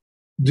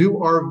 Do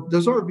the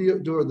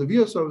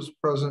VSOs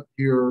present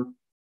here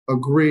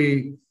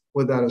agree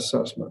with that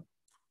assessment?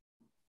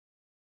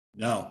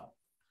 No.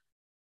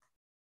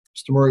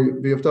 Mr. Murray,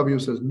 VFW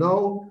says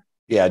no.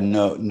 Yeah,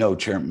 no,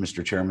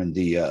 Mr. Chairman.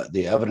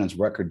 The evidence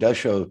record does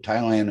show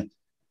Thailand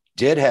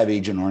did have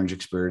Agent Orange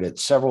expired at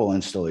several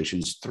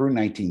installations through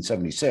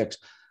 1976,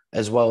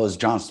 as well as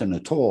Johnston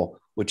Atoll,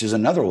 which is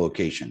another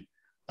location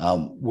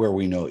where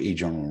we know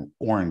Agent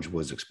Orange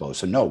was exposed.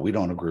 So no, we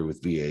don't agree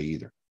with VA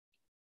either.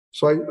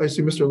 So I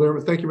see Mr.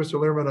 Lehrman. Thank you, Mr.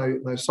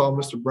 Lehrman. I saw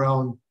Mr.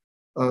 Brown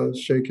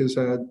shake his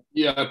head.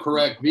 Yeah,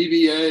 correct.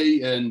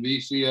 VBA and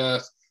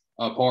VCS,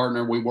 a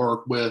partner we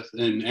work with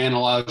in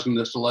analyzing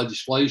this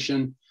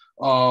legislation.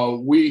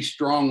 We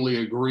strongly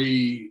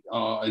agree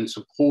and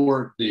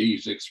support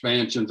these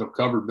expansions of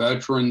covered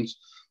veterans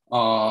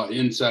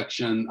in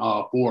Section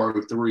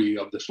 403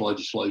 of this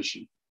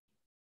legislation.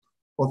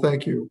 Well,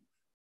 thank you.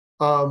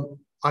 I'm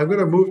going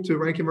to move to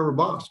Ranking Member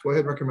Boss. Go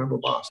ahead, Ranking Member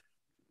Boss.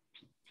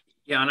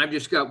 Yeah, and I've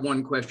just got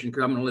one question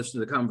because I'm going to listen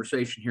to the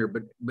conversation here.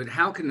 But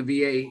how can the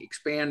VA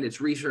expand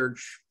its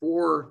research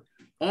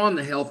on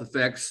the health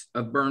effects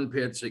of burn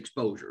pits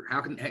exposure?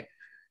 How can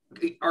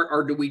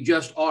or do we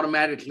just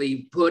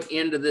automatically put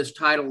into this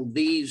title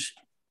these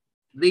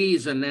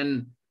and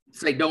then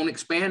say don't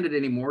expand it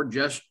anymore,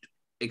 just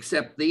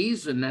accept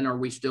these, and then are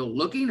we still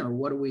looking, or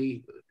what do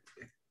we?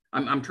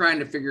 I'm trying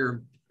to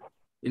figure,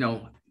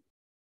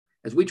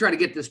 as we try to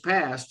get this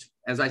passed,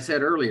 as I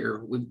said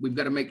earlier, we've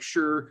got to make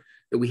sure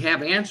that we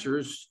have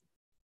answers,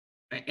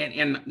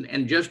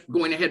 and just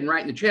going ahead and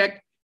writing the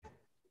check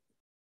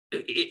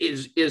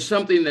is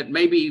something that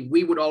maybe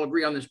we would all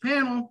agree on this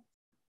panel,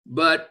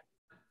 but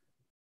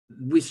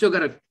we still got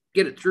to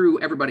get it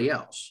through everybody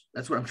else.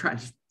 That's what I'm trying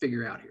to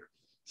figure out here.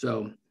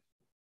 So,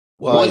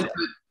 well,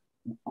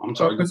 I'm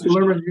sorry, Mr.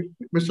 Lerman.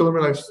 Mr.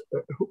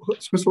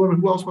 Lerman,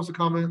 who else wants to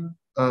comment?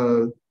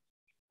 Well,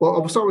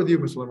 I'll start with you,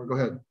 Mr. Lerman. Go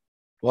ahead.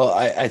 Well,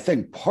 I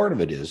think part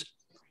of it is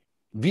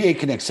VA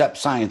can accept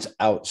science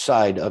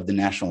outside of the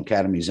national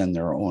academies and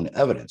their own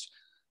evidence.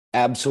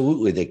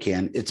 Absolutely, they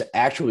can. It's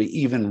actually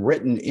even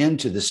written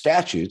into the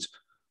statutes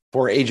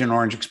for Agent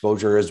Orange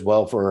exposure as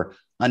well for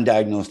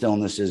undiagnosed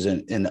illnesses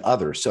and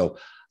others. So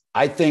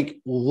I think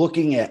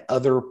looking at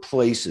other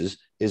places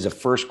is a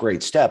first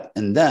great step.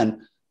 And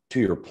then, to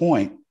your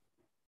point,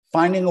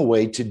 finding a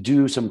way to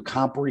do some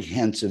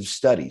comprehensive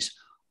studies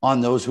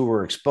on those who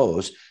were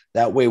exposed.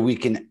 That way we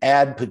can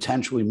add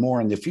potentially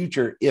more in the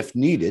future if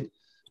needed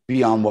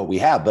beyond what we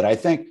have. But I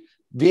think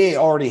VA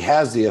already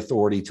has the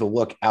authority to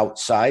look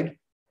outside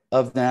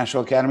of the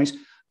national academies.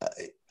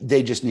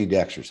 They just need to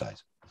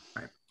exercise.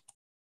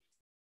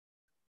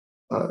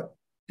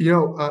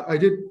 I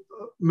did,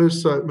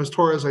 Ms.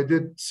 Torres, I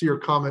did see your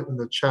comment in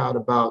the chat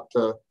about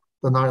the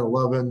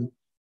 9/11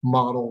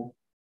 model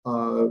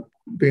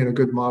being a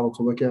good model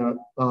to look at.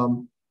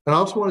 And I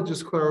also want to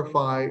just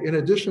clarify, in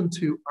addition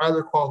to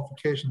either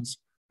qualifications,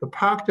 the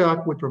PACT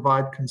Act would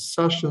provide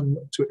concession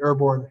to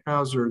airborne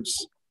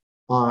hazards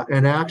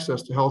and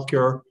access to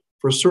healthcare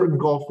for certain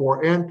Gulf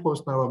War and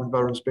post 9/11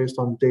 veterans based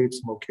on dates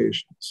and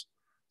locations.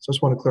 So I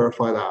just want to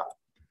clarify that.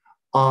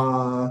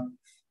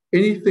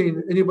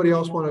 Anybody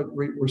else want to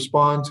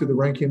respond to the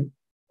ranking?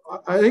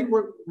 I think,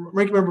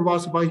 Ranking Member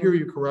Boss, if I hear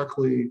you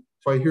correctly,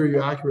 if I hear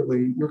you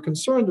accurately, you're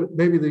concerned that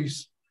maybe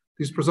these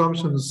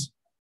presumptions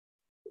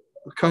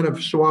kind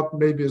of show up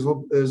maybe as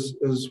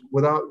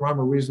without rhyme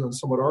or reason and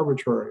somewhat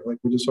arbitrary, like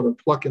we're just sort of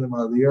plucking them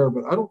out of the air.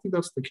 But I don't think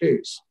that's the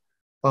case.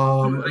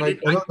 I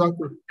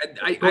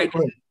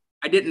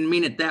didn't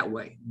mean it that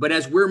way. But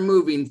as we're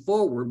moving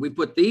forward, we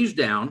put these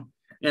down,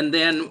 and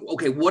then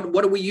okay, what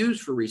do we use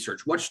for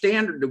research? What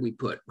standard do we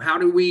put? How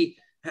do we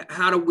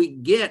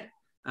get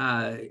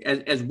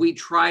as we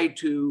try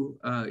to,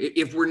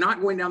 if we're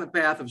not going down the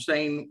path of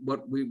saying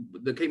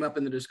that came up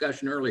in the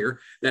discussion earlier,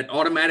 that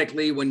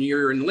automatically when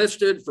you're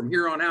enlisted from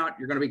here on out,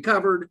 you're going to be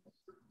covered.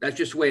 That's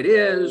just the way it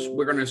is.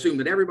 We're going to assume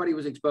that everybody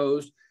was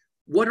exposed.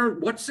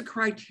 What's the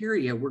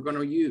criteria we're going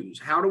to use?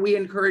 How do we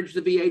encourage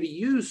the VA to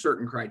use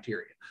certain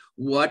criteria?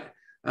 We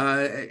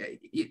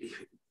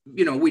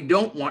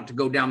don't want to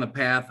go down the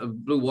path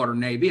of Blue Water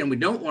Navy, and we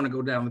don't want to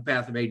go down the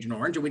path of Agent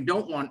Orange, and we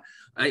don't want.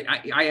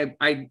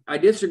 I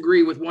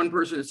disagree with one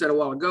person that said a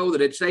while ago that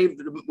it saves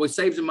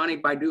the money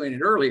by doing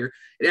it earlier.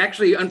 It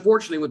actually,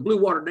 unfortunately, with Blue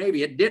Water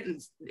Navy, it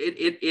didn't.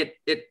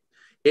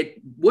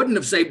 It wouldn't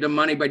have saved them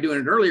money by doing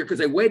it earlier because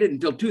they waited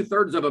until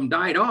 2/3 of them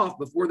died off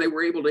before they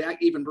were able to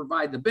even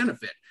provide the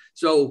benefit.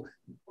 So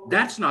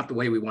that's not the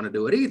way we want to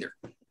do it either.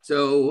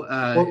 So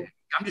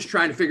I'm just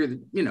trying to figure that,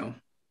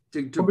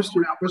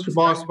 Mr.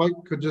 Boss, if I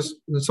could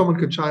someone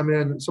could chime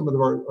in, some of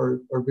our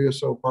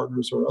VSO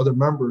partners or other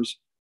members.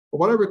 But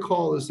what I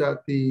recall is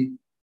that the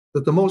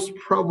most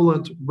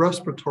prevalent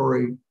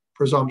respiratory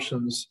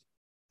presumptions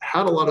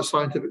had a lot of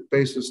scientific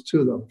basis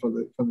to them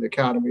from the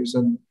academies,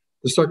 and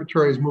the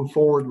Secretary has moved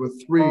forward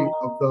with 3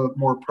 of the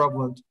more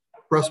prevalent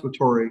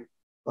respiratory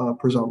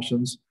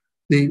presumptions.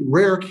 The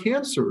rare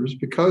cancers,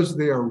 because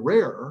they are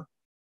rare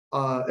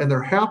and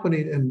they're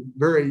happening in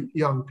very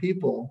young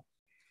people,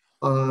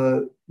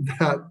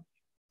 they're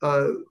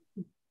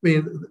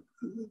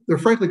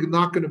frankly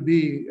not going to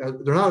be,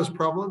 they're not as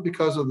prevalent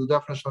because of the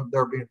definition of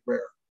their being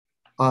rare.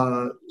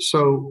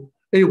 So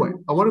anyway,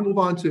 I want to move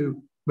on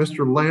to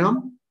Mr.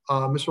 Lamb.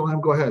 Mr. Lamb,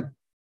 go ahead.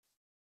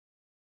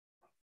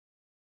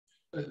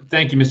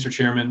 Thank you, Mr.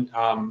 Chairman.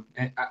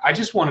 I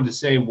just wanted to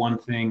say one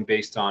thing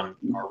based on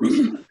our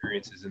recent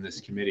experiences in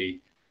this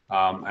committee,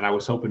 and I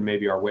was hoping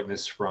maybe our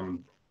witness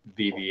from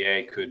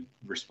VVA could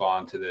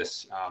respond to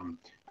this.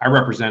 I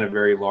represent a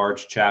very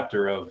large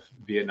chapter of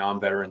Vietnam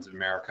Veterans of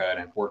America, and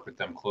I've worked with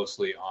them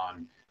closely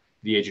on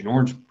the Agent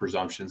Orange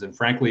presumptions. And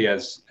frankly,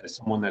 as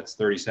someone that's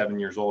 37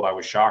 years old, I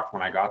was shocked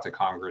when I got to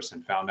Congress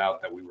and found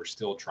out that we were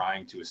still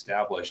trying to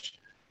establish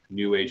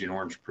new Agent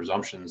Orange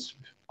presumptions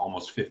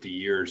almost 50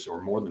 years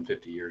or more than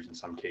 50 years in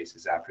some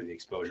cases after the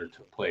exposure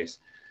took place.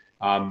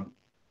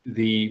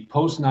 The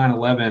post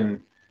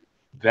 9/11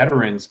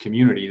 veterans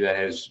community that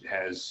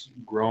has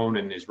grown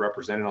and is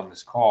represented on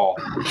this call,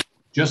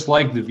 just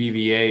like the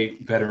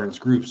VVA veterans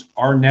groups,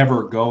 are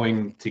never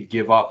going to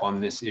give up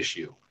on this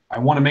issue. I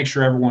want to make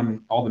sure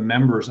all the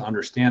members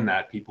understand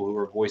that, people who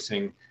are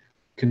voicing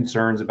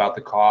concerns about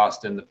the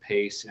cost and the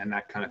pace and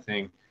that kind of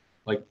thing.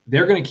 Like,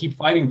 they're going to keep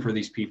fighting for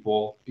these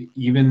people,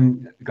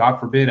 even, God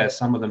forbid, as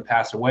some of them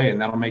pass away, and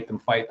that'll make them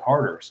fight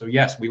harder. So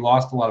yes, we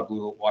lost a lot of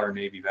Blue Water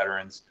Navy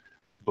veterans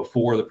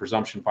before the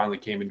presumption finally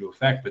came into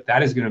effect, but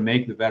that is going to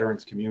make the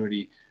veterans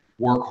community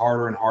work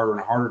harder and harder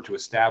and harder to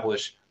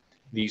establish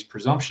these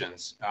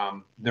presumptions.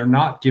 They're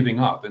not giving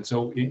up. And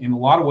so in a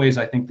lot of ways,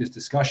 I think this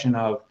discussion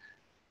of,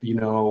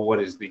 what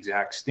is the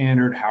exact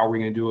standard, how are we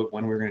going to do it,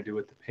 when we're going to do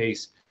it, the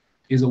pace,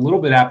 is a little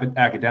bit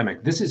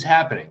academic. This is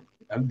happening.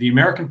 The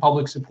American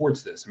public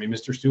supports this. I mean,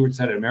 Mr. Stewart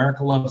said it,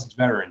 America loves its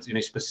veterans in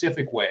a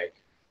specific way.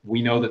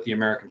 We know that the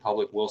American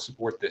public will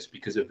support this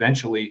because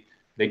eventually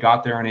they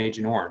got there on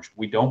Agent Orange.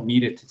 We don't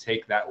need it to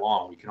take that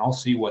long. We can all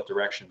see what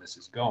direction this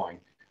is going.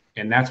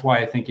 And that's why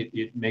I think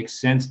it makes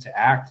sense to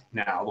act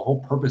now. The whole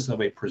purpose of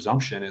a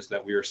presumption is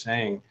that we are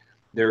saying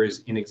there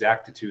is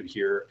inexactitude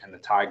here and the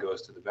tie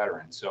goes to the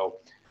veteran. So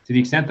to the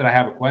extent that I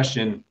have a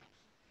question,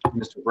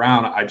 Mr.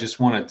 Brown, I just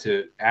wanted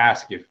to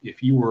ask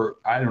if you were,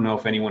 I don't know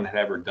if anyone had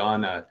ever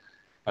done a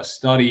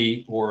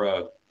study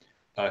or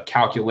a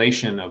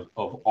calculation of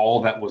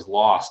all that was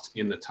lost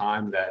in the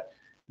time that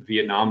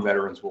Vietnam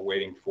veterans were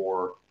waiting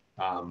for,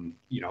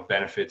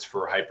 benefits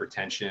for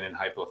hypertension and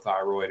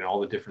hypothyroid and all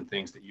the different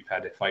things that you've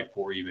had to fight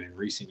for, even in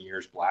recent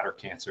years, bladder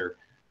cancer.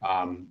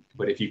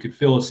 But if you could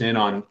fill us in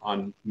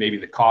on maybe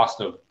the cost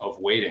of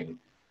waiting,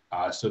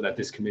 so that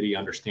this committee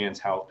understands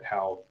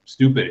how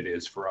stupid it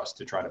is for us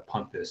to try to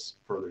punt this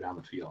further down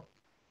the field.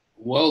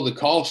 Well, the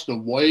cost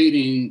of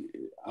waiting,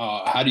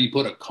 how do you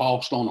put a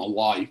cost on a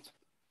life?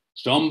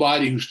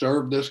 Somebody who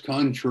served this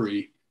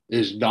country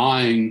is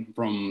dying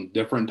from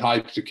different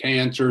types of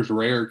cancers,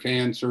 rare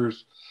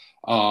cancers,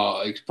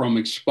 from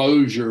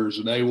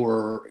exposures they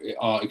were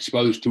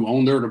exposed to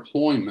on their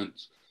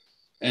deployments.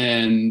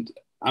 And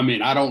I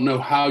mean, I don't know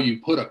how you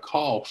put a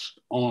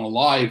cost on a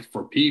life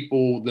for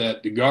people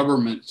that the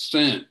government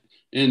sent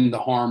into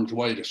harm's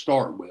way to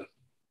start with.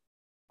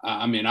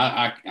 I mean,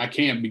 I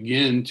can't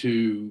begin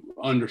to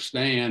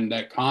understand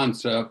that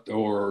concept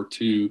or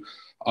to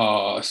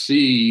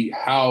see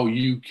how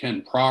you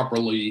can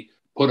properly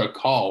put a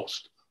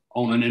cost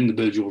on an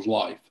individual's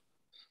life.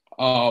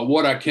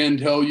 What I can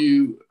tell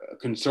you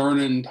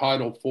concerning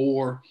Title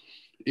IV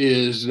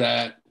is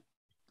that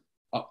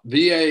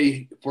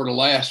VA, for the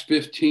last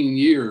 15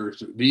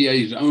 years,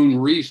 VA's own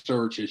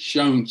research has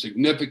shown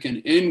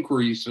significant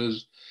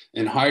increases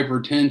in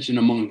hypertension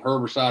among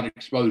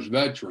herbicide-exposed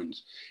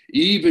veterans,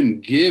 even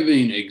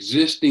giving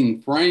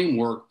existing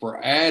framework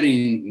for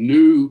adding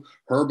new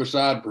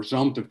herbicide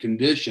presumptive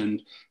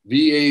conditions.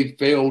 VA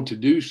failed to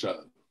do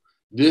so.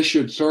 This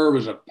should serve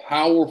as a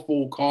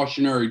powerful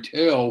cautionary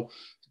tale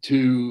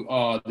to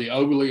the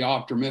overly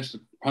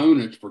optimistic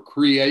proponents for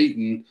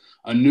creating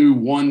a new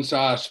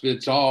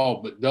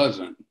one-size-fits-all but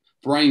doesn't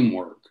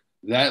framework.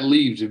 That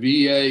leaves the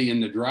VA in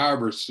the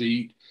driver's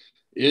seat.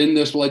 In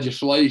this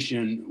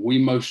legislation, we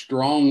most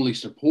strongly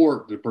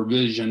support the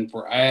provision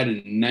for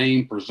adding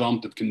named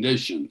presumptive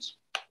conditions.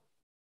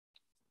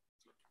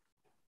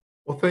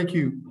 Well, thank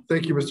you.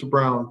 Thank you, Mr.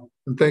 Brown.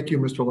 And thank you,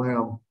 Mr.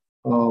 Lamb.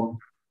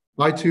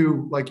 I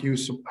too, like you,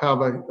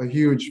 have a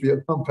huge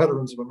Vietnam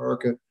Veterans of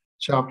America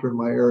chapter in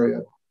my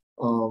area,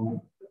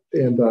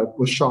 and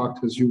was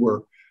shocked as you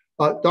were.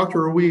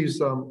 Dr. Ruiz,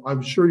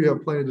 I'm sure you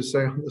have plenty to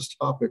say on this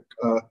topic.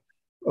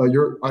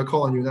 I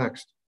call on you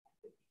next.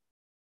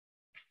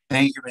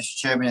 Thank you, Mr.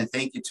 Chairman, and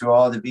thank you to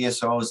all the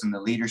VSOs and the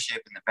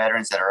leadership and the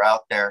veterans that are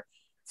out there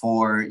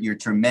for your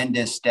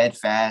tremendous,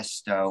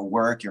 steadfast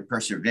work, your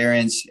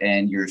perseverance,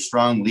 and your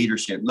strong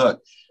leadership.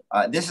 Look,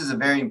 this is a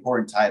very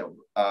important title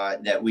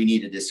that we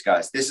need to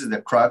discuss. This is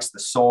the crux, the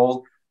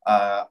soul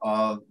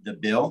of the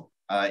bill.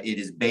 It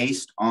is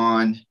based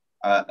on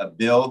a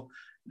bill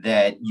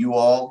that you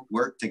all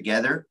worked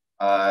together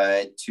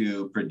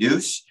to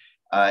produce.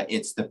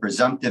 It's the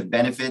Presumptive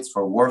Benefits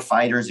for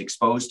Warfighters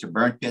Exposed to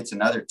Burn Pits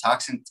and Other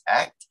Toxins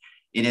Act.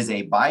 It is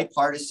a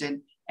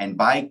bipartisan and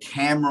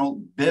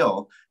bicameral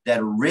bill that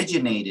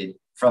originated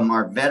from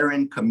our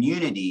veteran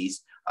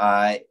communities,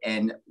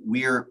 and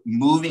we're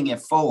moving it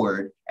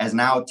forward as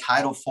now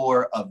Title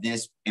IV of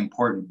this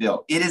important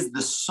bill. It is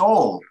the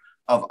soul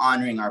of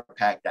honoring our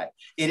PACT Act.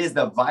 It is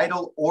the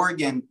vital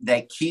organ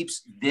that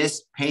keeps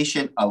this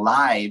patient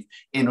alive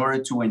in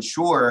order to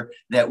ensure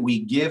that we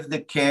give the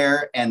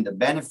care and the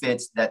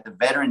benefits that the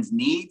veterans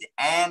need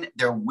and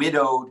their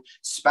widowed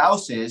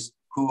spouses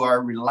who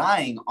are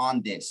relying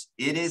on this.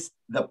 It is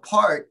the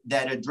part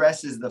that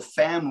addresses the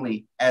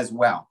family as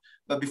well.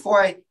 But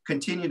before I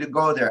continue to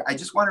go there, I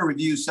just want to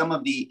review some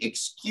of the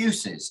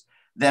excuses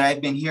that I've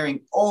been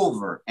hearing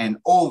over and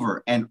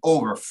over and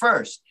over.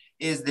 First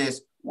is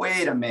this,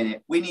 wait a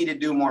minute, we need to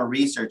do more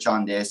research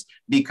on this,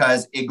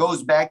 because it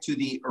goes back to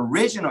the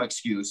original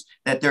excuse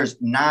that there's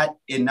not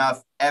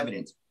enough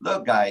evidence.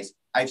 Look, guys,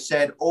 I've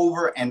said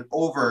over and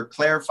over,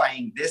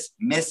 clarifying this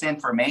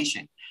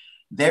misinformation.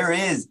 There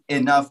is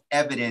enough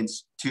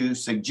evidence to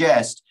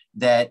suggest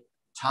that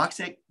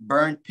toxic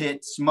burn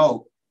pit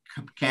smoke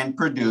can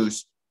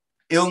produce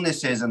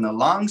illnesses in the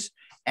lungs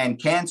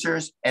and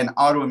cancers and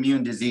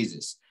autoimmune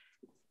diseases.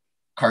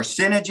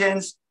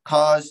 Carcinogens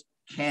cause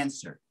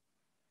cancer.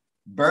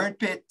 Burn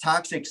pit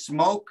toxic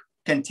smoke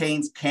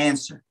contains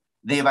cancer.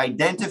 They've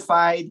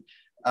identified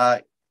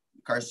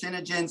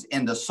carcinogens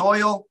in the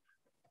soil.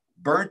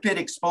 Burn pit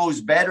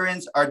exposed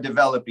veterans are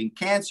developing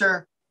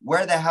cancer.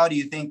 Where the hell do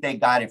you think they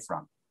got it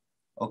from?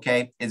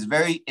 Okay, it's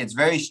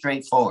very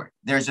straightforward.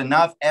 There's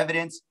enough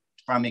evidence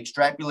from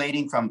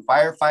extrapolating from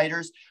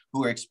firefighters who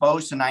were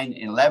exposed to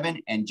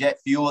 9/11 and jet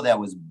fuel that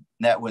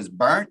was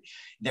burnt.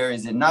 There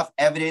is enough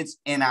evidence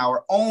in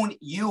our own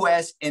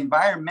U.S.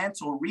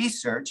 environmental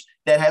research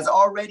that has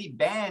already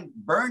banned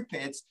burn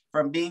pits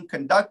from being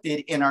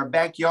conducted in our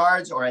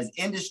backyards or as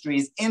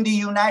industries in the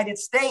United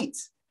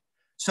States.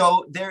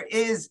 So there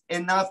is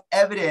enough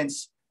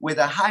evidence with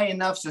a high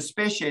enough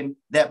suspicion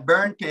that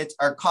burn pits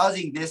are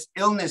causing these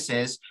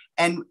illnesses,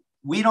 and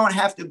we don't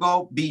have to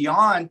go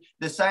beyond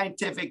the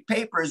scientific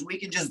papers. We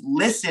can just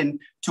listen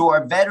to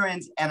our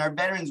veterans and our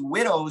veterans'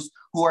 widows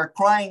who are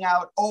crying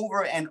out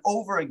over and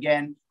over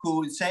again,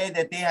 who say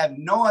that they have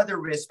no other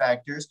risk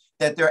factors,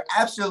 that they're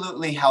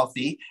absolutely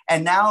healthy,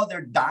 and now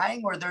they're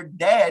dying or they're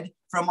dead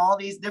from all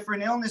these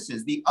different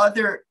illnesses. The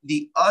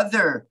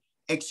other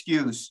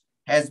excuse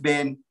has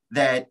been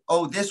that,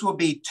 oh, this will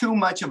be too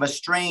much of a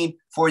strain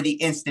for the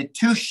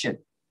institution.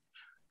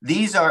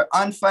 These are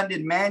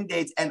unfunded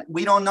mandates, and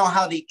we don't know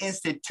how the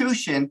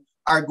institution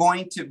are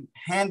going to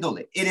handle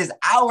it. It is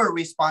our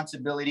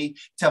responsibility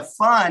to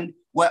fund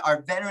what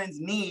our veterans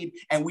need,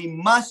 and we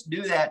must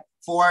do that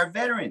for our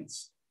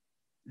veterans.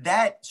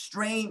 That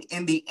strain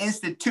in the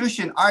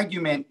institution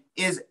argument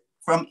is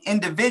from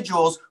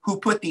individuals who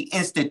put the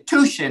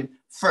institution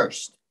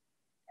first.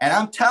 And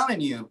I'm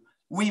telling you,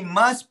 we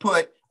must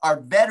put our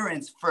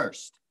veterans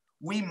first.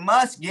 We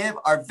must give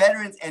our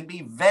veterans and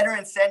be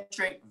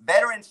veteran-centric,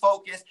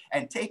 veterans-focused,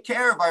 and take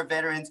care of our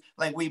veterans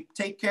like we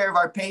take care of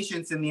our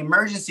patients in the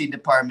emergency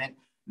department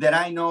that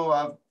I know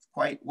of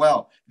quite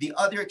well. The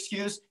other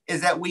excuse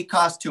is that we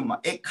cost too much.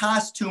 It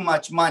costs too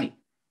much money.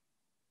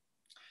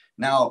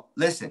 Now,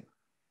 listen,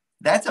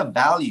 that's a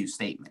value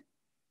statement.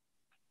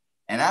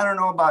 And I don't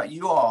know about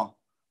you all,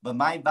 but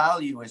my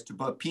value is to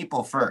put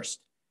people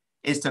first,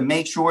 is to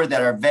make sure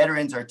that our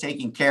veterans are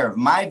taken care of.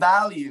 My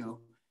value,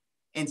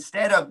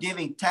 instead of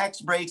giving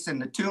tax breaks in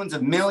the tunes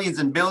of millions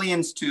and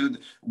billions to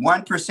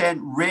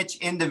 1% rich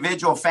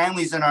individual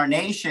families in our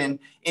nation,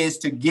 is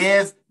to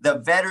give the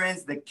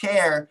veterans the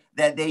care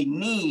that they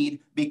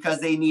need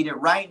because they need it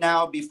right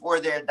now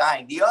before they're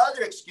dying. The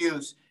other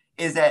excuse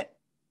is that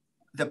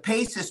the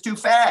pace is too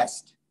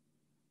fast.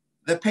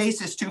 The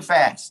pace is too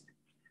fast.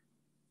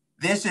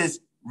 This is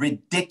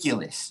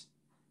ridiculous.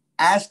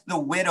 Ask the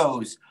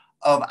widows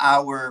of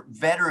our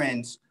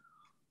veterans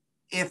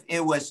if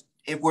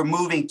we're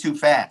moving too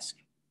fast.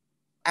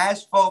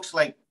 Ask folks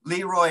like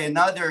Leroy and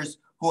others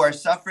who are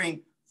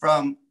suffering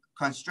from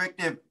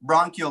constrictive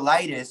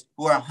bronchiolitis,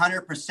 who are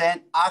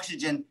 100%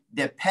 oxygen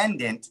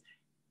dependent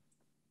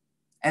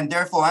and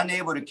therefore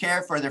unable to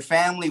care for their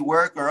family,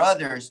 work, or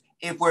others,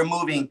 if we're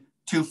moving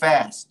too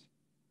fast.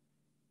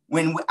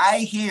 When I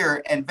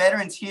hear and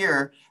veterans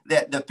hear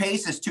that the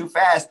pace is too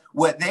fast,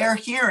 what they're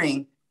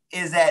hearing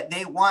is that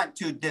they want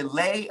to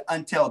delay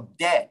until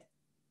dead,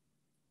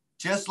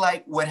 just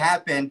like what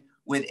happened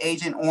with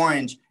Agent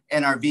Orange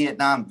and our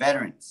Vietnam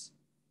veterans.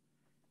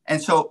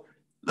 And so,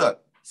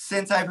 look,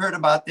 since I've heard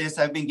about this,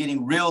 I've been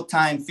getting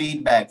real-time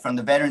feedback from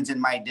the veterans in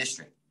my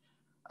district.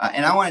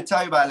 And I want to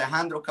tell you about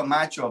Alejandro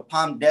Camacho of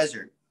Palm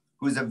Desert,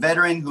 who's a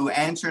veteran who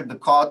answered the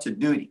call to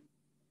duty.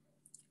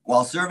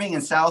 While serving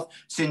in South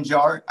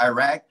Sinjar,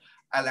 Iraq,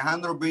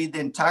 Alejandro breathed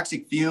in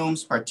toxic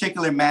fumes,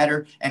 particulate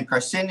matter, and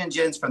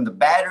carcinogens from the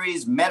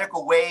batteries,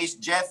 medical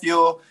waste, jet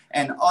fuel,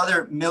 and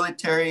other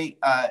military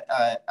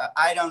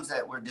items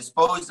that were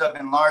disposed of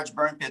in large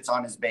burn pits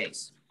on his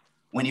base.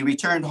 When he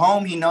returned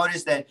home, he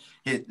noticed that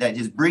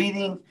his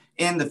breathing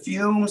in the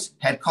fumes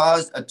had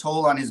caused a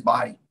toll on his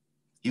body.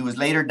 He was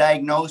later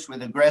diagnosed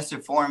with an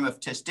aggressive form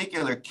of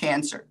testicular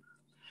cancer.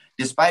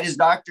 Despite his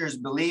doctor's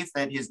belief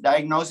that his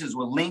diagnosis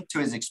was linked to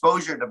his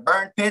exposure to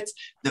burn pits,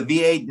 the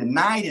VA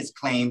denied his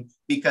claim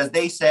because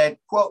they said,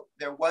 quote,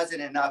 there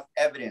wasn't enough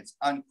evidence,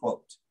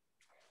 unquote.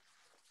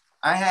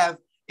 I have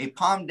a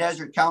Palm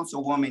Desert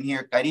councilwoman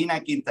here, Karina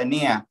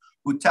Quintanilla,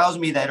 who tells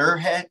me that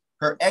her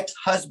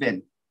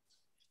ex-husband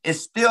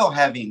is still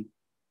having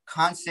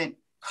constant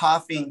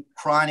coughing,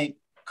 chronic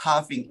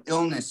coughing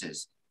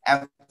illnesses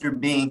after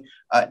being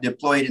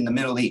deployed in the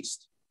Middle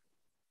East.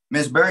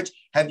 Ms. Birch,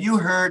 have you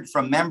heard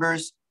from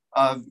members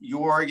of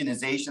your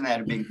organization that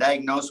have been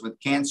diagnosed with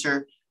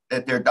cancer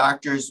that their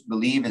doctors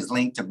believe is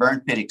linked to burn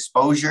pit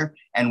exposure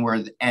and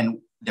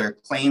their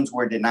claims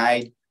were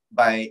denied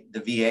by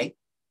the VA?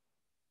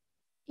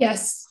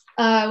 Yes,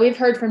 we've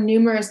heard from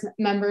numerous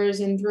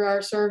members and through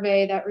our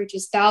survey that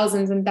reaches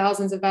thousands and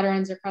thousands of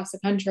veterans across the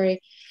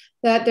country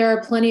that there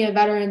are plenty of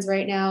veterans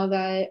right now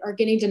that are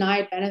getting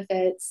denied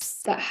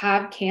benefits that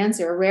have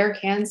cancer, rare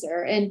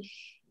cancer.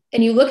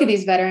 And you look at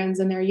these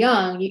veterans and they're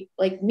young,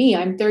 like me,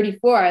 I'm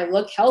 34, I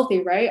look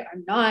healthy, right?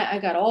 I'm not, I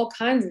got all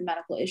kinds of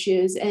medical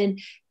issues. And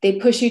they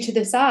push you to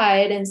the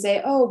side and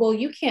say, oh, well,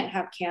 you can't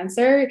have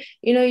cancer.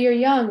 You know, you're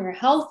young, you're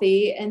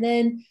healthy. And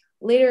then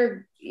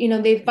later, you know,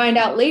 they find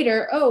out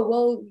later, oh,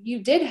 well,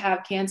 you did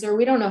have cancer.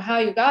 We don't know how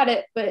you got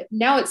it, but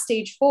now it's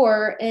stage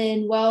 4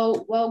 and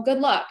well, good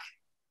luck.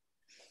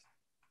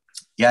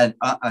 Yeah,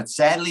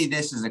 sadly,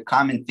 this is a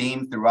common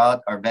theme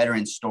throughout our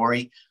veteran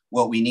story.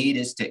 What we need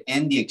is to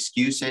end the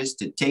excuses,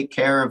 to take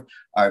care of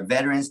our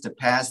veterans, to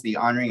pass the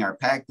Honoring Our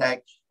Pact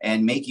Act,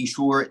 and making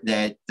sure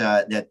that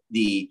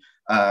the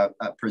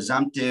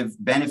presumptive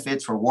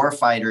benefits for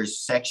warfighters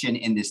section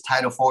in this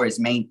Title IV is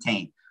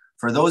maintained.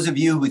 For those of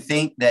you who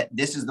think that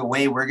this is the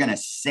way we're going to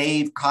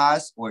save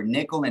costs or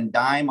nickel and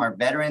dime our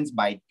veterans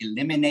by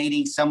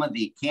eliminating some of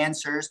the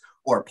cancers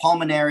or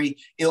pulmonary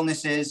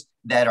illnesses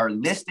that are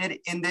listed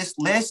in this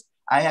list,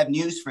 I have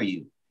news for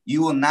you.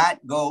 You will not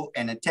go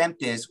and attempt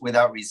this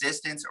without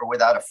resistance or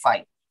without a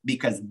fight,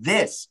 because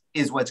this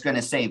is what's going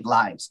to save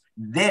lives.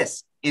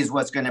 This is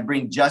what's going to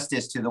bring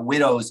justice to the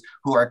widows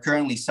who are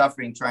currently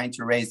suffering trying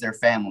to raise their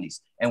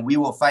families. And we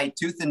will fight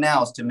tooth and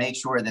nails to make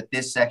sure that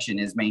this section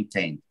is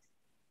maintained.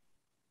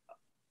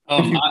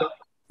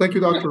 Thank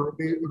you, Dr.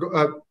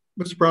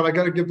 Mr. Brown, I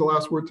got to give the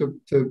last word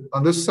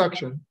on this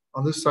section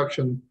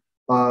to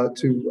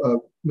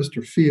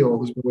Mr. Field,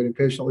 who's been waiting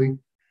patiently.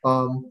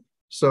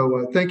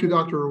 So thank you,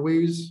 Dr.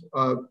 Ruiz.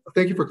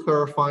 Thank you for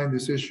clarifying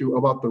this issue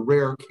about the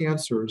rare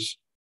cancers.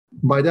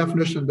 By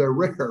definition, they're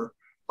rare.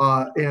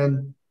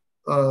 And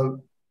the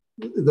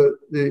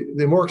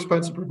more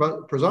expensive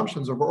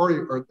presumptions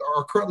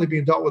are currently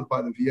being dealt with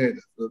by the VA,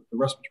 the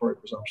respiratory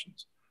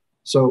presumptions.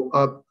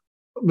 So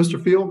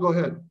Mr. Field, go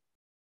ahead.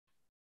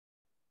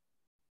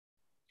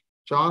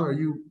 John, are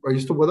you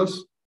still with us?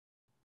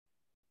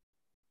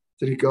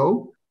 Did he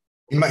go?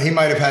 He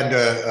might have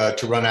had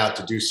to run out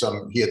to do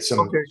some. He had some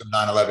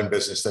 9/11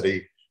 business that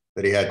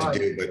he had to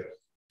do. But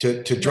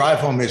to drive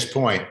home his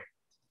point,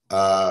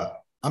 I'm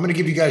going to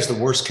give you guys the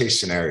worst case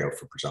scenario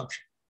for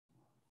presumption.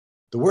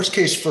 The worst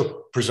case for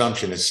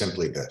presumption is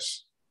simply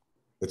this: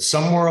 that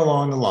somewhere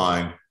along the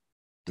line,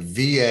 the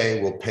VA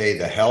will pay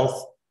the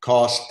health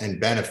cost and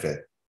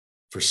benefit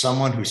for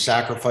someone who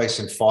sacrificed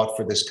and fought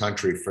for this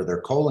country for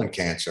their colon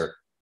cancer,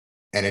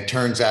 and it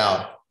turns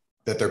out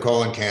that their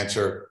colon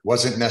cancer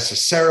wasn't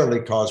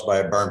necessarily caused by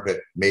a burn pit,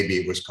 maybe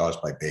it was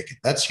caused by bacon.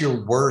 That's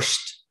your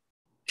worst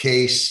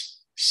case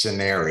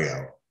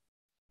scenario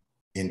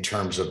in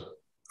terms of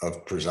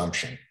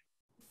presumption.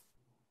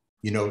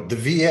 You know, the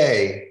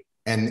VA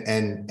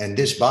and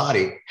this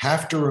body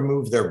have to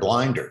remove their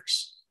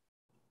blinders.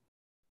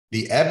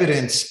 The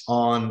evidence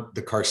on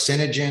the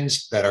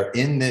carcinogens that are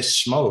in this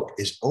smoke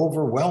is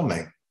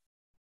overwhelming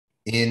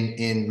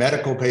in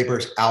medical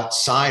papers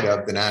outside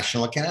of the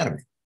National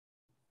Academy.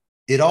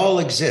 It all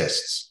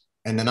exists.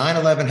 And the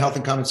 9/11 Health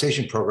and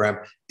Compensation Program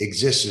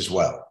exists as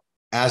well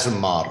as a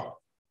model,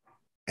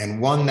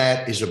 and one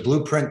that is a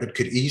blueprint that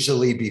could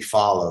easily be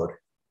followed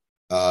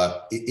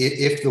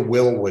if the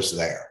will was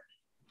there.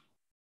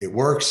 It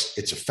works,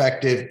 it's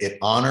effective, it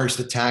honors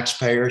the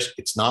taxpayers,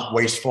 it's not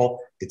wasteful,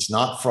 it's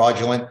not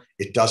fraudulent,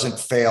 it doesn't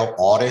fail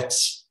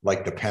audits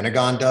like the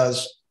Pentagon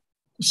does.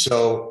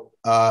 So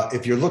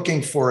if you're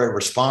looking for a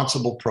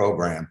responsible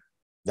program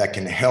that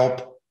can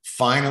help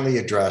finally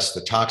address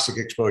the toxic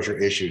exposure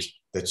issues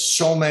that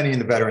so many in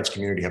the veterans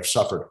community have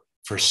suffered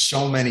for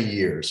so many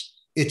years,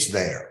 it's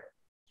there.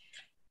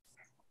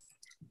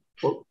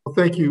 Well,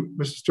 thank you,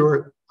 Mr.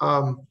 Stewart.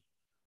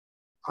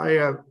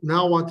 I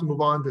now want to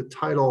move on to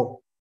Title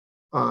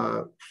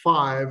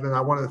 5, and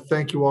I want to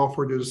thank you all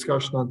for the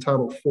discussion on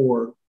Title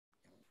 4.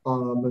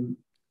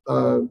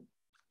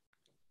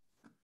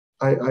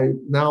 I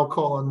now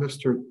call on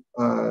Mr.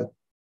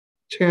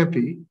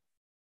 Tampy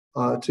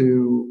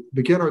to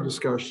begin our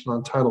discussion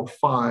on Title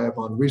 5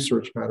 on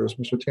research matters.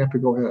 Mr. Tampy,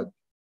 go ahead.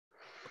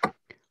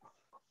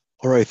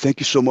 All right, thank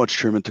you so much,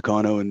 Chairman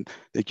Takano, and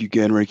thank you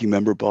again, Ranking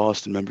Member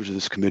Bost and members of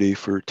this committee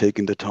for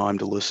taking the time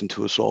to listen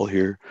to us all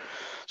here.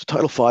 So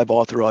Title V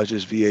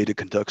authorizes VA to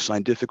conduct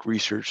scientific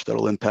research that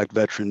will impact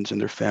veterans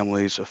and their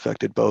families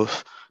affected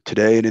both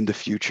today and in the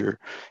future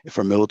if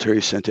our military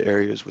is sent to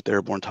areas with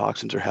airborne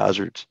toxins or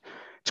hazards.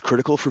 It's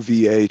critical for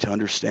VA to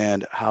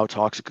understand how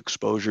toxic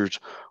exposures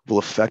will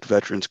affect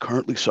veterans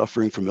currently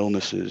suffering from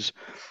illnesses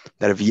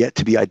that have yet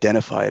to be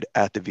identified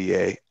at the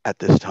VA at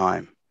this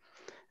time.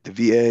 The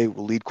VA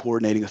will lead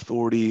coordinating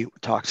authority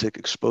with toxic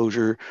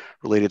exposure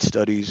related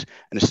studies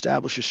and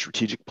establish a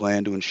strategic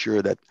plan to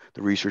ensure that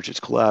the research is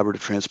collaborative,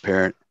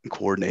 transparent, and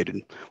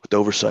coordinated, with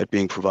oversight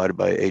being provided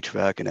by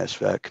HVAC and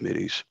SVAC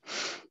committees.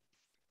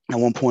 Now,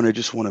 one point I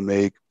just want to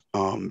make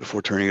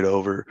before turning it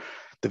over,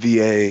 the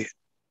VA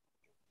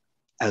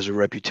has a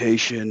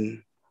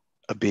reputation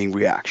of being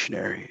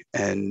reactionary.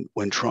 And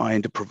when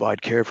trying to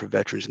provide care for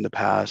veterans in the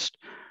past,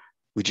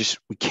 we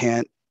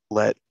can't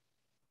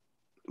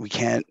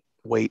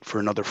wait for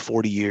another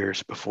 40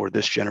 years before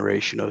this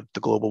generation of the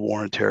global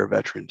war and terror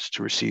veterans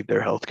to receive their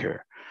health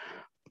care.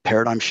 A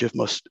paradigm shift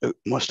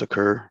must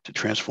occur to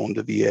transform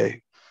the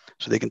VA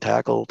so they can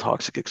tackle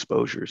toxic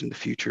exposures in the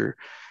future.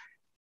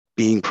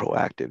 Being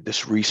proactive,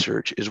 this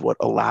research is what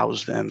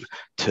allows them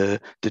to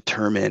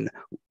determine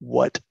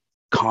what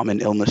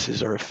common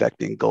illnesses are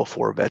affecting Gulf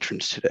War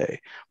veterans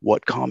today,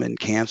 what common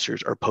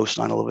cancers are post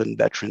 9/11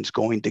 veterans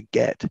going to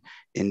get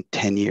in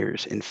 10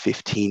 years, in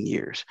 15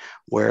 years,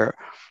 where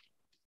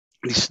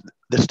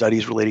the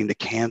studies relating to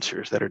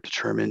cancers that are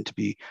determined to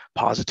be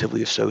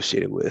positively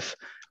associated with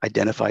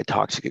identified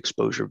toxic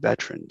exposure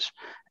veterans.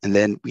 And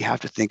then we have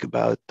to think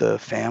about the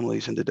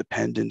families and the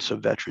dependents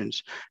of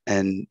veterans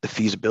and the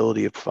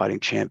feasibility of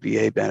providing CHAMP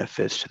VA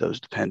benefits to those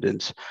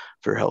dependents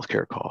for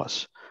healthcare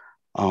costs.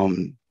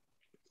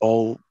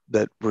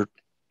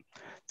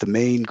 The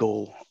main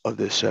goal of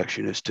this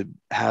section is to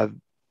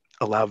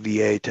allow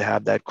VA to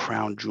have that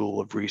crown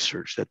jewel of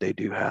research that they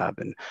do have.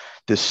 And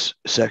this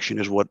section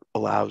is what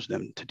allows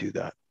them to do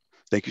that.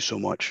 Thank you so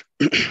much.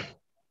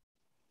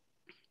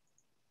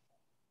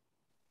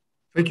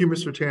 Thank you,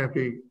 Mr.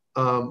 Tampy.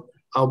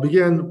 I'll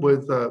begin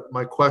with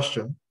my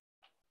question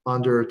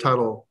under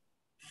Title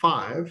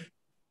 5.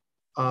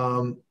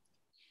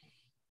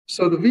 So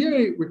the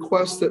VA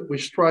requests that we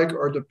strike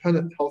our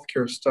dependent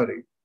healthcare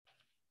study,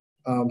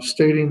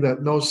 stating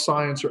that no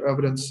science or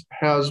evidence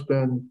has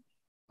been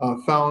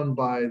found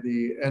by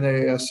the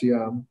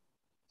NASEM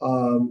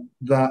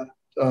that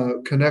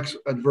connects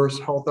adverse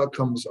health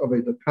outcomes of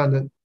a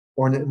dependent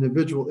or an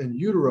individual in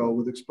utero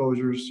with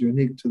exposures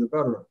unique to the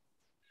veteran.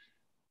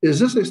 Is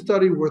this a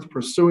study worth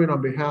pursuing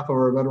on behalf of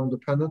our veteran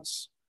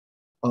dependents?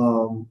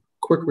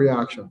 Quick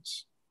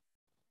reactions.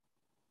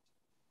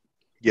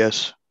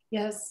 Yes.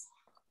 Yes.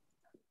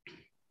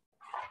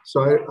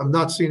 So I'm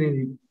not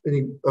seeing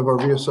any of our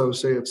VSOs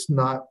say it's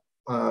not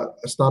a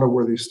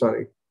worthy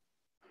study.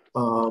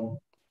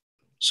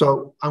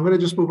 So I'm going to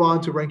just move on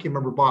to Ranking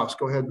Member Bost.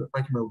 Go ahead,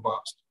 Ranking Member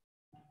Bost.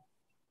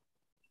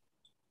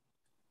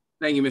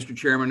 Thank you, Mr.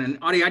 Chairman. And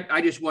Audie,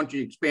 I just want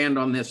you to expand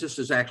on this. This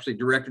is actually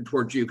directed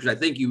towards you because I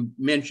think you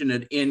mentioned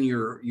it in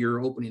your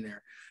opening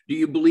there. Do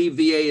you believe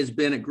VA has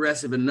been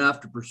aggressive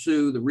enough to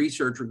pursue the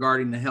research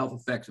regarding the health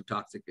effects of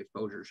toxic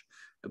exposures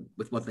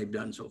with what they've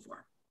done so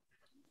far?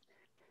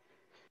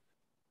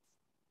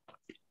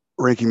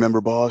 Ranking Member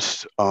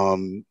Bost,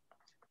 it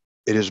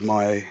is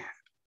my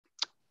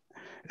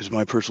It's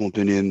my personal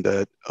opinion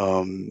that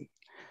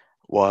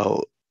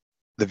while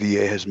the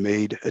VA has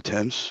made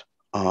attempts,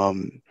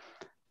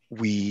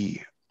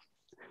 the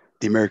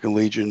American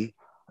Legion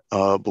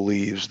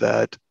believes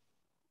that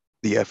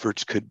the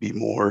efforts could be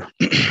more.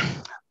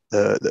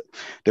 There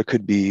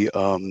could be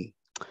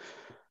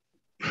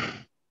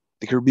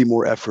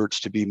more efforts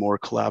to be more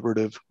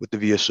collaborative with the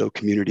VSO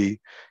community,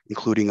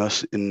 including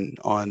us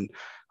on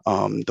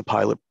the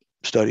pilot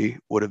study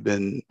would have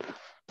been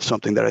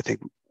something that I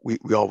think we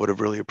all would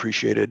have really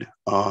appreciated.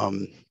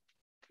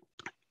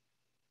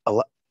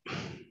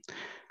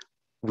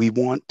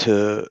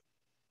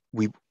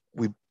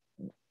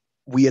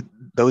 We at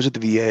those at the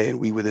VA and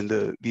we within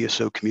the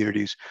VSO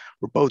communities,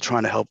 we're both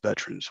trying to help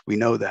veterans. We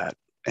know that.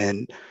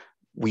 And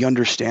we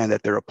understand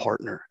that they're a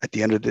partner. At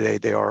the end of the day,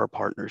 they are our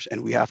partners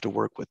and we have to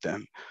work with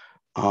them.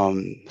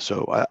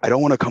 So I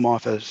don't want to come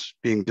off as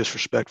being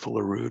disrespectful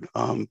or rude,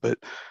 but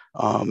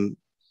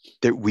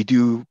we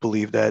do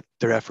believe that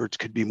their efforts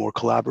could be more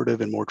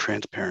collaborative and more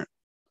transparent.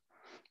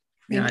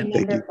 Yeah, Thank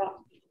you.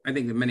 I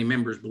think that many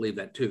members believe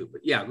that too.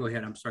 But yeah, go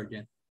ahead. I'm sorry,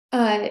 Jen.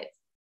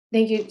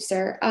 Thank you,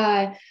 sir.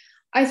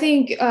 I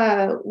think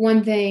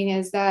one thing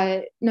is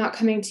that not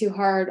coming too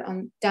hard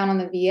down on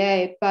the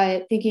VA,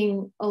 but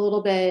thinking a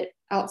little bit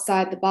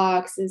outside the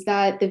box is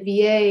that the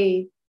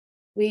VA,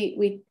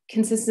 we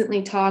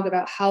consistently talk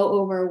about how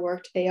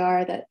overworked they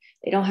are, that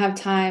they don't have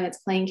time, it's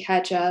playing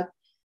catch up.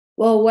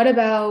 Well, what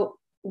about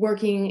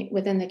working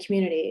within the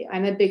community?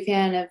 I'm a big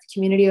fan of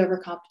community over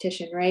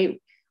competition,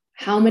 right?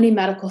 How many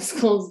medical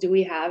schools do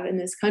we have in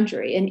this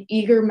country, and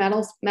eager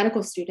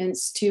medical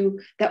students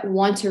that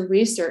want to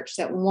research,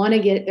 that want to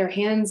get their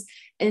hands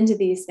into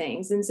these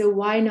things? And so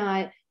why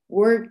not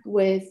work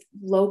with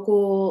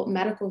local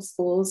medical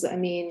schools? I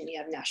mean, you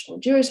have National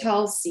Jewish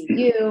Health,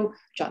 CU,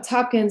 Johns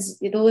Hopkins,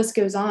 the list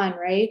goes on,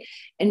 right?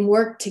 And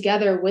work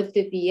together with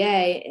the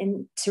VA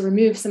and to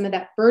remove some of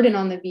that burden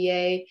on the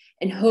VA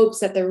in hopes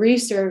that the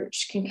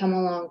research can come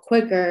along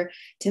quicker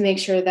to make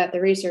sure that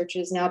the research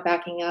is now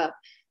backing up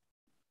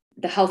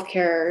the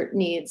healthcare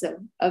needs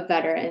of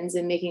veterans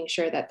and making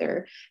sure that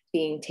they're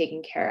being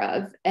taken care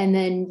of. And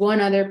then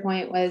one other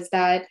point was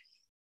that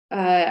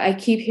I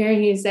keep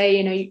hearing you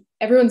say,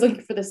 everyone's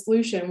looking for the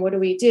solution. What do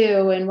we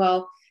do? And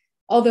well,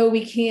 although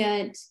we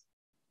can't,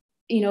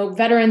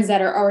 veterans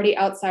that are already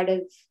outside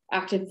of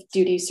active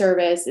duty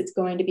service, it's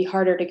going to be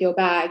harder to go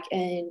back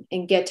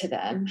and get to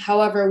them.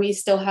 However, we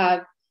still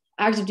have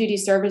active duty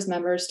service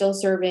members still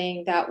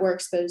serving that were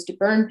exposed to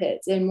burn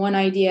pits. And one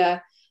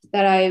idea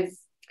that I've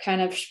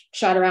kind of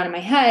shot around in my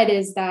head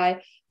is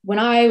that when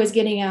I was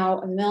getting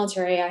out of the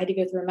military, I had to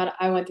go through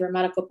I went through a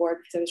medical board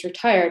because I was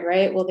retired,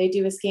 right? Well, they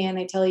do a scan,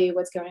 they tell you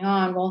what's going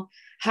on. Well,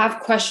 have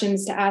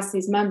questions to ask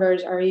these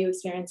members. Are you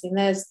experiencing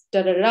this?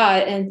 Da, da, da,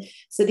 da. And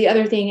so the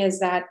other thing is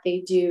that they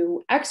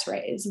do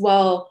x-rays.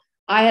 Well,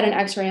 I had an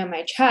x-ray on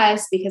my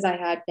chest because I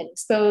had been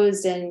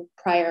exposed and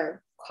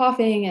prior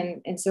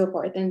coughing and so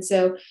forth. And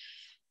so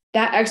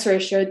that x-ray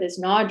showed this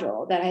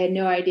nodule that I had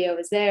no idea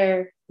was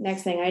there.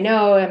 Next thing I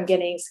know, I'm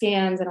getting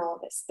scans and all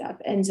of this stuff.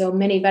 And so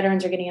many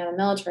veterans are getting out of the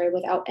military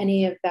without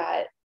any of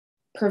that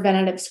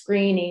preventative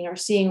screening or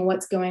seeing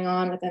what's going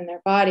on within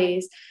their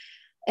bodies.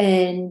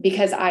 And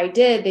because I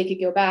did, they could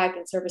go back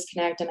and service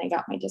connect and I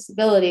got my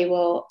disability.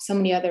 Well, so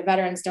many other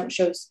veterans don't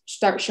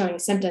start showing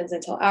symptoms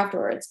until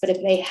afterwards. But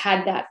if they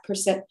had that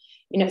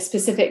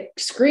specific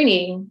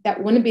screening,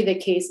 that wouldn't be the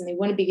case and they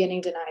wouldn't be getting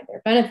denied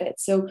their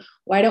benefits. So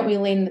why don't we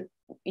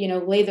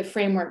lay the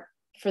framework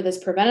for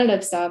this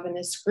preventative stuff and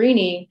this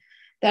screening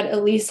that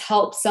at least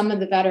helps some of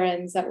the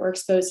veterans that were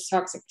exposed to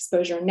toxic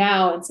exposure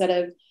now instead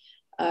of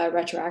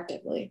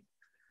retroactively.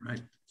 Right,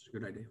 that's a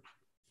good idea.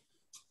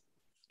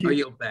 I'll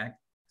yield back.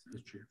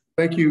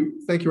 Thank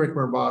you, Ranking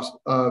Member Boss.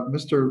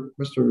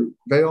 Mr.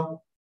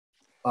 Vail.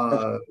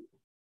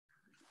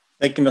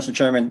 Thank you, Mr.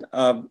 Chairman.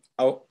 The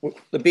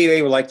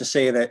BA would like to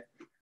say that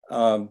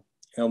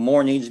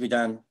more needs to be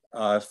done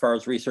as far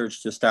as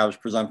research to establish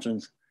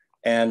presumptions.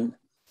 And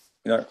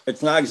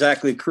it's not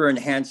exactly career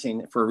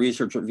enhancing for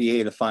research at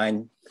VA to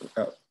find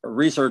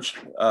research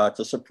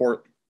to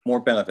support more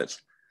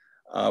benefits.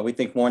 We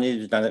think more needs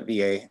to be done at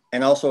VA.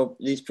 And also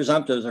these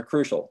presumptives are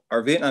crucial.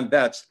 Our Vietnam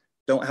vets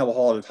don't have a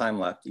whole lot of time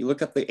left. You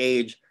look at the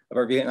age of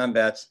our Vietnam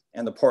vets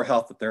and the poor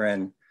health that they're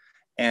in,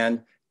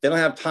 and they don't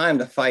have time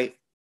to fight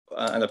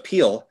an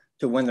appeal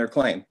to win their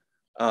claim.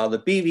 The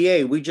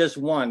BVA, we just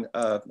won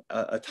a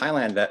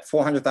Thailand vet,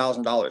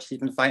 $400,000. He's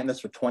been fighting this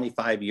for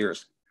 25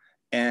 years.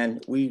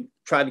 And we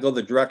tried to go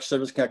the direct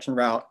service connection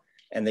route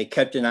and they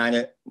kept denying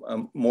it,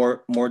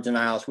 more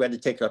denials. We had to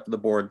take it up to the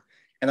board.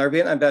 And our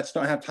Vietnam vets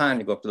don't have time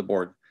to go up to the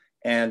board.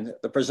 And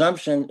the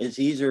presumption is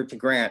easier to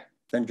grant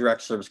than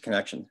direct service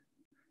connection.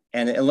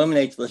 And it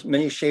eliminates the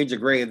many shades of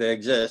gray that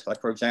exist.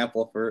 Like, for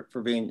example, for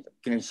getting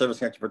service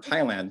connection for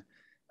Thailand,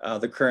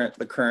 the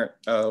current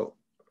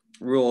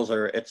rules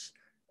are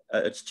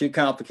it's too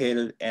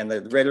complicated, and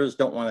the raters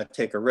don't want to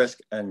take a risk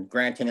in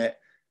granting it.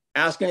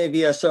 Asking a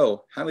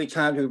VSO, how many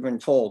times have we been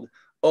told,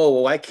 oh,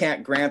 well, I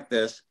can't grant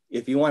this.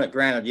 If you want it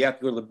granted, you have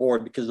to go to the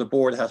board because the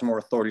board has more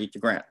authority to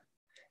grant.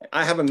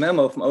 I have a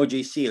memo from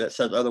OGC that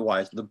says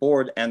otherwise. The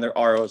board and their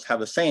ROs have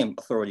the same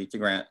authority to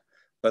grant,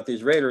 but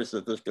these raters,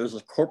 there's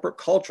a corporate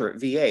culture at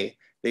VA.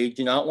 They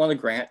do not want to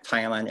grant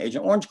timeline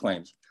Agent Orange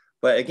claims.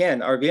 But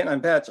again, our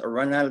Vietnam vets are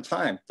running out of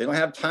time. They don't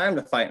have time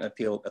to fight an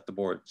appeal at the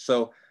board.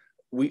 So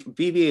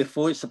VBA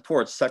fully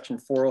supports Section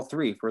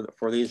 403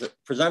 for these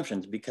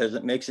presumptions because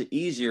it makes it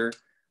easier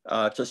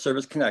to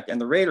service connect.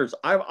 And the raters,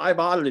 I've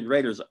audited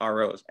raters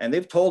ROs, and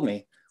they've told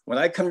me when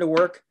I come to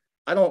work,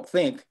 I don't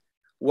think,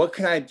 what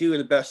can I do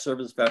to best serve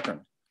this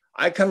veteran?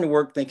 I come to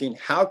work thinking,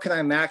 how can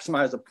I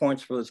maximize the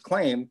points for this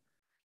claim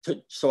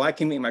so I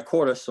can meet my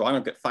quota so I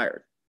don't get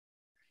fired?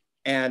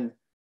 And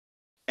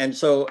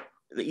so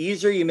the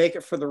easier you make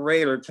it for the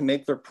rater to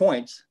make their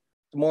points,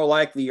 the more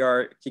likely you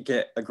are to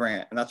get a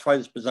grant. And that's why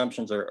these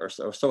presumptions are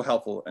so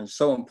helpful and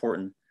so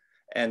important.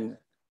 And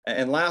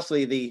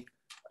lastly,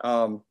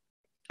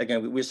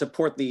 again, we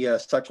support the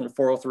Section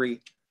 403.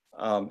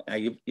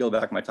 I yield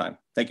back my time.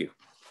 Thank you.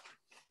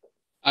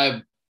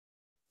 I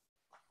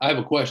have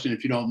a question,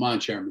 if you don't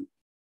mind, Chairman.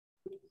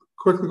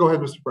 Quickly, go ahead,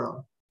 Mr.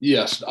 Brown.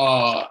 Yes,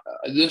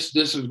 this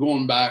is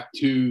going back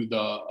to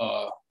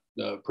the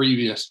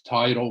previous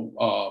title,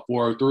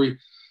 403.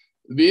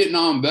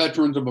 Vietnam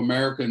Veterans of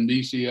America and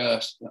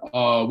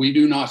VCS, we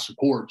do not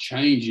support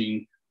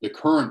changing the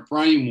current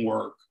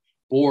framework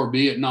for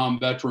Vietnam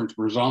veterans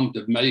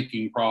presumptive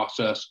making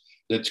process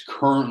that's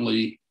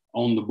currently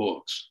on the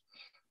books.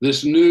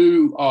 This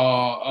new,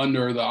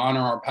 under the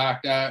Honor Our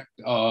Pact Act,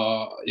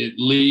 it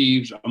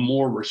leaves a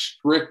more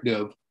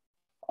restrictive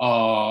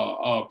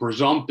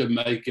presumptive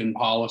making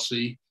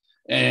policy.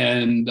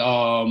 And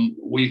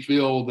we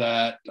feel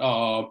that,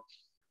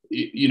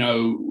 you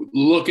know,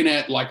 looking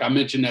at, like I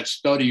mentioned, that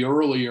study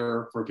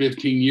earlier, for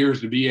 15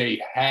 years, the VA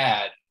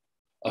had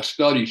a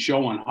study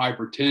showing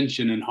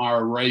hypertension and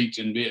higher rates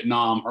in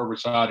Vietnam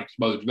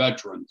herbicide-exposed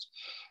veterans.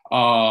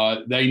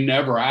 They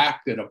never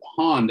acted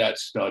upon that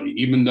study,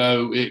 even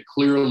though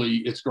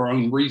it's their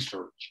own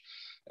research.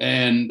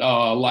 And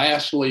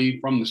lastly,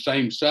 from the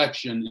same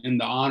section in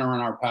the Honor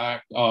and Our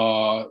Pact,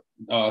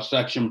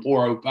 Section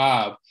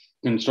 405,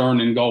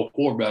 concerning Gulf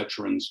War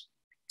veterans.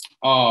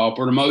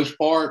 For the most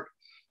part,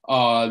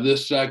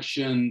 this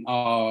section,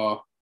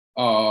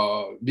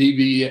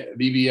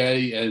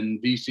 VBA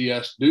and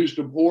VCS do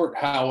support.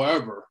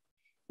 However,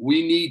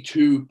 we need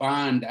to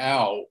find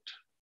out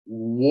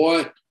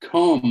what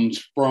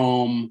comes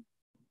from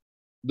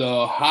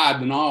the high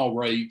denial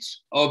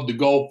rates of the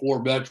Gulf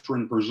War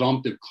veteran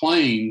presumptive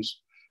claims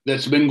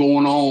that's been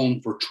going on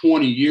for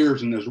 20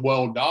 years and is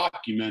well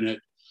documented.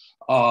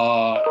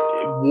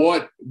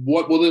 What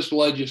will this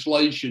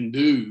legislation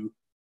do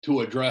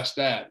to address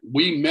that?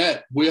 We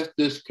met with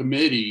this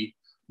committee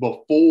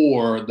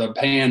before the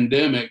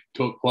pandemic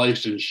took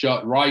place and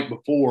right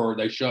before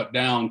they shut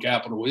down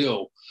Capitol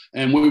Hill.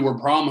 And we were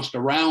promised a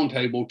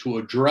roundtable to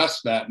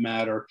address that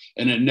matter,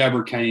 and it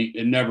never came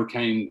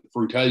to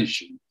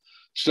fruition.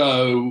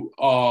 So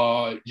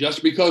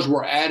just because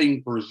we're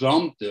adding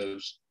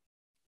presumptives,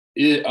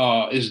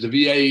 is the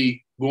VA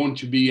going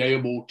to be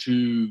able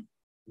to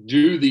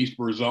do these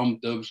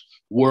presumptives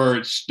where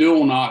it's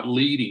still not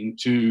leading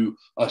to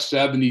a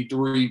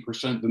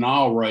 73%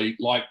 denial rate,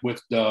 like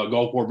with the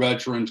Gulf War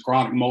veterans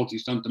chronic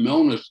multi-symptom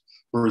illness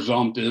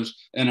presumptives,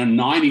 and a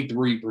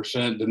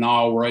 93%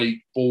 denial rate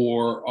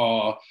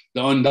for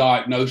the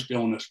undiagnosed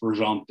illness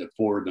presumptive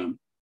for them?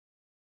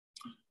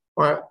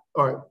 All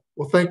right.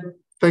 Well, thank you,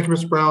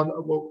 Mr. Brown.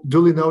 Well,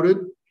 duly noted.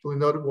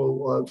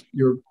 Well,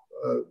 your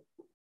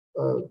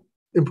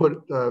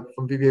input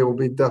from VBA will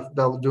be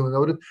duly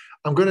noted.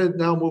 I'm going to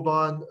now move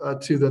on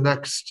to the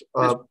next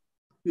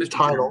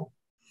title.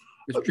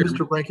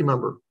 Mr. Ranking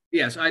Member.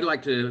 Yes, I'd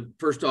like to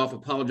first off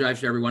apologize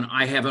to everyone.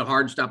 I have a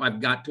hard stop.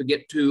 I've got to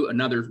get to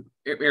another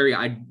area.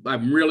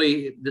 I'm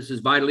really, this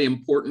is vitally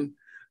important.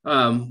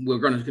 We're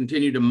going to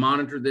continue to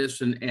monitor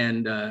this,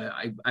 and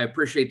I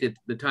appreciate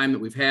the time that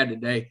we've had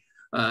today,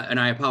 and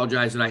I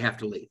apologize that I have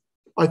to leave.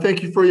 I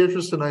thank you for your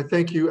interest, and I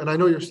thank you, and I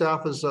know your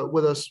staff is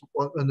with us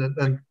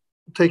and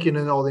taking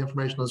in all the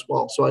information as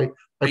well. So I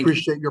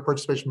appreciate your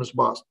participation, Ms.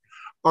 Boss.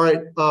 All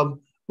right,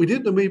 we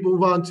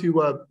move on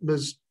to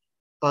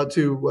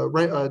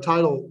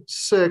Title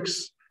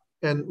 6,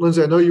 and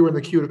Lindsay, I know you were in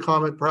the queue to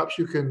comment. Perhaps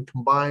you can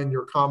combine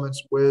your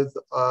comments with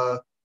at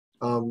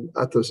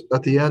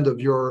the end of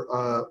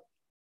your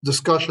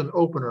discussion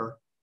opener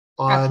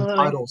on Absolutely.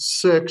 Title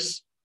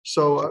 6.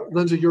 So,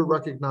 Lindsay, you're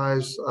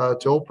recognized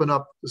to open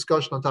up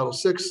discussion on Title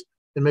 6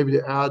 and maybe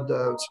to add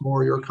some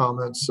more of your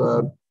comments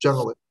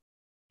generally.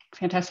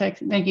 Fantastic.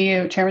 Thank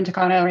you, Chairman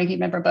Takano, Ranking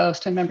Member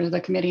Bost, and members of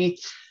the committee.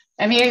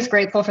 MEA is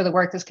grateful for the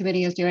work this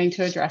committee is doing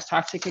to address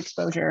toxic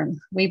exposure.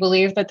 We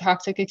believe that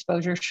toxic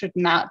exposure should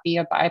not be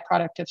a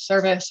byproduct of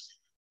service,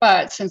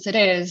 but since it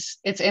is,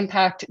 it's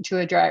imperative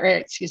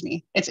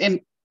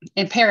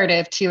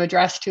to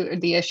address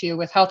the issue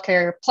with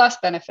healthcare plus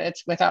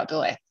benefits without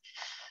delay.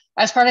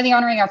 As part of the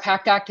Honoring Our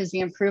Pact Act is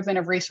the improvement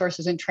of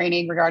resources and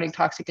training regarding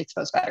toxic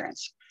exposed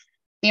veterans.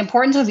 The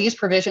importance of these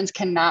provisions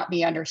cannot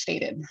be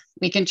understated.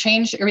 We can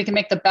change, or we can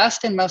make the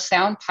best and most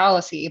sound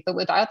policy, but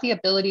without the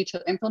ability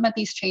to implement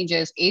these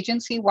changes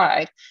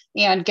agency-wide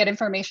and get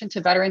information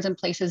to veterans in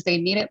places they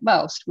need it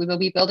most, we will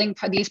be building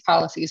these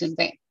policies in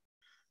vain.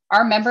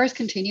 Our members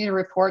continue to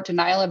report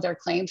denial of their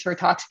claims for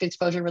toxic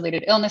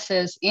exposure-related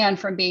illnesses and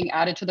from being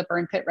added to the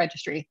burn pit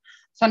registry,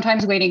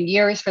 sometimes waiting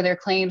years for their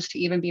claims to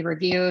even be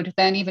reviewed,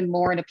 then even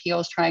more in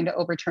appeals trying to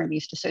overturn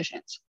these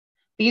decisions.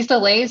 These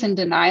delays and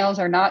denials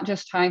are not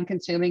just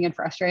time-consuming and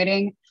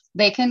frustrating.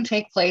 They can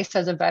take place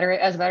as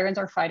veterans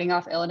are fighting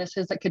off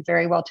illnesses that could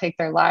very well take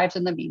their lives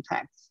in the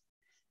meantime.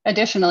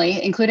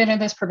 Additionally, included in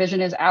this provision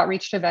is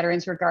outreach to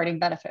veterans regarding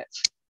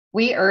benefits.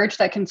 We urge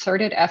that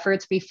concerted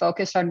efforts be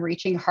focused on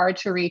reaching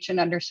hard-to-reach and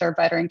underserved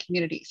veteran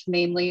communities,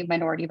 namely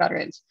minority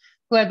veterans,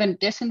 who have been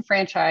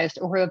disenfranchised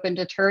or who have been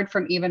deterred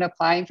from even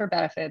applying for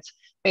benefits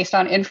based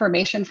on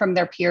information from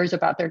their peers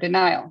about their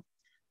denial.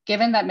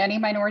 Given that many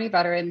minority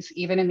veterans,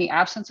 even in the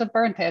absence of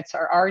burn pits,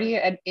 are already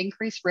at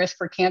increased risk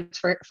for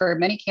cancer, for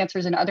many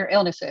cancers and other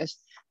illnesses,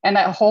 and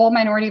that whole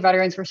minority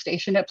veterans were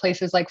stationed at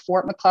places like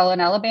Fort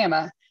McClellan,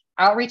 Alabama,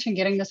 outreach and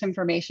getting this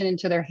information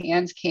into their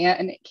hands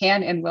can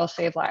and will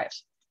save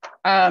lives.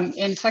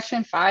 In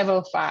section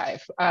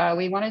 505,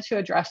 we wanted to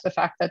address the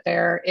fact that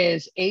there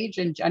is age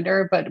and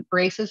gender, but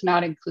race is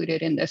not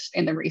included in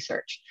the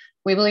research.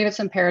 We believe it's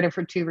imperative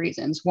for two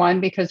reasons.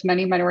 One, because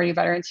many minority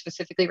veterans,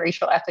 specifically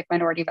racial ethnic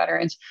minority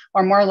veterans,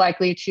 are more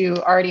likely to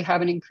already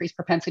have an increased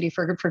propensity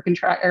for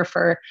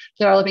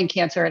developing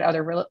cancer and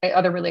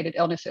other related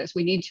illnesses.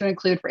 We need to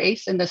include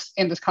race in this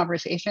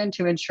conversation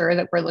to ensure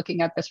that we're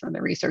looking at this from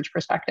the research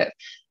perspective.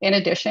 In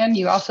addition,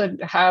 you also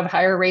have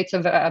higher rates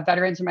of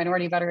veterans and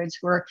minority veterans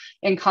who are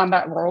in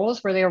combat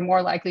roles where they are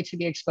more likely to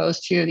be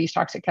exposed to these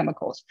toxic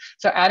chemicals.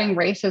 So adding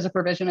race as a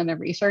provision in the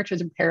research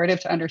is imperative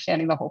to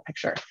understanding the whole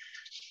picture.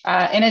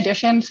 In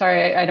addition,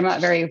 sorry, I'm not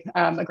very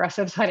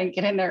aggressive, so I didn't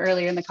get in there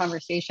earlier in the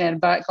conversation,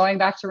 but going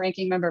back to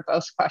Ranking Member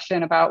Bo's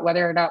question about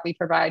whether or not we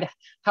provide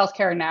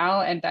healthcare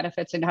now and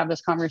benefits and have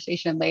this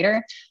conversation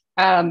later,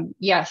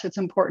 yes, it's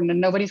important,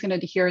 and nobody's going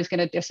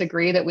to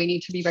disagree that we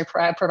need to be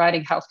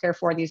providing healthcare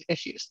for these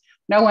issues.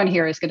 No one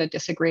here is going to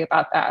disagree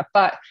about that,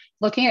 but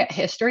looking at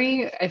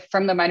history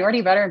from the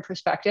minority veteran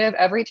perspective,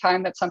 every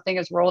time that something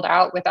is rolled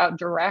out without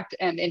direct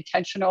and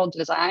intentional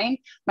design,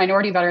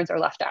 minority veterans are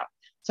left out.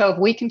 So if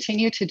we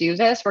continue to do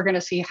this, we're going to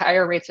see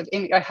higher rates of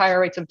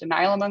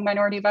denial among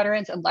minority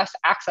veterans and less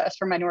access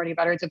for minority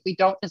veterans if we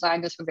don't design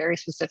this with very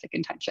specific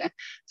intention.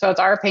 So it's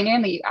our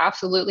opinion that you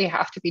absolutely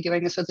have to be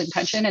doing this with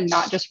intention and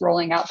not just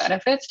rolling out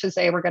benefits to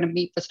say we're going to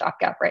meet the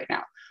stopgap right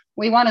now.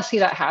 We want to see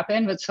that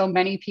happen, but so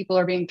many people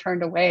are being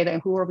turned away,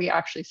 then who are we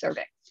actually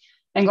serving?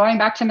 And going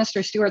back to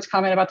Mr. Stewart's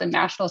comment about the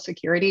national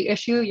security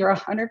issue, you're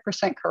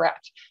 100%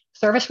 correct.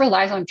 Service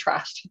relies on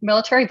trust.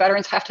 Military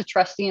veterans have to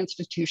trust the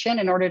institution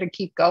in order to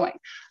keep going.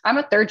 I'm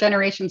a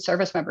third-generation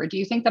service member. Do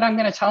you think that I'm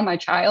going to tell my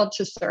child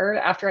to serve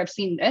after I've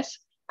seen this?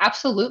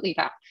 Absolutely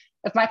not.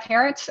 If my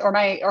parents or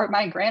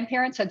my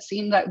grandparents had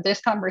seen this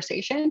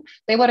conversation,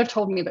 they would have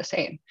told me the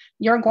same.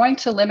 You're going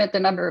to limit the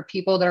number of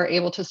people that are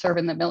able to serve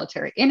in the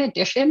military. In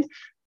addition,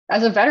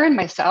 as a veteran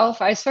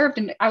myself, I served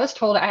and I was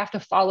told I have to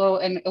follow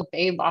and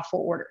obey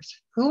lawful orders.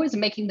 Who is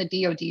making the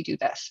DoD do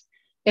this?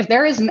 If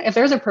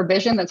there's a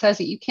provision that says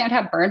that you can't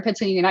have burn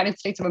pits in the United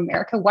States of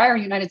America, why are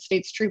United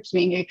States troops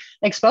being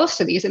exposed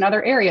to these in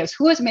other areas?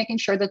 Who is making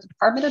sure that the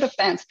Department of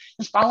Defense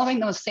is following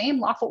those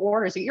same lawful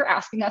orders that you're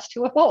asking us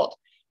to uphold?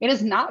 It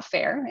is not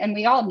fair, and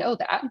we all know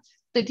that.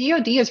 The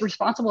DoD is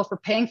responsible for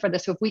paying for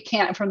this if we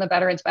can't from the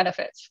veterans'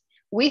 benefits.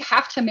 We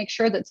have to make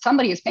sure that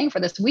somebody is paying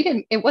for this.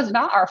 It was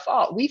not our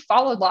fault. We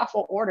followed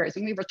lawful orders,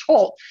 and we were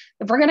told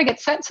if we're going to get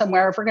sent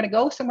somewhere, if we're going to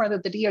go somewhere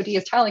that the DoD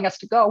is telling us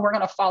to go, we're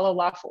going to follow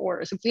lawful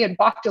orders. If we had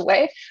walked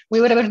away,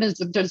 we would have been a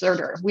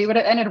deserter. We would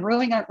have ended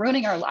ruining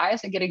our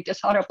lives and getting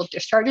dishonorable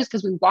discharges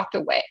because we walked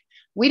away.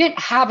 We didn't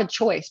have a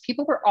choice.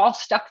 People were all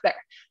stuck there.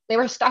 They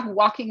were stuck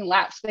walking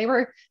laps.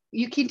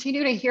 You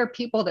continue to hear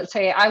people that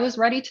say, I was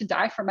ready to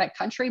die for my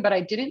country, but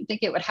I didn't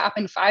think it would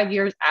happen 5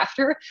 years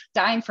after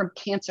dying from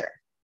cancer.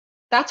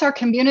 That's our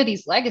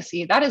community's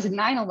legacy. That is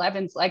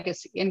 9/11's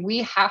legacy. And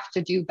we have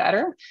to do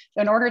better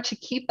in order to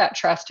keep that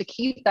trust, to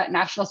keep that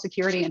national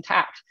security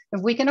intact.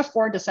 If we can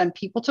afford to send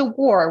people to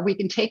war, we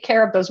can take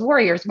care of those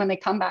warriors when they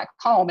come back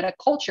home in a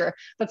culture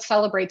that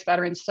celebrates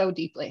veterans so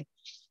deeply.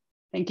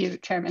 Thank you,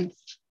 Chairman.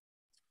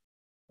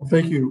 Well,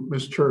 thank you,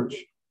 Ms. Church.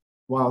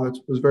 Wow, that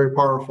was very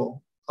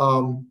powerful.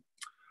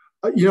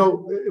 With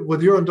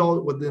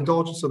the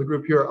indulgence of the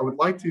group here, I would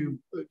like to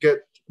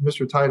get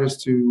Mr. Titus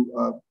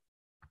to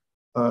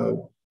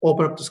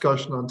open up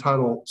discussion on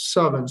Title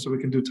VII, so we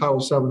can do Title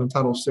VII and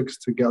Title VI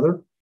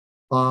together.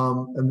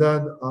 And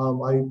then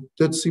I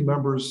did see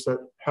members that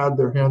had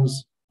their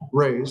hands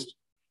raised.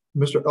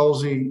 Mr.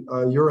 Elzie,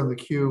 you're in the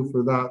queue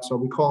for that, so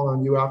I'll be calling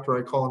on you after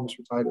I call on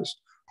Mr. Titus.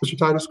 Mr.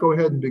 Titus, go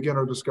ahead and begin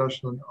our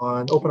discussion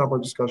open up our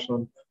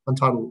discussion on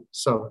Title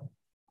VII.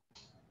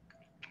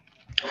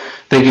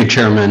 Thank you,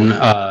 Chairman,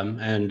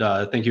 and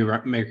thank you,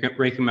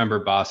 Ranking Member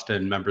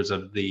Boston, members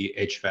of the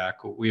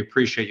HVAC. We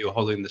appreciate you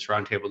holding this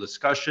roundtable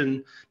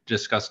discussion to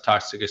discuss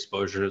toxic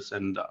exposures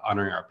and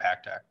honoring our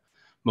PACT Act.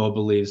 Mo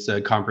believes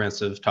that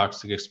comprehensive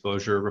toxic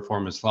exposure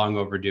reform is long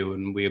overdue,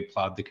 and we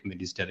applaud the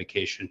committee's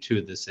dedication to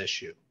this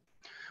issue.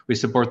 We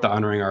support the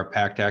Honoring Our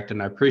PACT Act,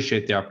 and I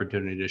appreciate the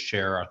opportunity to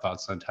share our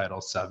thoughts on Title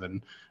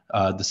VII,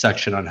 the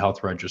section on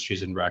health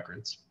registries and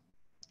records.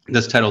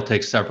 This title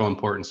takes several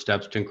important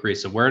steps to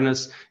increase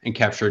awareness and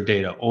capture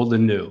data, old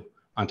and new,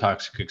 on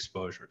toxic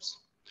exposures.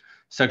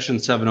 Section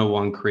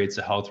 701 creates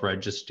a health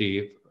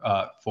registry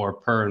for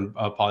per and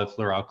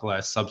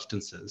polyfluoroalkyl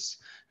substances.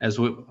 As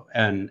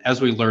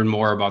we learn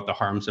more about the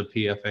harms of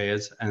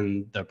PFAS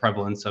and the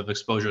prevalence of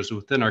exposures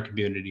within our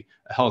community,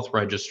 a health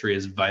registry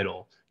is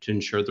vital to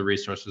ensure the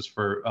resources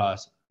for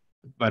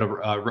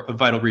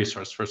vital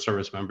resource for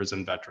service members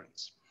and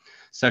veterans.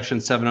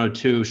 Section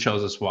 702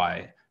 shows us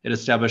why. It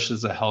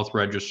establishes a health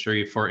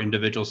registry for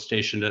individuals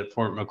stationed at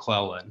Fort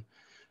McClellan.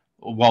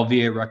 While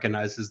VA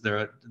recognizes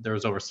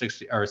there's over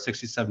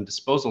 67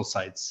 disposal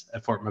sites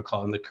at Fort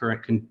McClellan, the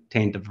current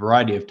contained a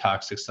variety of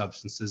toxic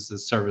substances that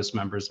service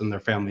members and their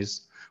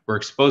families were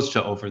exposed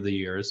to over the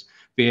years.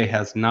 VA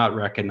has not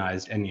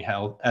recognized any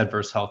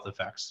adverse health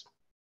effects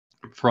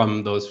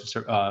from those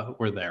who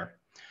were there.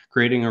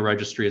 Creating a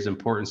registry is an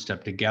important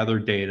step to gather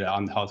data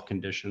on the health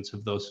conditions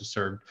of those who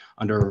served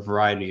under a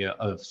variety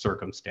of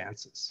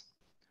circumstances.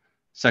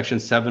 Section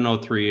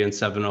 703 and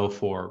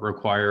 704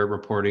 require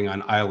reporting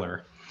on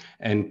EILER,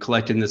 and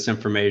collecting this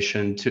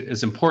information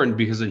is important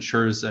because it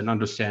ensures an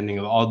understanding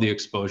of all the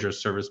exposures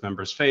service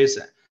members face,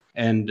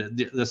 and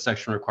this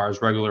section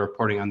requires regular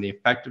reporting on the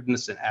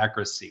effectiveness and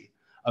accuracy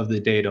of the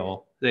data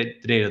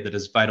that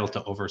is vital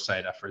to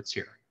oversight efforts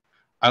here.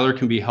 EILER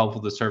can be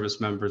helpful to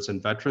service members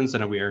and veterans,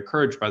 and we are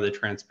encouraged by the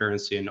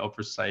transparency and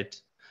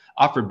oversight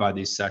offered by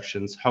these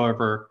sections.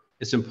 However,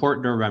 it's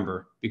important to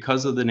remember,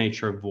 because of the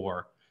nature of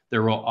war,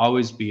 there will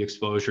always be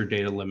exposure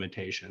data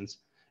limitations,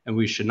 and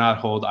we should not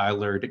hold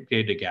EILER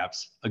data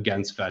gaps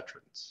against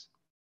veterans.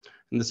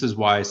 And this is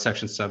why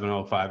Section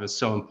 705 is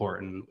so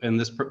important,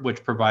 and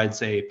which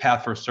provides a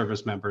path for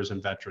service members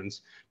and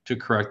veterans to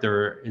correct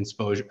their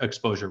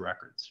exposure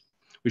records.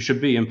 We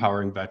should be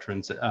empowering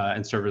veterans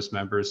and service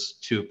members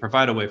to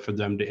provide a way for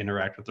them to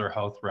interact with their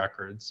health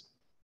records.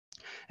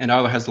 And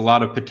EILER has a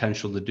lot of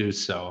potential to do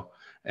so.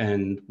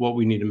 And what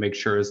we need to make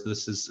sure is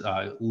this is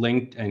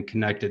linked and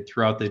connected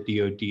throughout the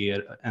DoD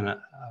in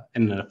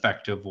an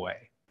effective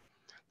way.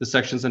 The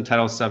sections in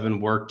Title VII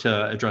work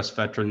to address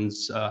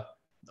veterans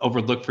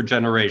overlooked for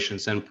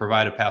generations and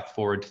provide a path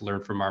forward to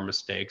learn from our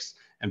mistakes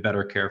and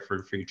better care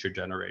for future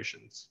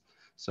generations.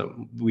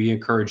 So we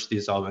encourage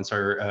these elements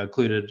are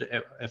included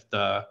if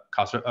the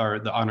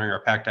Honoring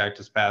Our PACT Act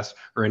is passed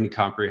or any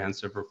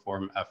comprehensive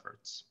reform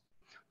efforts.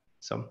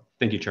 So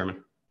thank you,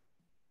 Chairman.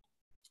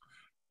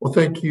 Well,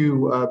 thank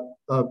you,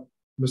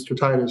 Mr.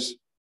 Titus.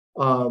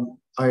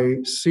 I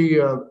see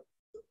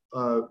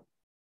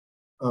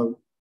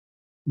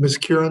Ms.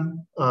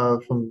 Kieran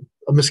from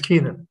Ms.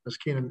 Keenan from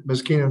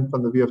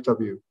the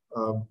VFW.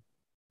 Would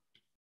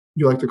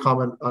you like to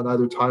comment on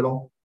either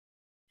title?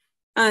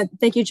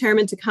 Thank you,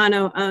 Chairman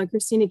Takano.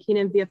 Christina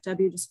Keenan,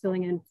 VFW, just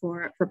filling in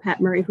for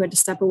Pat Murray, who had to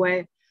step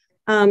away.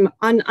 On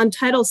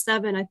Title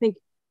VII, I think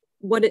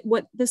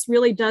what this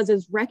really does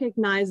is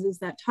recognizes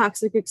that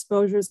toxic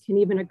exposures can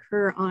even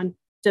occur on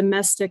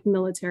domestic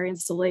military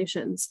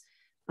installations.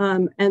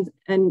 And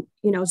you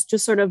know, it's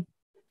just sort of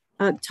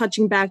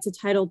touching back to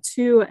Title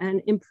II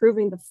and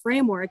improving the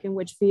framework in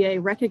which VA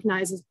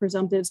recognizes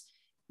presumptives.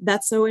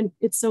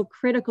 It's so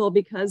critical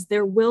because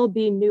there will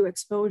be new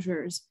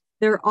exposures.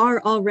 There are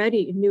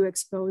already new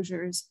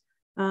exposures.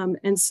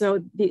 And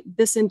so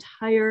this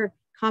entire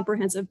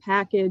comprehensive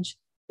package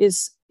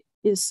is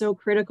so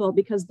critical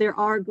because there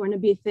are going to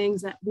be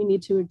things that we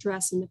need to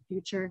address in the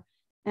future.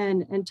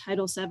 And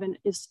Title VII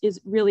is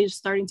really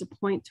starting to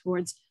point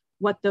towards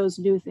what those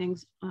new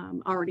things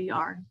already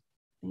are.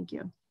 Thank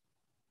you.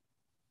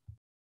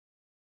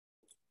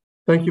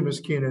 Thank you, Ms.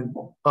 Keenan.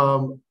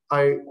 Mr.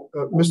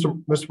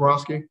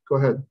 Morosky, go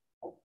ahead.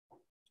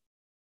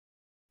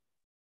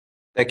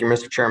 Thank you,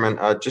 Mr. Chairman.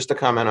 Just to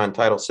comment on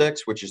Title VI,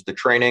 which is the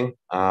training.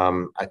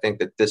 I think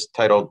that this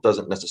title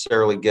doesn't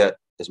necessarily get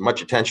as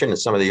much attention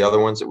as some of the other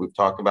ones that we've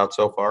talked about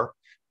so far,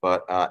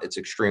 but it's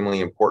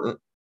extremely important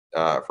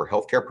for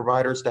healthcare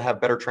providers to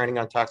have better training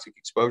on toxic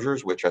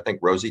exposures, which I think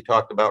Rosie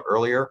talked about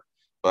earlier,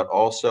 but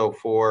also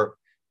for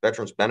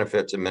Veterans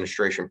Benefits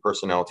Administration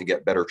personnel to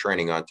get better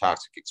training on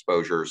toxic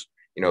exposures.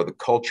 You know, the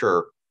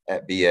culture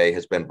at VA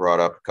has been brought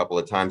up a couple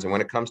of times, and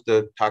when it comes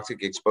to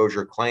toxic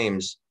exposure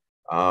claims,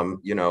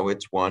 you know,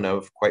 it's one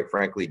of, quite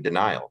frankly,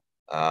 denial.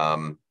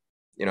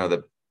 You know,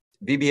 the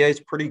VBA is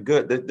pretty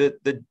good.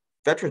 The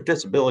Veterans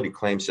Disability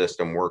Claim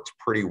System works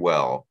pretty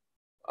well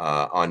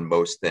on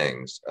most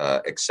things,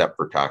 except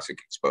for toxic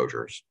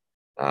exposures.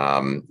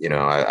 You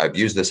know, I've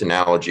used this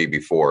analogy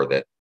before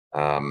that,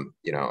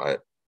 you know,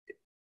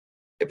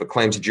 if a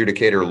claims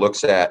adjudicator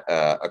looks at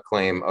a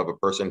claim of a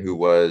person who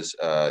was,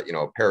 you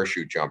know, a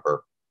parachute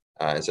jumper,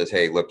 and says,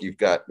 hey, look, you've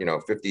got,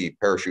 50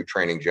 parachute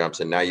training jumps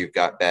and now you've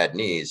got bad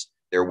knees,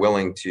 they're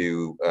willing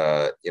to,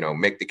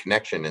 make the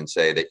connection and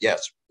say that,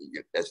 yes,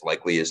 as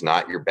likely as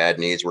not, your bad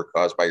knees were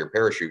caused by your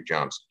parachute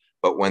jumps.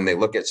 But when they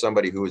look at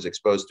somebody who was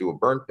exposed to a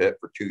burn pit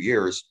for 2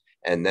 years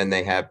and then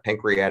they have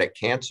pancreatic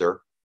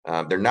cancer,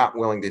 they're not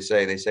willing to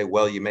say, they say,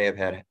 well, you may have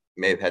had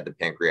the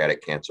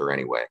pancreatic cancer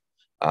anyway.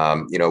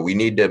 We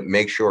need to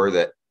make sure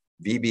that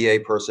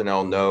VBA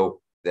personnel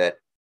know that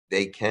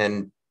they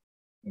can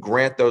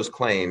grant those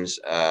claims,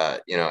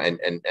 and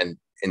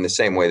in the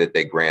same way that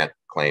they grant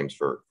claims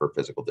for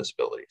physical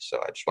disability. So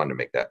I just wanted to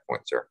make that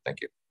point, sir.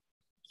 Thank you.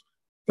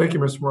 Thank you,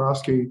 Mr.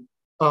 Morosky.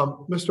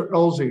 Mr.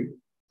 Elzy,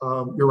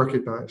 you're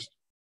recognized.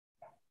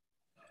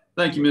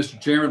 Thank you, Mr.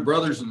 Chairman.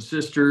 Brothers and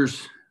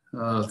sisters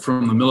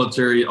from the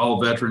military,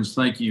 all veterans,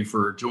 thank you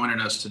for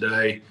joining us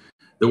today.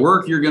 The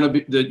work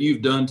that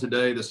you've done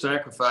today, the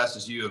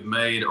sacrifices you have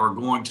made are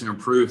going to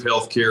improve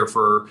healthcare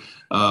for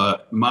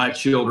my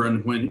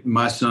children,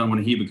 my son,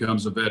 when he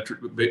becomes a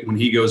veteran, when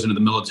he goes into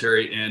the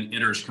military and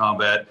enters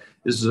combat.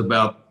 This is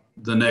about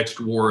the next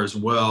war as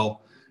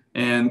well.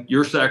 And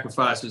your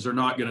sacrifices are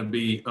not going to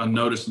be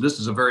unnoticed. This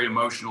is a very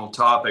emotional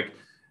topic.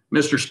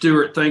 Mr.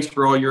 Stewart, thanks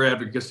for all your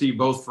advocacy,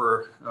 both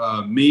for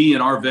me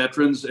and our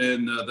veterans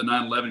and the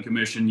 9/11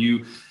 Commission.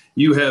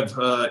 You have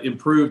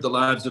improved the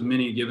lives of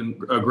many, given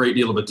a great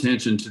deal of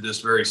attention to this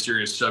very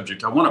serious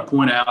subject. I want to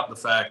point out the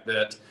fact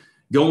that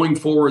going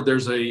forward,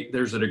 there's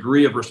a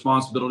degree of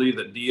responsibility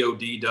that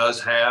DOD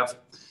does have.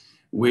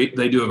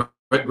 They do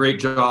a great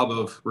job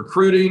of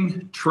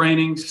recruiting,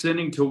 training,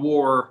 sending to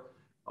war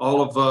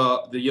all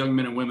of the young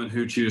men and women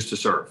who choose to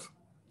serve.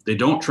 They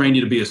don't train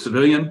you to be a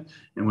civilian.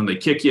 And when they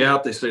kick you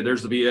out, they say,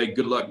 there's the VA,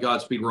 good luck,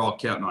 Godspeed, we're all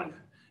counting on you.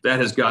 That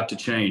has got to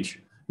change.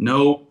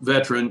 No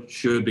veteran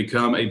should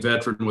become a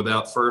veteran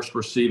without first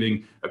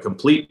receiving a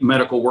complete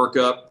medical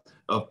workup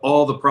of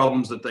all the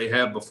problems that they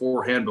have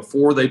beforehand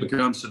before they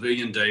become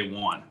civilian day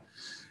one.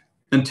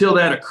 Until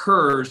that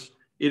occurs,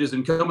 it is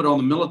incumbent on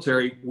the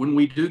military. When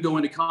we do go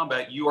into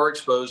combat, you are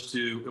exposed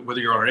to,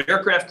 whether you're on an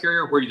aircraft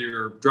carrier, whether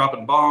you're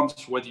dropping bombs,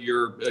 whether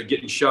you're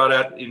getting shot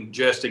at,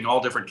 ingesting all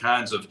different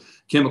kinds of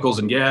chemicals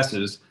and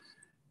gases.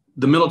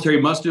 The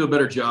military must do a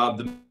better job.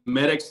 The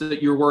medics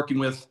that you're working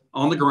with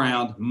on the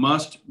ground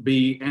must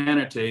be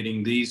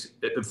annotating these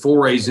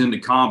forays into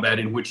combat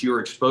in which you're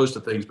exposed to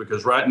things,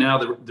 because right now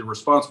the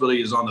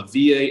responsibility is on the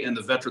VA and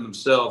the veteran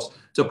themselves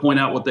to point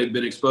out what they've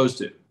been exposed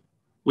to.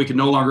 We can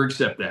no longer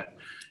accept that.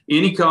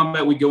 Any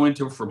combat we go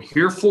into from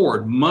here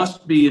forward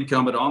must be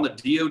incumbent on the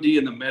DOD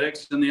and the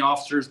medics and the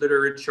officers that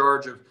are in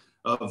charge of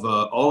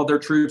all of their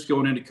troops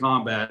going into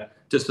combat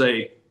to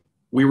say,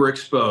 we were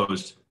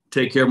exposed.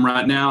 Take care of them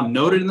right now,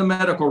 note it in the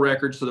medical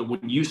record so that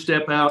when you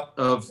step out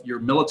of your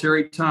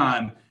military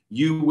time,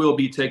 you will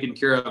be taken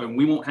care of and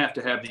we won't have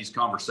to have these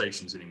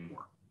conversations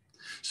anymore.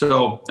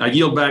 So I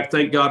yield back.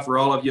 Thank God for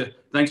all of you.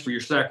 Thanks for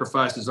your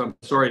sacrifices. I'm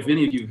sorry if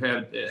any of you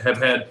have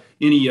had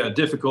any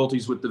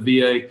difficulties with the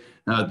VA.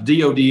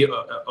 DOD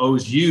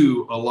owes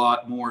you a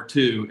lot more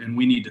too, and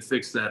we need to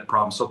fix that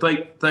problem. So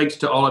thanks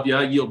to all of you.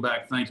 I yield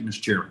back. Thank you,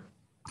 Mr. Chairman.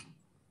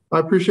 I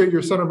appreciate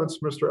your sentiments,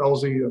 Mr.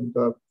 Elzy, and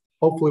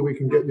hopefully we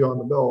can get you on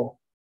the bill.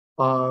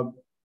 I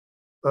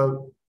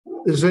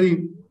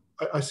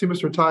see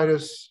Mr.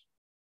 Titus.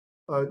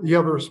 Do you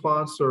have a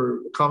response or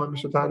comment,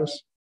 Mr.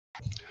 Titus?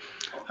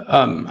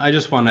 I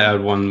just want to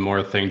add one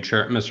more thing,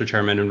 Mr.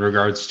 Chairman, in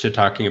regards to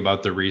talking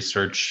about the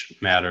research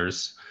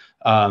matters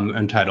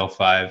in Title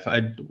V.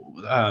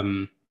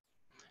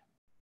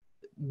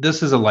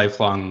 This is a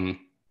lifelong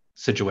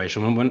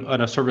situation. When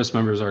a service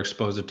members are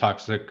exposed to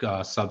toxic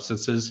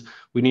substances,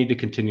 we need to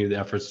continue the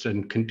efforts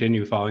and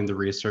continue following the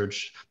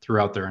research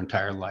throughout their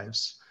entire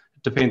lives.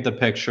 To paint the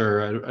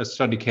picture, a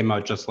study came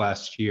out just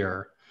last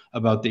year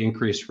about the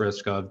increased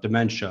risk of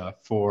dementia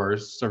for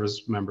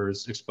service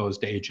members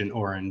exposed to Agent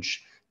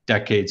Orange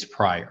decades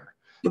prior.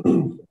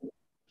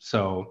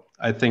 So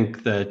I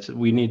think that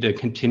we need to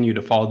continue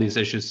to follow these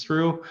issues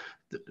throughout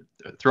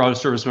a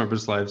service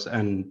members' lives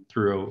and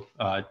through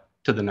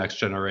to the next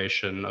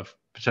generation of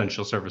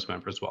potential service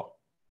members as well.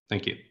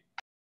 Thank you.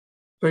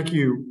 Thank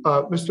you.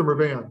 Mr.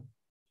 Mervan.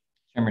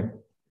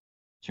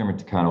 Chairman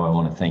Takano, I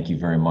want to thank you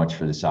very much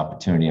for this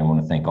opportunity. I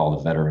want to thank all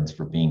the veterans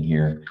for being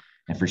here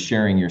and for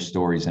sharing your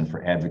stories and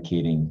for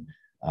advocating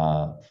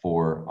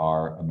for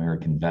our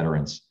American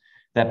veterans.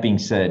 That being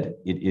said,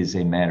 it is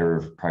a matter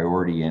of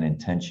priority and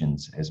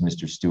intentions, as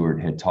Mr.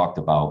 Stewart had talked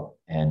about,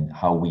 and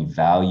how we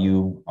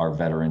value our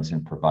veterans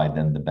and provide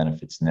them the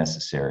benefits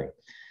necessary.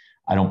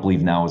 I don't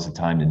believe now is the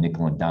time to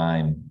nickel and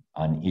dime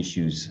on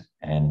issues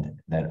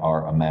and that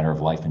are a matter of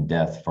life and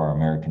death for our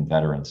American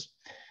veterans.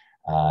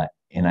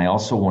 And I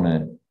also want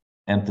to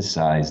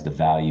emphasize the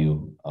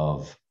value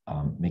of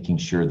making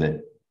sure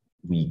that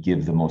we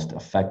give the most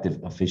effective,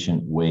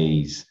 efficient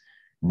ways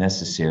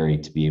necessary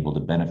to be able to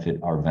benefit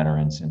our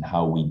veterans, and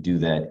how we do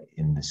that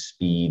in the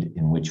speed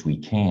in which we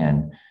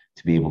can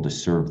to be able to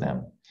serve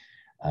them.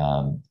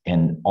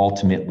 And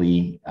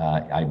ultimately,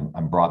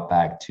 I'm brought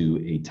back to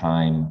a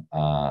time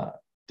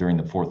during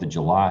the 4th of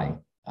July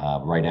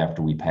right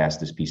after we passed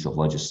this piece of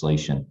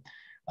legislation,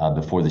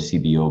 before the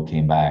CBO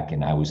came back,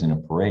 and I was in a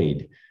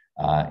parade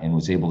and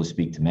was able to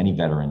speak to many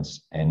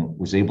veterans and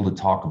was able to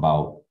talk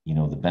about,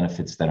 the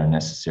benefits that are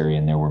necessary.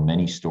 And there were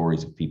many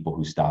stories of people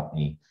who stopped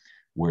me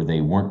where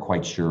they weren't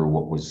quite sure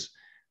what was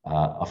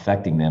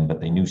affecting them,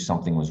 but they knew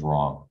something was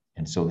wrong.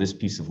 And so this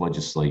piece of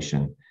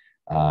legislation,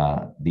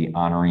 the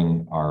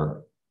Honoring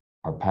Our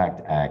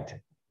PACT Act,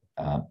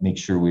 make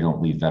sure we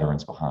don't leave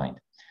veterans behind.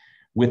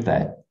 With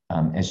that,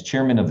 as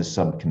chairman of the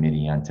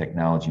subcommittee on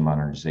technology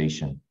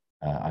modernization,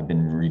 I've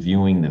been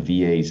reviewing the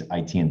VA's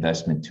IT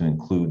investment to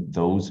include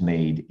those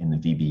made in the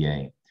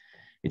VBA.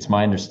 It's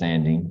my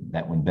understanding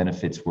that when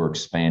benefits were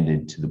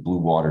expanded to the Blue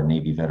Water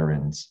Navy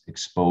veterans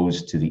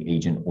exposed to the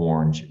Agent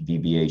Orange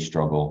VBA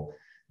struggled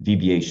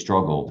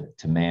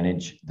to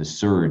manage the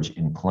surge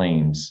in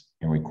claims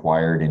and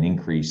required an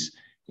increase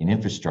in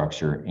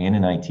infrastructure and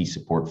in IT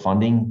support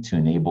funding to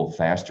enable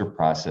faster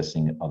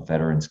processing of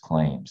veterans'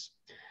 claims.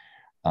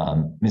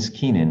 Ms.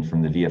 Keenan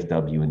from the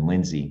VFW and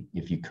Lindsay,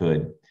 if you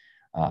could,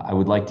 I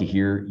would like to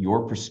hear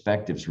your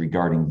perspectives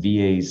regarding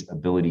VA's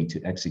ability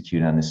to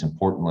execute on this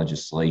important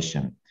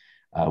legislation.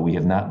 We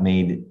have not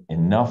made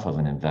enough of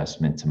an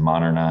investment to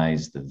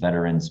modernize the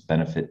Veterans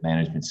Benefit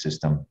Management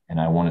System,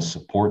 and I want to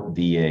support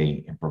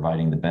VA in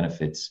providing the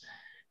benefits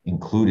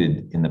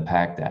included in the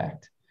PACT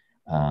Act.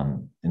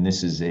 And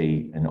this is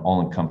an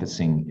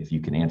all-encompassing, if you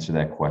can answer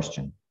that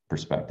question,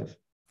 perspective.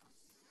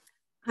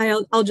 Hi,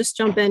 I'll just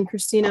jump in,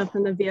 Christina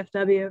from the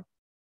VFW.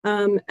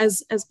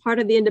 As part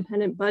of the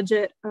independent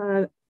budget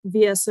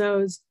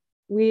VSOs,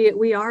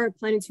 we are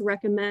planning to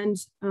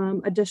recommend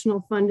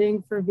additional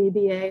funding for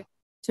VBA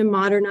to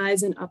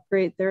modernize and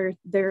upgrade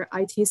their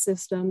IT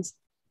systems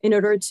in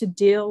order to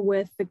deal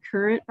with the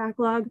current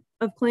backlog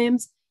of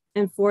claims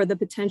and for the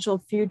potential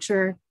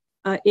future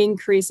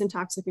increase in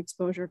toxic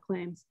exposure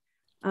claims.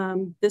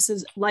 This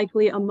is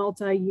likely a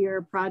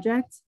multi-year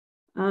project,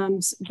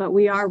 but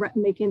we are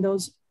making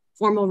those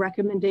formal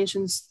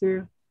recommendations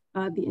through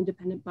the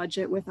independent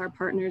budget with our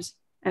partners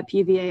at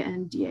PVA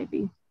and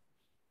DAV.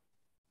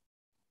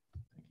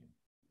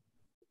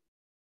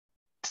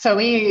 So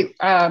we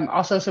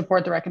also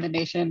support the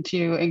recommendation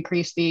to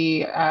increase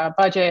the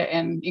budget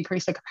and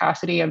increase the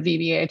capacity of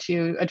VBA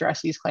to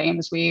address these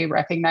claims. We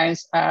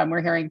recognize,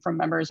 we're hearing from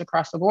members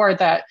across the board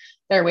that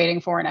they're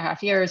waiting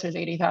 4.5 years. There's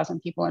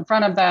 80,000 people in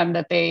front of them,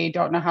 that they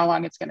don't know how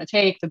long it's going to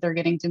take, that they're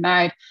getting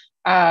denied.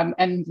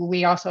 And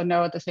we also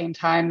know at the same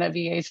time that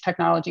VA's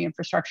technology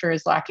infrastructure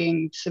is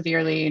lacking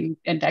severely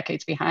and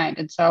decades behind.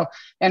 And so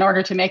in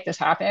order to make this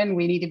happen,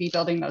 we need to be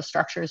building those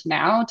structures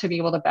now to be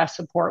able to best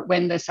support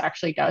when this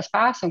actually does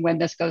pass and when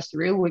this goes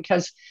through,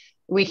 because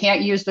we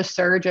can't use the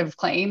surge of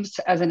claims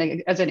as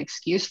an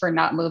excuse for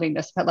not moving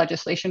this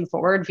legislation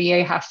forward.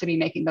 VA has to be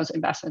making those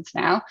investments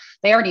now.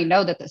 They already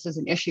know that this is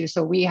an issue,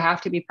 so we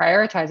have to be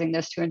prioritizing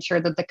this to ensure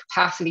that the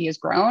capacity is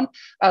grown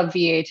of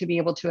VA to be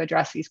able to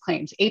address these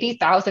claims.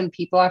 80,000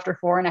 people after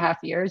 4.5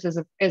 years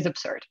is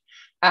absurd.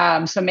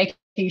 So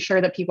making sure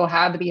that people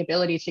have the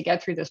ability to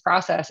get through this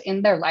process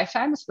in their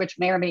lifetimes, which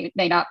may or may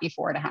not be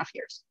 4.5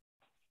 years.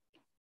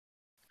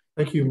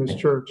 Thank you, Ms.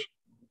 Church.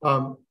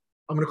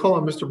 I'm going to call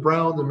on Mr.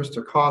 Brown and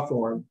Mr.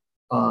 Cawthorn.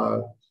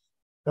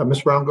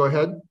 Ms. Brown, go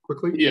ahead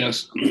quickly.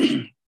 Yes.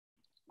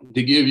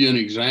 To give you an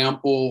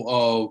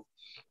example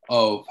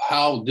of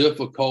how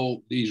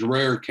difficult these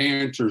rare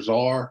cancers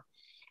are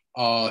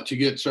to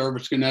get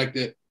service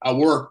connected, I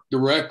work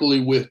directly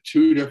with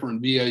two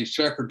different VA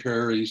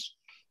secretaries,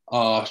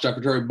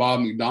 Secretary Bob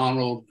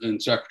McDonald and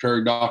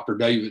Secretary Dr.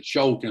 David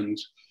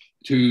Shulkins,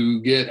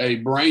 to get a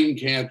brain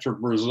cancer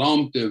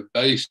presumptive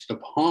based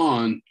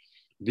upon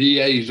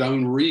VA's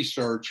own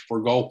research for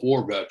Gulf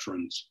War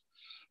veterans.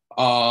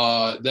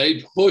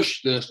 They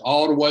pushed this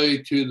all the way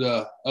to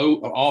the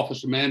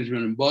Office of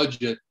Management and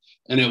Budget,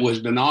 and it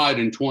was denied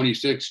in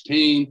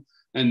 2016.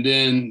 And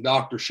then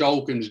Dr.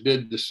 Shulkins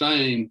did the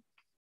same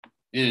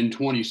in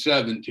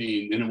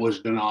 2017, and it was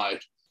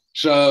denied.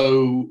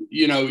 So,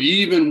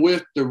 even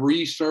with the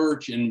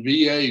research and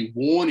VA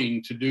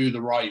wanting to do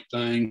the right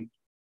thing,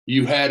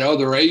 you had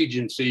other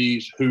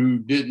agencies who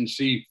didn't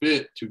see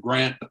fit to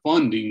grant the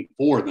funding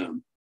for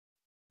them.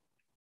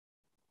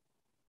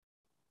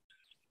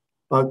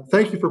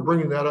 Thank you for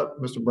bringing that up,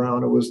 Mr.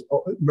 Brown.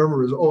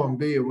 Remember, it was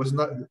OMB. It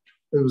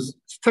was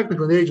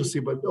technically an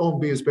agency, but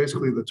OMB is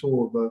basically the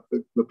tool of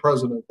the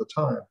president at the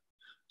time.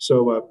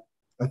 So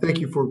I thank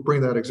you for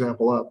bringing that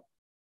example up.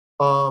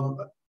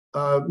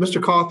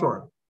 Mr.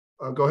 Cawthorn,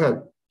 go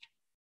ahead.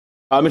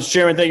 Mr.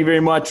 Chairman, thank you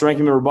very much.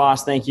 Ranking Member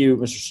Boss, thank you,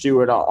 Mr.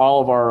 Stewart,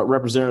 all of our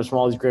representatives from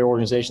all these great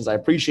organizations. I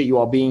appreciate you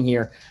all being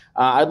here.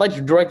 I'd like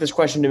to direct this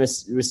question to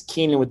Ms.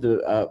 Keenan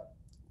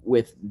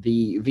with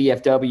the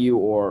VFW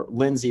or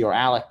Lindsay or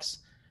Alex.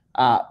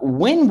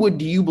 When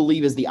do you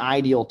believe is the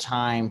ideal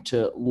time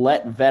to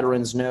let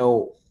veterans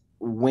know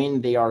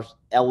when they are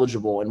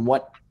eligible and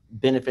what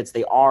benefits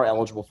they are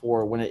eligible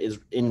for when it is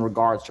in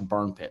regards to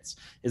burn pits?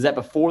 Is that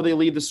before they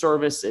leave the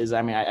service?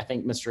 I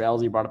think Mr.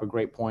 Elsie brought up a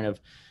great point of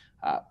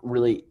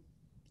really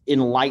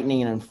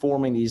enlightening and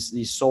informing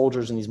these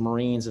soldiers and these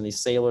Marines and these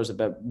sailors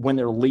about when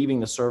they're leaving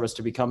the service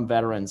to become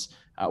veterans,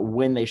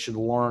 when they should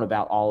learn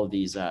about all of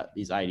these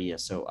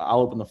ideas. So I'll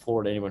open the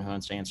floor to anyone who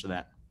wants to answer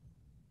that.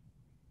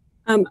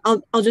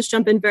 I'll just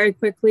jump in very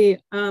quickly.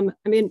 I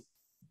mean,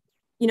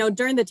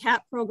 during the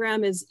TAP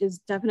program is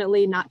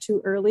definitely not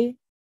too early.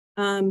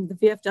 The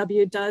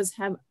VFW does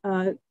have,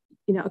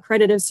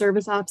 accredited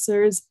service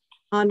officers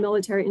on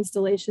military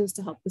installations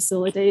to help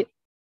facilitate,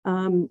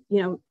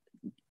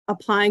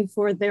 applying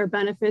for their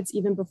benefits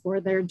even before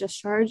they're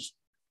discharged.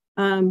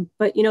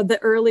 But the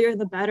earlier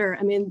the better.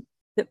 I mean,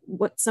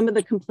 what some of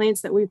the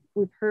complaints that we've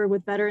heard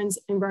with veterans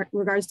in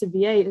regards to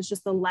VA is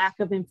just the lack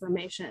of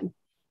information,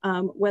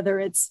 whether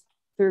it's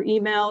through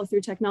email,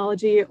 through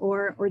technology,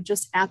 or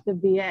just at the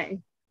VA,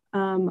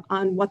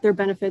 on what their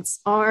benefits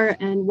are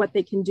and what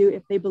they can do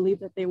if they believe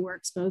that they were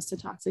exposed to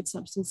toxic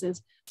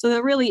substances. So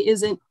there really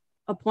isn't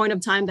a point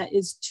of time that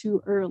is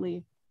too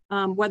early,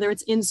 whether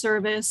it's in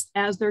service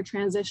as they're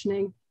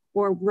transitioning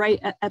or right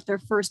at their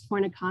first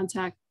point of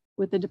contact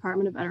with the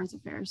Department of Veterans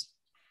Affairs.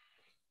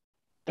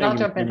 I'll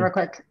jump in real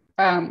quick.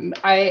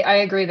 I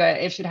agree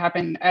that it should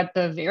happen at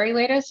the very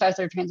latest as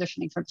they're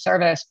transitioning from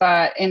service.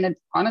 But in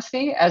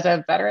honesty, as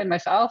a veteran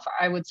myself,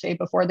 I would say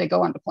before they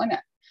go on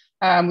deployment.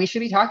 We should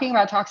be talking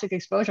about toxic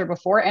exposure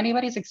before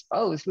anybody's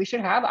exposed. We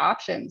should have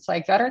options.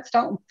 Like veterans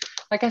don't,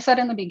 like I said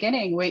in the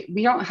beginning,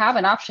 we don't have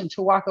an option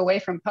to walk away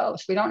from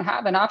post. We don't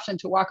have an option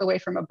to walk away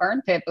from a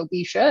burn pit, but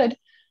we should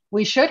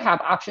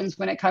have options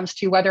when it comes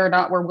to whether or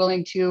not we're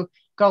willing to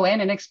go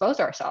in and expose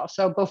ourselves.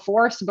 So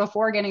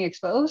before getting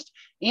exposed,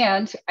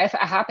 and if it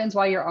happens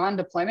while you're on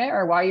deployment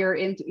or while you're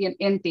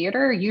in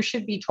theater, you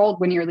should be told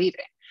when you're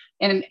leaving.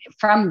 And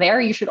from there,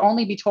 you should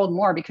only be told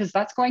more, because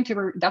that's going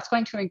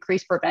to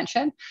increase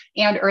prevention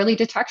and early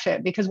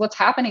detection. Because what's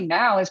happening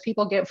now is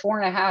people get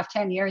 4.5,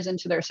 10 years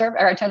into their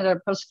service or into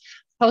their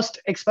post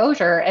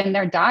exposure, and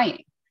they're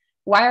dying.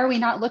 Why are we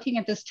not looking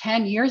at this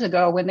 10 years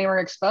ago when they were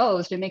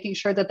exposed and making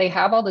sure that they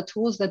have all the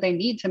tools that they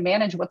need to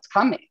manage what's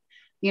coming?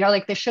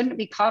 Like they shouldn't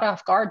be caught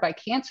off guard by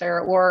cancer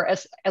or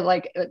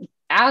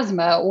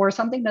asthma or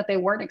something that they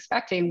weren't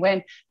expecting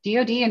when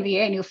DOD and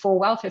VA knew full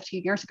well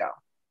 15 years ago.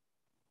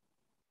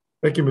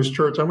 Thank you, Ms.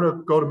 Church. I'm going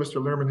to go to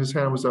Mr. Lehrman. His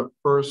hand was up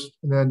first,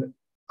 and then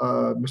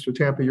Mr.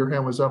 Tampa, your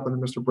hand was up, and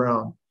then Mr.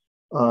 Brown.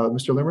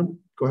 Mr. Lehrman,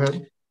 go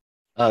ahead.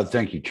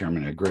 Thank you,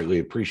 Chairman. I greatly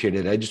appreciate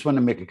it. I just want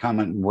to make a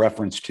comment in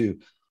reference to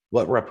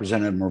what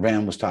Representative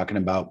Mervan was talking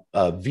about,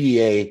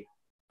 VA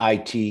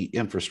IT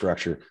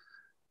infrastructure.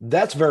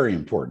 That's very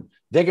important.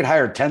 They could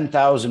hire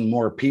 10,000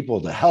 more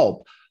people to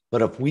help,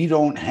 but if we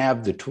don't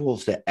have the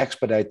tools to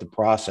expedite the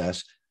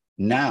process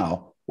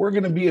now, we're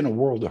going to be in a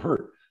world of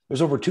hurt.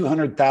 There's over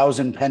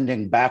 200,000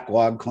 pending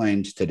backlog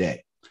claims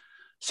today.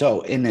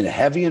 So in a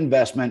heavy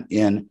investment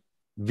in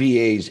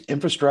VA's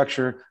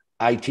infrastructure,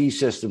 IT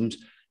systems,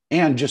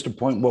 and just to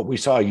point what we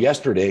saw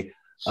yesterday,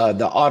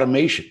 the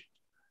automation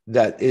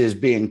that is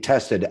being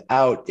tested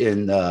out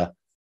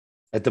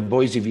at the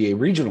Boise VA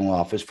regional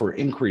office for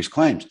increased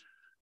claims.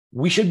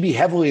 We should be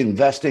heavily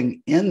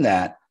investing in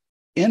that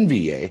in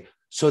VA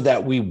so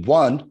that we,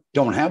 one,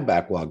 don't have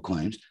backlog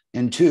claims,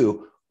 and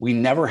two, we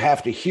never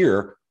have to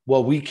hear,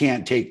 well, we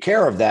can't take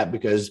care of that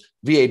because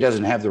VA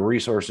doesn't have the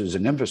resources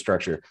and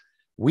infrastructure.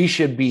 We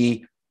should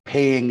be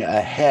paying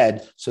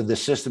ahead so the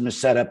system is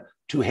set up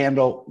to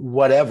handle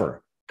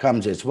whatever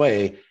comes its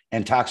way,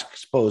 and toxic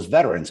exposed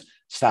veterans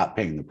stop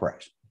paying the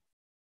price.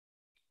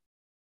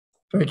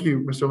 Thank you,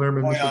 Mr.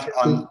 Lehrman.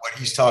 On what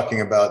he's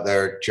talking about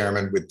there,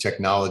 Chairman, with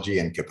technology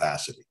and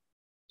capacity.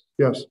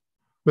 Yes.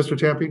 Mr.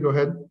 Tampi, go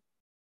ahead.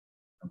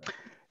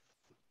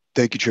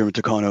 Thank you, Chairman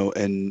Takano.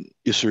 And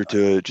yes, sir,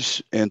 to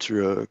just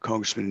answer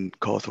Congressman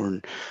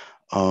Cawthorn,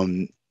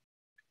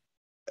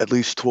 at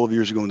least 12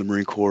 years ago in the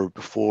Marine Corps,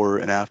 before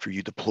and after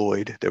you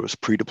deployed, there was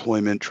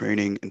pre-deployment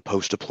training and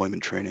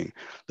post-deployment training.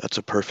 That's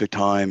a perfect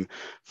time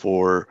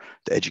for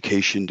the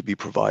education to be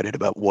provided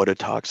about what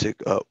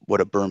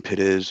a burn pit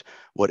is,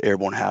 what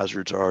airborne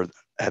hazards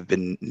have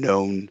been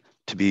known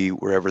to be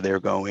wherever they're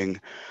going.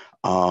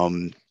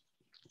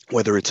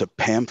 Whether it's a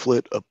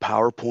pamphlet, a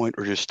PowerPoint,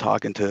 or just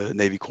talking to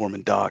Navy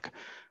Corpsman Doc,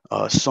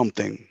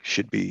 something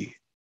should be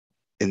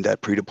in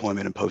that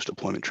pre-deployment and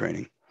post-deployment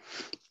training.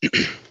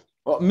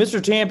 Well, Mr.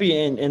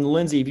 Tampi and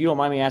Lindsay, if you don't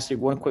mind me asking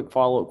one quick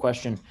follow-up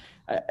question.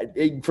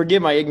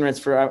 Forgive my ignorance,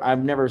 for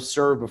I've never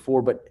served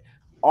before, but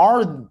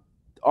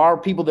are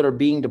people that are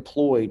being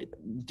deployed,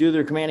 do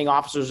their commanding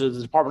officers of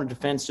the Department of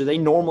Defense, do they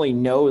normally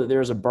know that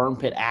there's a burn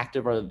pit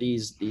active or that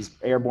these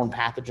airborne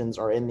pathogens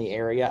are in the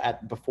area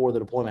before the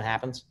deployment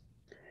happens?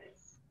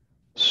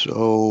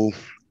 So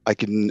I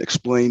can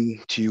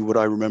explain to you what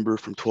I remember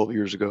from 12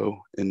 years ago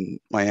in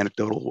my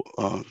anecdotal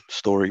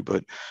story,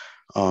 but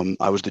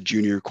I was the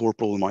junior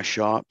corporal in my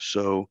shop.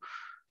 So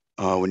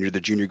when you're the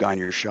junior guy in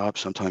your shop,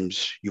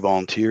 sometimes you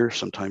volunteer,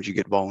 sometimes you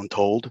get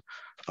voluntold.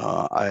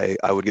 I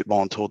would get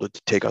voluntold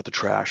to take out the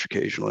trash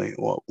occasionally,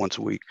 once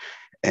a week.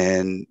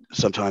 And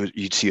sometimes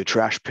you'd see a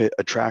trash pit,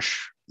 a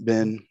trash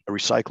bin, a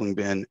recycling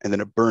bin, and then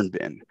a burn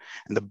bin.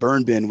 And the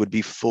burn bin would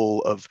be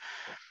full of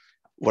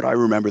what I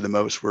remember the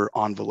most were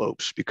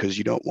envelopes, because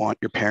you don't want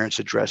your parents'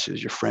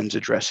 addresses, your friends'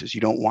 addresses.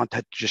 You don't want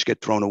that to just get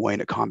thrown away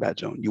in a combat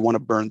zone. You want to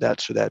burn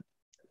that so that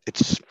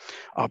it's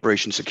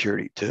operation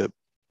security to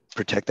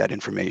protect that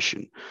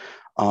information.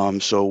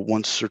 So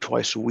once or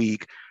twice a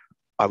week,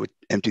 I would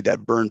empty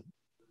that burn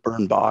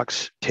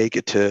box, take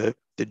it to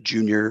the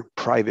junior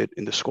private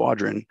in the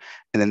squadron,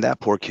 and then that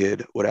poor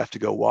kid would have to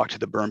go walk to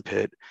the burn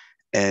pit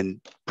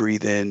and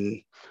breathe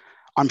in.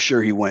 I'm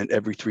sure he went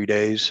every 3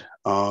 days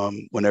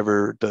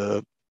whenever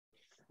the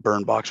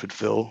burn box would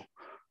fill.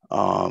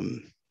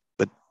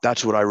 But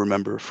that's what I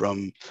remember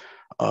from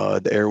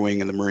the Air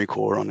Wing and the Marine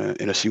Corps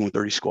in a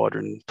C-130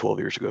 squadron 12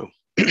 years ago.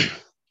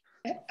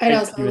 I'd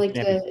also like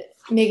to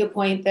make a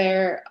point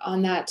there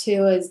on that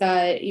too, is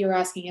that you're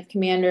asking if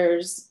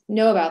commanders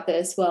know about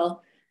this.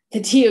 Well, the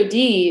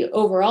DoD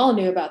overall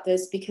knew about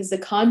this because the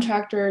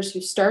contractors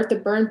who start the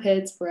burn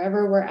pits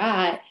wherever we're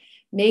at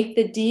make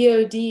the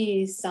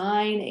DoD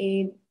sign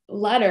a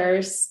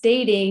letter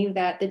stating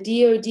that the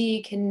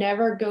DoD can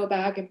never go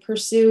back and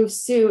pursue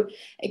suit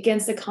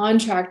against the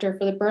contractor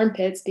for the burn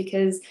pits,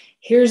 because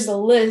here's the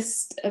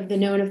list of the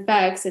known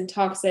effects and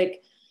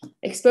toxic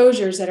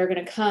exposures that are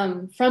going to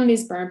come from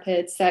these burn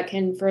pits that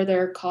can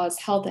further cause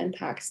health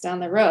impacts down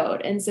the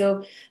road. And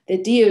so the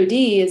DoD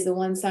is the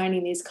one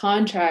signing these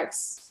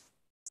contracts,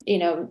 you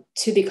know,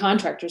 to the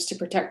contractors to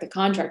protect the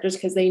contractors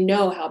because they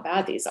know how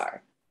bad these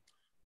are.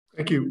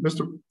 Thank you,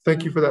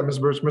 Thank you for that, Ms.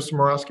 Birch. Mr.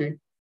 Morosky.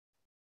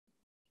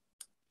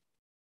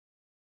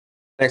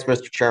 Thanks,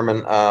 Mr.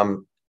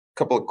 Chairman.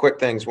 Couple of quick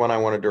things. One, I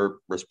wanted to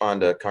respond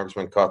to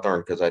Congressman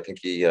Cawthorn because I think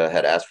he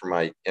had asked for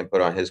my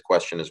input on his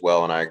question as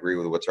well. And I agree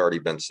with what's already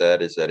been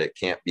said, is that it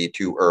can't be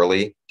too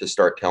early to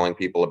start telling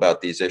people about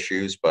these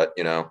issues. But,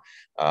 you know,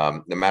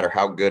 no matter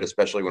how good,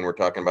 especially when we're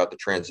talking about the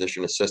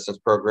transition assistance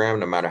program,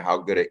 no matter how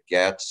good it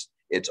gets,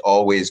 it's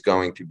always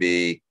going to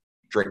be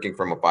drinking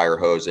from a fire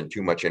hose and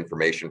too much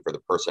information for the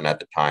person at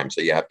the time.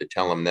 So you have to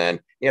tell them then.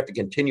 You have to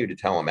continue to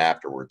tell them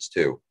afterwards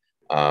too.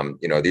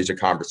 You know, these are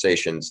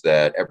conversations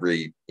that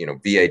every, you know,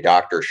 VA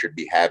doctor should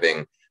be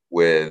having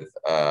with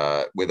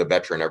a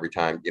veteran every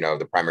time. You know,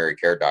 the primary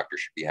care doctor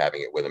should be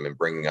having it with them and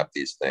bringing up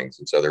these things.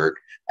 And so there are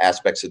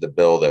aspects of the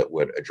bill that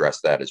would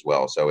address that as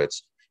well. So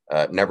it's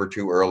never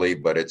too early,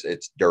 but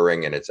it's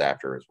during and it's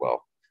after as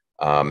well.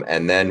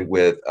 And then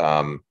with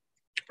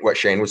what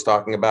Shane was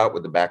talking about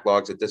with the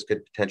backlogs that this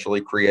could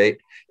potentially create.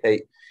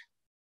 Hey,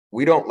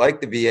 we don't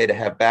like the VA to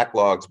have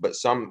backlogs, but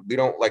we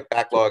don't like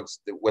backlogs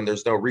when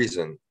there's no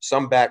reason.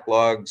 Some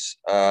backlogs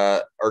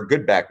are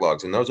good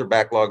backlogs, and those are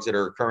backlogs that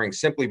are occurring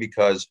simply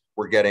because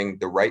we're getting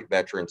the right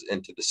veterans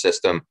into the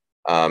system.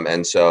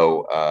 And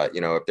so,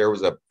 you know, if there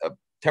was a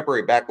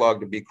temporary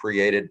backlog to be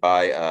created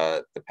by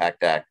the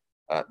PACT Act,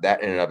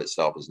 that in and of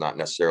itself is not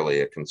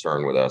necessarily a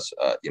concern with us.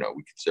 You know,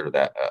 we consider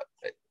that,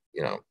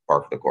 you know,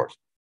 par for the course.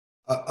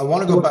 I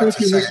want to go back to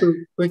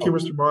Thank you,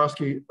 Mr.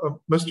 Morosky.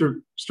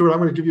 Mr. Stewart, I'm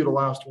going to give you the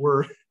last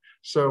word.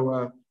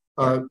 So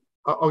I'll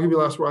give you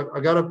the last word.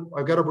 I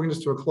gotta bring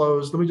this to a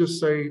close. Let me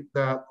just say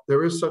that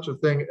there is such a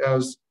thing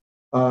as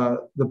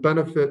the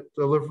benefit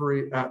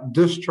delivery at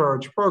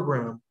discharge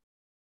program,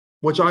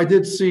 which I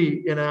did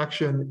see in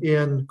action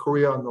in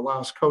Korea on the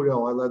last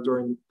CODEL I led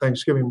during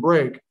Thanksgiving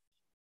break.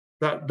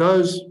 That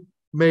does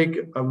make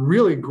a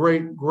really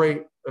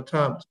great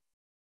attempt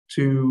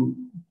to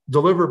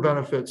deliver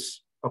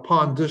benefits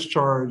upon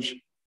discharge,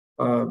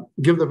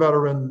 give the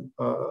veteran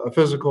a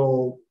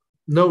physical,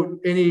 note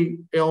any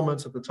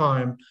ailments at the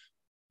time.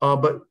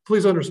 But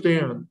please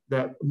understand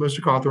that, Mr.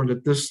 Cawthorn,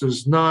 that this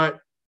does not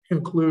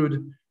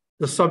include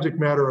the subject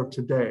matter of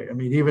today. I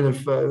mean, even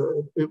if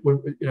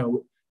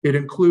it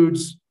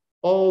includes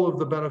all of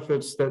the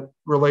benefits that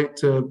relate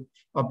to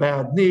a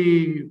bad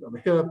knee, a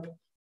hip,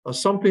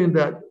 something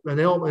that an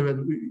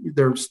ailment,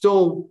 they're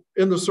still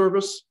in the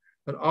service,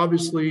 and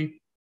obviously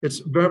it's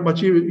very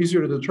much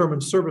easier to determine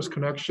service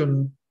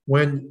connection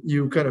when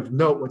you kind of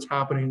note what's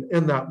happening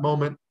in that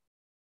moment.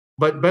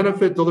 But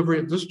benefit delivery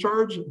at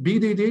discharge,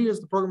 BDD as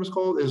the program is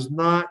called, is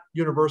not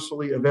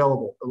universally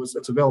available.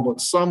 It's available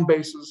at some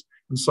bases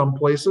in some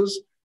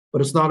places,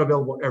 but it's not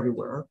available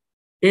everywhere.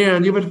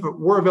 And even if it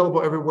were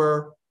available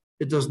everywhere,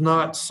 it does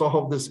not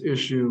solve this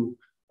issue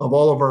of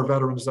all of our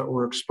veterans that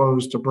were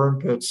exposed to burn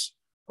pits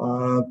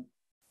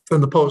in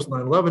the post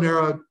 9/11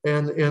 era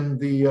and in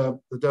the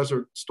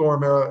Desert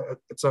Storm era,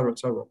 et cetera, et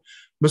cetera.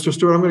 Mr.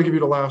 Stewart, I'm going to give you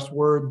the last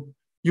word.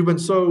 You've been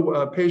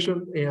so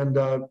patient, and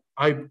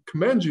I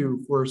commend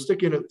you for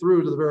sticking it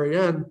through to the very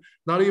end.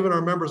 Not even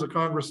our members of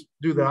Congress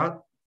do that.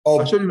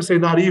 I shouldn't even say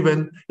not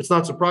even. It's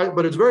not surprising,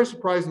 but it's very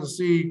surprising to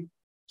see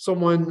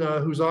someone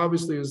who's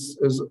obviously is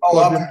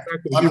I'm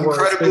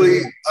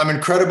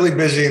incredibly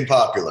busy and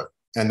popular,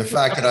 and the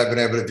fact that I've been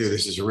able to do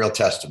this is a real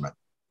testament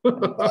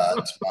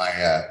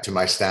to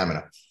my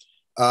stamina.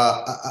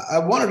 I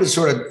wanted to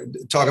sort of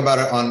talk about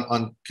it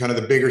on kind of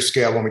the bigger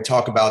scale when we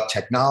talk about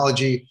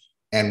technology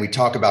and we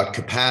talk about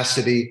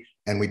capacity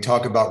and we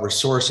talk about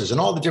resources and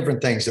all the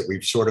different things that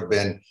we've sort of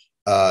been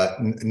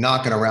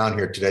knocking around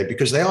here today,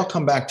 because they all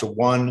come back to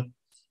one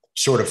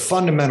sort of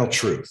fundamental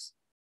truth,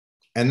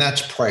 and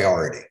that's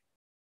priority.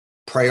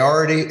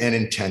 priority and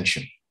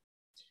intention.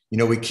 You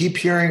know, we keep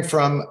hearing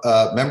from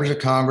members of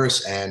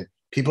Congress and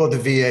people at the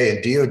VA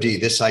and DOD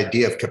this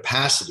idea of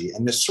capacity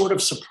and this sort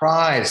of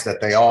surprise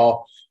that they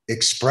all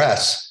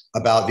express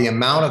about the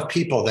amount of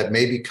people that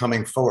may be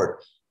coming forward.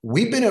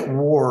 We've been at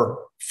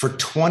war for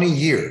 20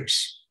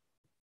 years.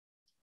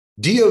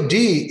 DOD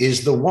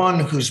is the one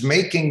who's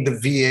making the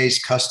VA's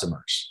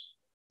customers.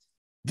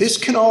 This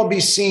can all be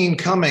seen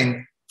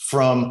coming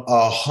from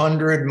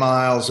 100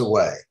 miles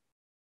away.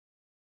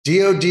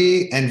 DOD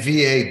and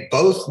VA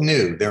both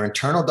knew, their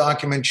internal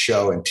documents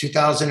show in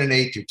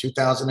 2008 through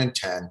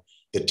 2010,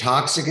 the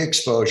toxic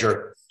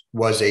exposure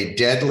was a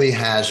deadly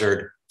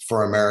hazard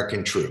for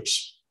American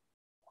troops.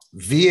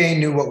 VA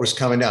knew what was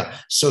coming down.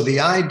 So the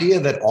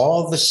idea that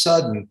all of a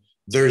sudden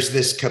there's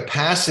this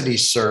capacity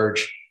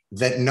surge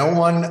that no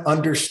one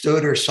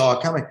understood or saw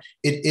coming,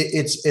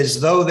 it's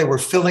as though they were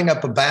filling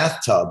up a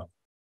bathtub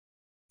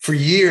for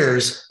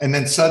years and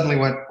then suddenly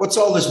went, what's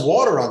all this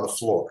water on the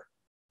floor?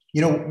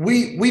 You know,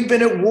 we've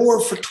been at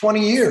war for 20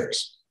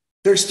 years.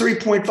 There's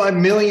 3.5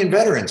 million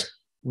veterans.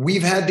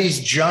 We've had these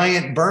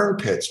giant burn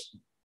pits.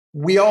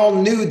 We all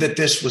knew that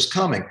this was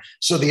coming.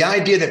 So the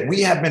idea that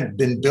we haven't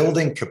been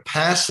building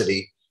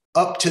capacity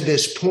up to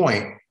this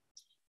point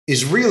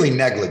is really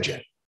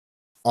negligent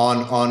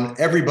on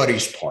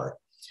everybody's part.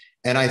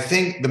 And I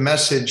think the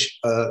message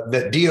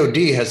that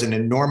DOD has an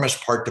enormous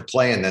part to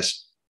play in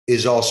this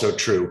is also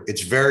true.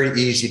 It's very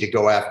easy to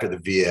go after the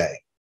VA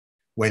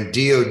when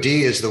DOD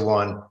is the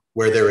one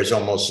where there is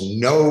almost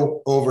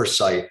no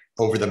oversight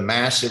over the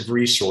massive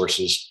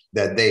resources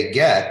that they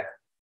get.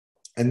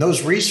 And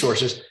those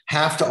resources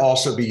have to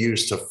also be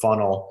used to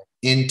funnel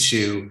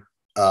into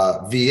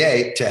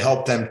VA to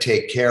help them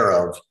take care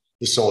of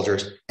the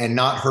soldiers and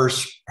not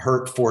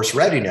hurt force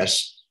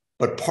readiness.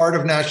 But part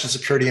of national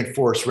security and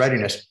force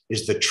readiness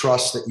is the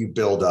trust that you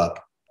build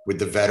up with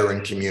the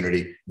veteran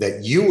community,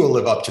 that you will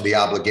live up to the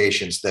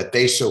obligations that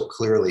they so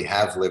clearly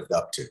have lived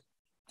up to.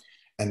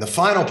 And the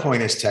final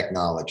point is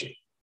technology.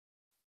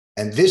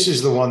 And this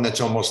is the one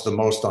that's almost the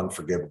most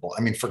unforgivable.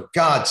 I mean, for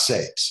God's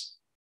sakes,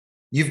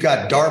 you've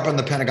got DARPA and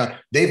the Pentagon.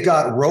 They've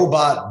got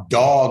robot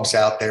dogs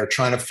out there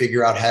trying to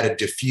figure out how to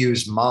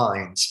defuse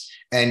mines.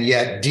 And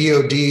yet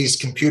DOD's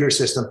computer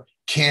system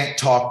can't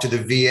talk to the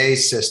VA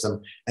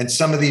system. And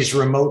some of these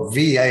remote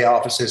VA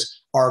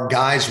offices are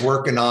guys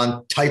working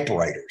on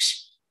typewriters.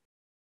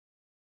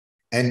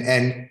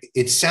 And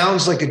it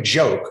sounds like a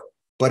joke,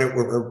 but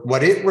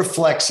what it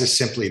reflects is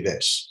simply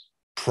this: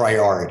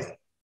 priority.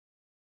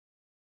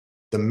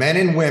 The men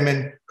and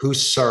women who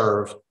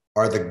serve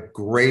are the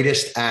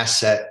greatest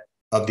asset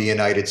of the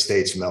United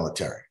States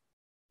military.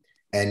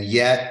 And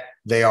yet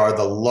they are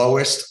the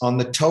lowest on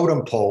the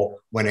totem pole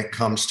when it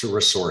comes to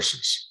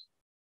resources.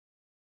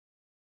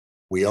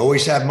 We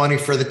always have money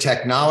for the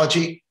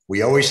technology.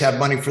 We always have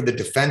money for the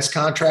defense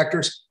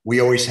contractors. We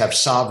always have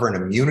sovereign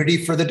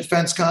immunity for the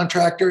defense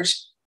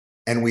contractors.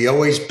 And we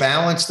always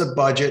balance the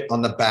budget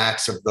on the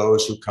backs of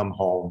those who come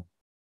home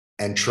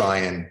and try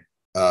and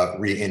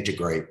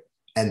reintegrate.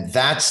 And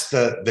that's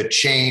the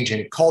change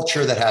in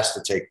culture that has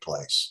to take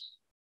place.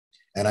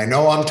 And I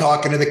know I'm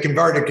talking to the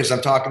converted because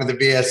I'm talking to the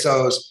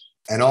VSOs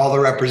and all the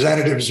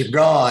representatives are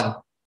gone,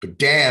 but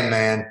damn,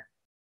 man,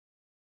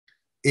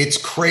 it's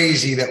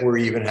crazy that we're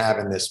even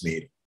having this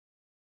meeting.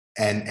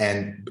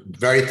 And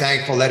very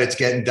thankful that it's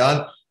getting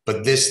done,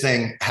 but this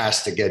thing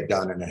has to get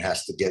done, and it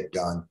has to get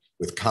done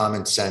with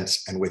common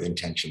sense and with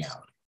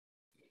intentionality.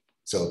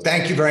 So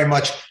thank you very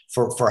much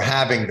for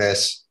having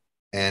this,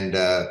 and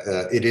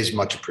it is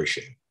much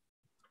appreciated.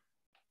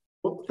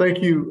 Well,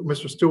 thank you,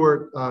 Mr.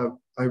 Stewart.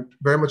 I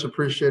very much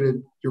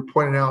appreciated your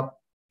pointing out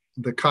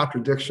the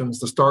contradictions,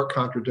 the stark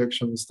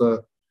contradictions.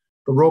 The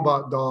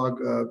robot dog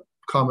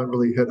comment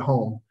really hit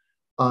home.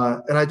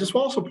 And I just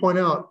want to also point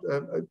out,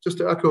 just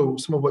to echo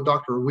some of what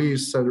Dr.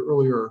 Ruiz said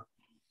earlier,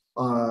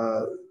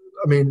 I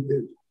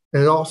mean,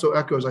 it also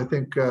echoes, I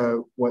think,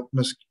 what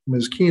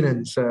Ms.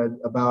 Keenan said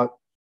about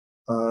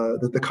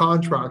that the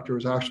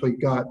contractors actually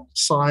got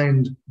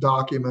signed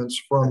documents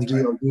from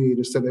DOD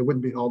to say they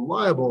wouldn't be held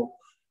liable.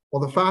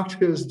 Well, the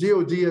fact is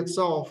DOD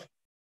itself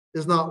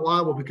is not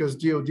liable because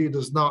DOD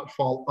does not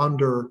fall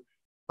under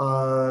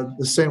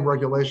the same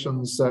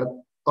regulations that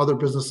other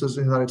businesses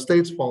in the United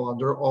States fall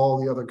under,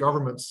 all the other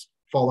governments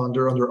fall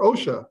under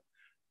OSHA.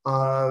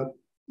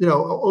 You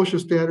know, OSHA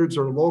standards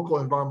or local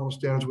environmental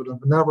standards would have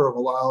never have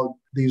allowed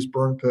these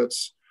burn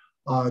pits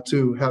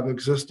to have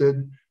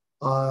existed.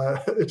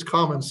 It's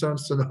common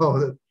sense to know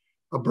that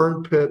a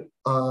burn pit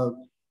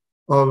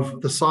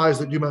of the size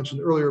that you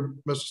mentioned earlier,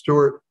 Mr.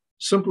 Stewart,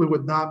 simply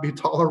would not be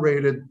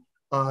tolerated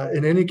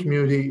in any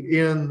community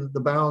in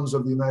the bounds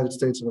of the United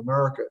States of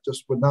America. It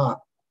just would not.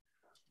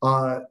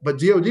 But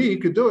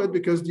DOD could do it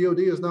because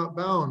DOD is not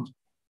bound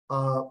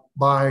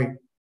by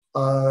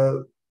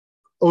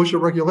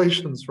OSHA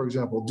regulations, for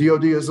example.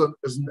 DOD is an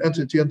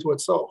entity unto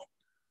itself.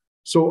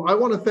 So I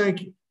want to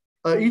thank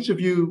each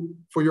of you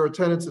for your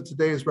attendance at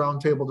today's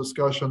roundtable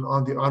discussion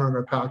on the Honor and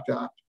Our Pact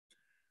Act.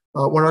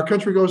 When our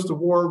country goes to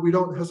war, we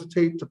don't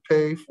hesitate to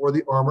pay for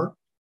the armor,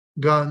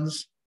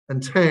 guns,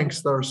 and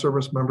tanks that our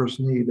service members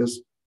need. As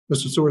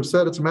Mr. Stewart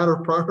said, it's a matter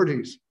of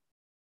priorities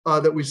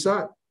that we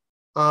set.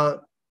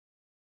 But,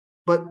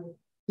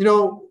 you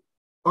know,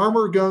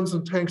 armor, guns,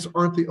 and tanks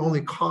aren't the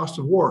only cost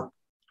of war.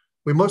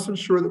 We must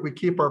ensure that we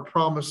keep our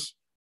promise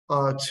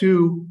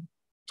to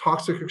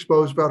toxic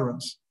exposed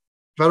veterans.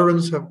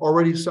 Veterans have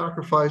already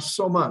sacrificed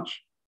so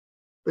much.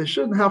 They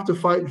shouldn't have to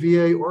fight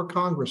VA or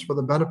Congress for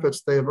the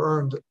benefits they have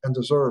earned and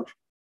deserve.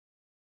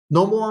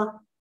 No more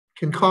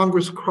can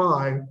Congress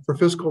cry for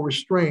fiscal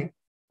restraint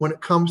when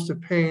it comes to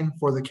paying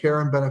for the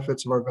care and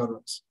benefits of our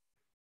veterans.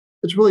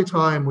 It's really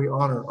time we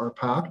honor our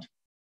pact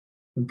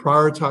and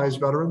prioritize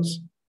veterans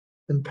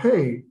and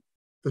pay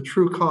the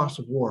true cost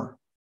of war.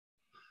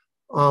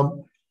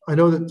 I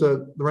know that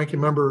the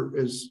ranking member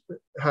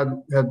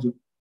had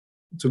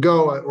to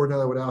go.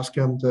 Ordinarily, I would ask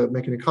him to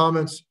make any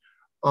comments,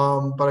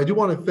 but I do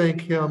want to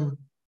thank him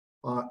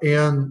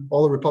and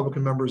all the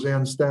Republican members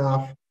and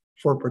staff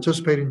for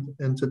participating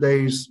in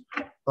today's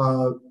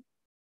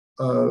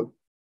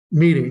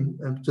meeting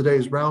and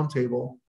today's roundtable.